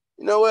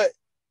 You know what?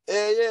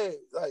 Yeah.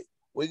 Like,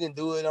 we can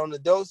do it on the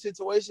dope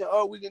situation,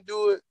 or we can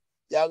do it.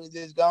 Y'all can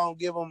just go and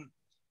give him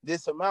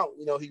this amount.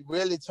 You know, he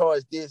really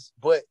charged this,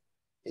 but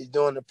he's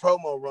doing the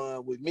promo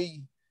run with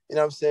me. You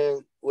know what I'm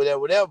saying?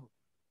 Whatever.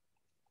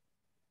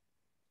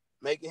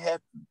 Make it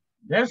happen.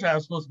 That's how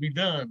it's supposed to be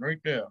done, right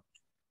there.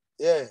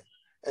 Yeah.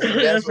 And so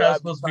That's what how I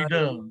it's be supposed to be trying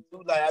to done.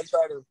 do. Like, I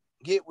try to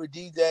get with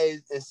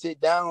DJs and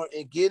sit down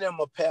and get them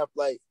a path.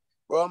 Like,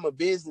 bro, I'm a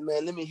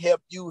businessman. Let me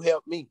help you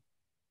help me.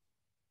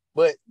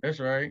 But that's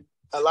right.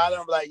 A lot of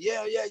them like,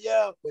 yeah,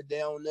 but they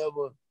don't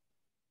never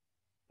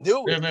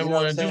do They it. never You know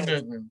what want I'm to do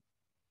saying? nothing.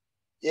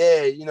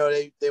 Yeah, you know,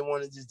 they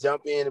want to just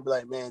jump in and be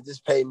like, man,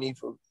 just pay me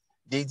for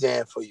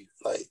DJing for you.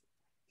 Like,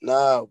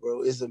 nah,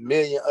 bro, it's a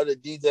million other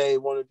DJs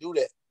want to do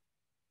that.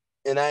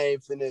 And I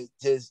ain't finna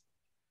just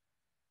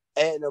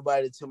add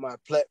nobody to my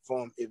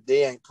platform if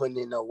they ain't putting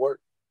in no work.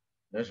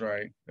 That's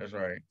right.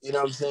 You know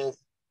what I'm saying?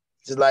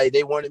 Just like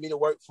they wanted me to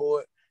work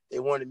for it. They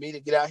wanted me to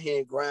get out here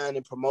and grind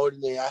and promote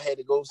it. And I had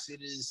to go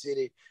city to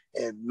city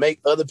and make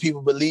other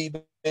people believe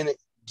in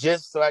it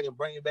just so I can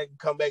bring it back and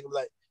come back and be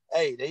like,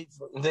 hey,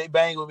 they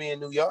bang with me in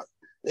New York.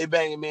 They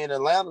banging me in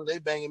Atlanta. They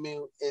banging me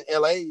in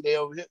LA. They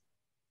over here.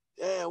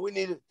 Yeah, we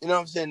need it. You know what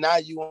I'm saying? Now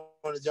you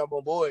want to jump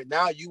on board.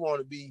 Now you want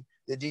to be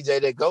the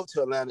DJ that go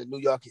to Atlanta, New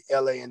York,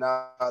 and LA and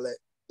all that.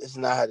 This is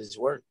not how this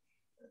works.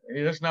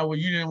 Hey, that's not what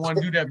you didn't want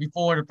to do that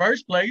before in the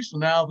first place. So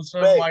now all of a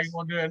sudden, why you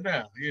want to do that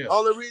now? Yeah.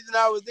 Only reason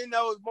I was in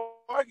those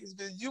markets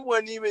because you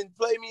wouldn't even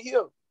play me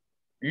here.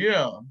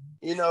 Yeah.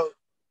 You know,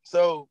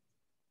 so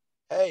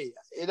hey,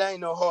 it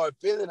ain't no hard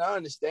feeling. I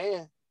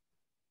understand.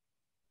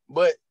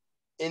 But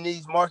in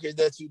these markets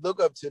that you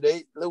look up to,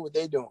 they look what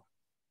they doing.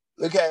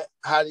 Look at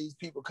how these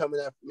people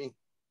coming after me.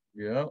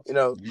 Yeah. You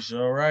know, you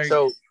sure right.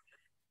 So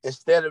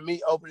instead of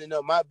me opening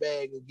up my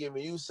bag and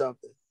giving you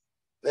something,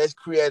 let's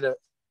create a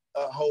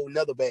whole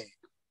nother bag.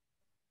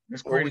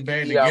 Let's create a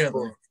bag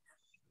together.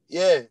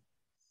 Yeah.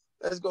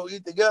 Let's go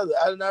eat together.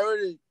 I done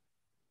already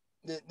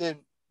then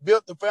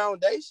built the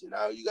foundation.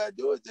 All you gotta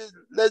do is just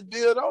let's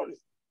build on it.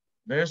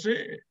 That's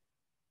it.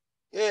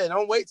 Yeah,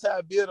 don't wait till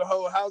I build a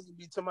whole house and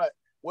be talking about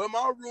where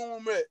my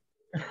room at.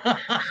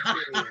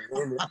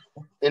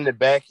 in the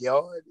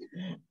backyard.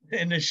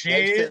 In the shed.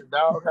 Next to the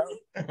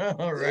doghouse.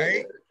 All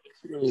right.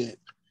 Yeah.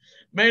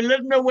 Man, let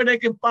them know where they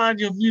can find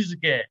your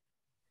music at.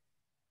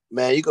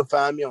 Man, you can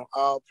find me on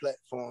all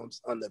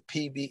platforms on the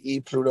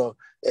Pbe Pluto.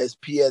 That's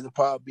P as in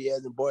Paul, B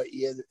as in boy,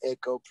 E as in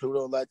Echo,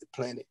 Pluto like the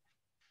planet.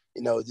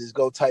 You know, just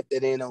go type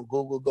that in on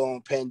Google, go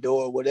on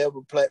Pandora,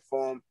 whatever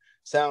platform,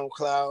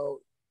 SoundCloud,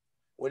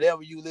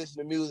 whatever you listen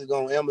to music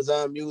on,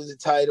 Amazon Music,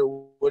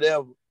 Tidal,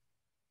 whatever.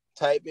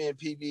 Type in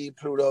Pbe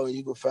Pluto and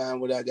you can find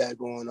what I got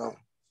going on.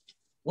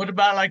 What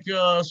about like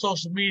your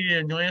social media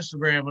and your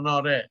Instagram and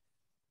all that?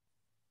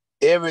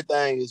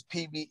 Everything is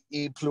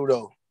Pbe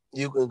Pluto.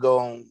 You can go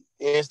on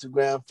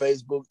Instagram,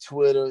 Facebook,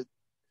 Twitter,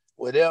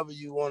 whatever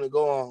you want to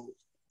go on.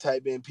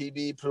 Type in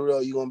Pbe Pluto,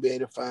 you're going to be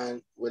able to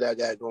find what I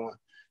got going.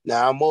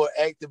 Now, I'm more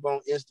active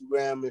on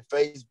Instagram and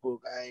Facebook.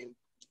 I ain't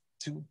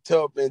too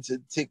tough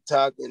into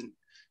TikTok and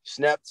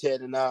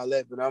Snapchat and all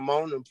that, but I'm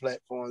on them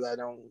platforms. I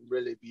don't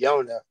really be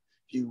on there.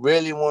 If you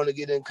really want to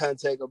get in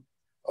contact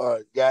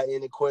or got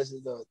any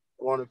questions or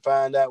want to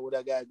find out what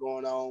I got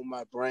going on,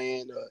 my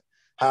brand, or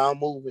how I'm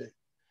moving,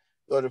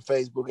 go to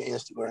Facebook and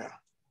Instagram.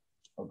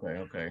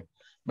 Okay.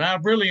 Man,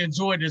 I've really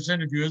enjoyed this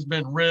interview. It's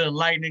been real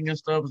enlightening and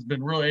stuff. It's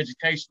been real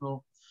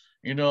educational.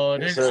 You know,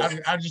 yes,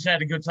 I just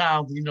had a good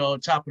time, you know,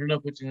 chopping it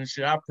up with you and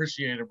shit. I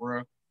appreciate it,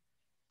 bro.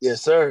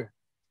 Yes, sir.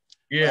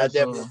 Yeah, I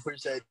definitely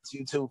appreciate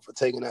you too for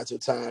taking out your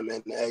time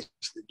and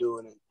actually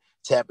doing it,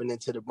 tapping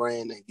into the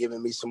brand and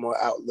giving me some more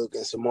outlook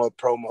and some more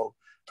promo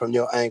from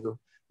your angle.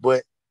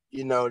 But,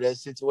 you know, that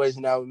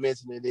situation I was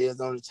mentioning, it is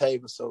on the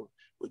table, so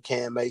we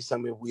can make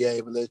something if we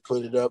able. Let's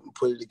put it up and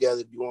put it together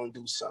if you want to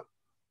do something.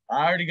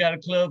 I already got a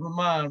club in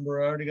mind,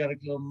 bro. We're going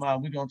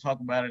to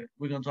talk about it.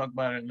 We're going to talk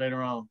about it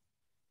later on.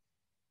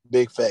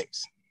 Big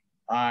facts.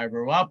 All right,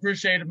 bro. Well, I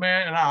appreciate it,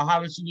 man, and I'll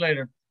holler at you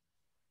later.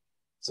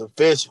 It's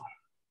official.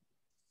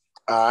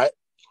 All right.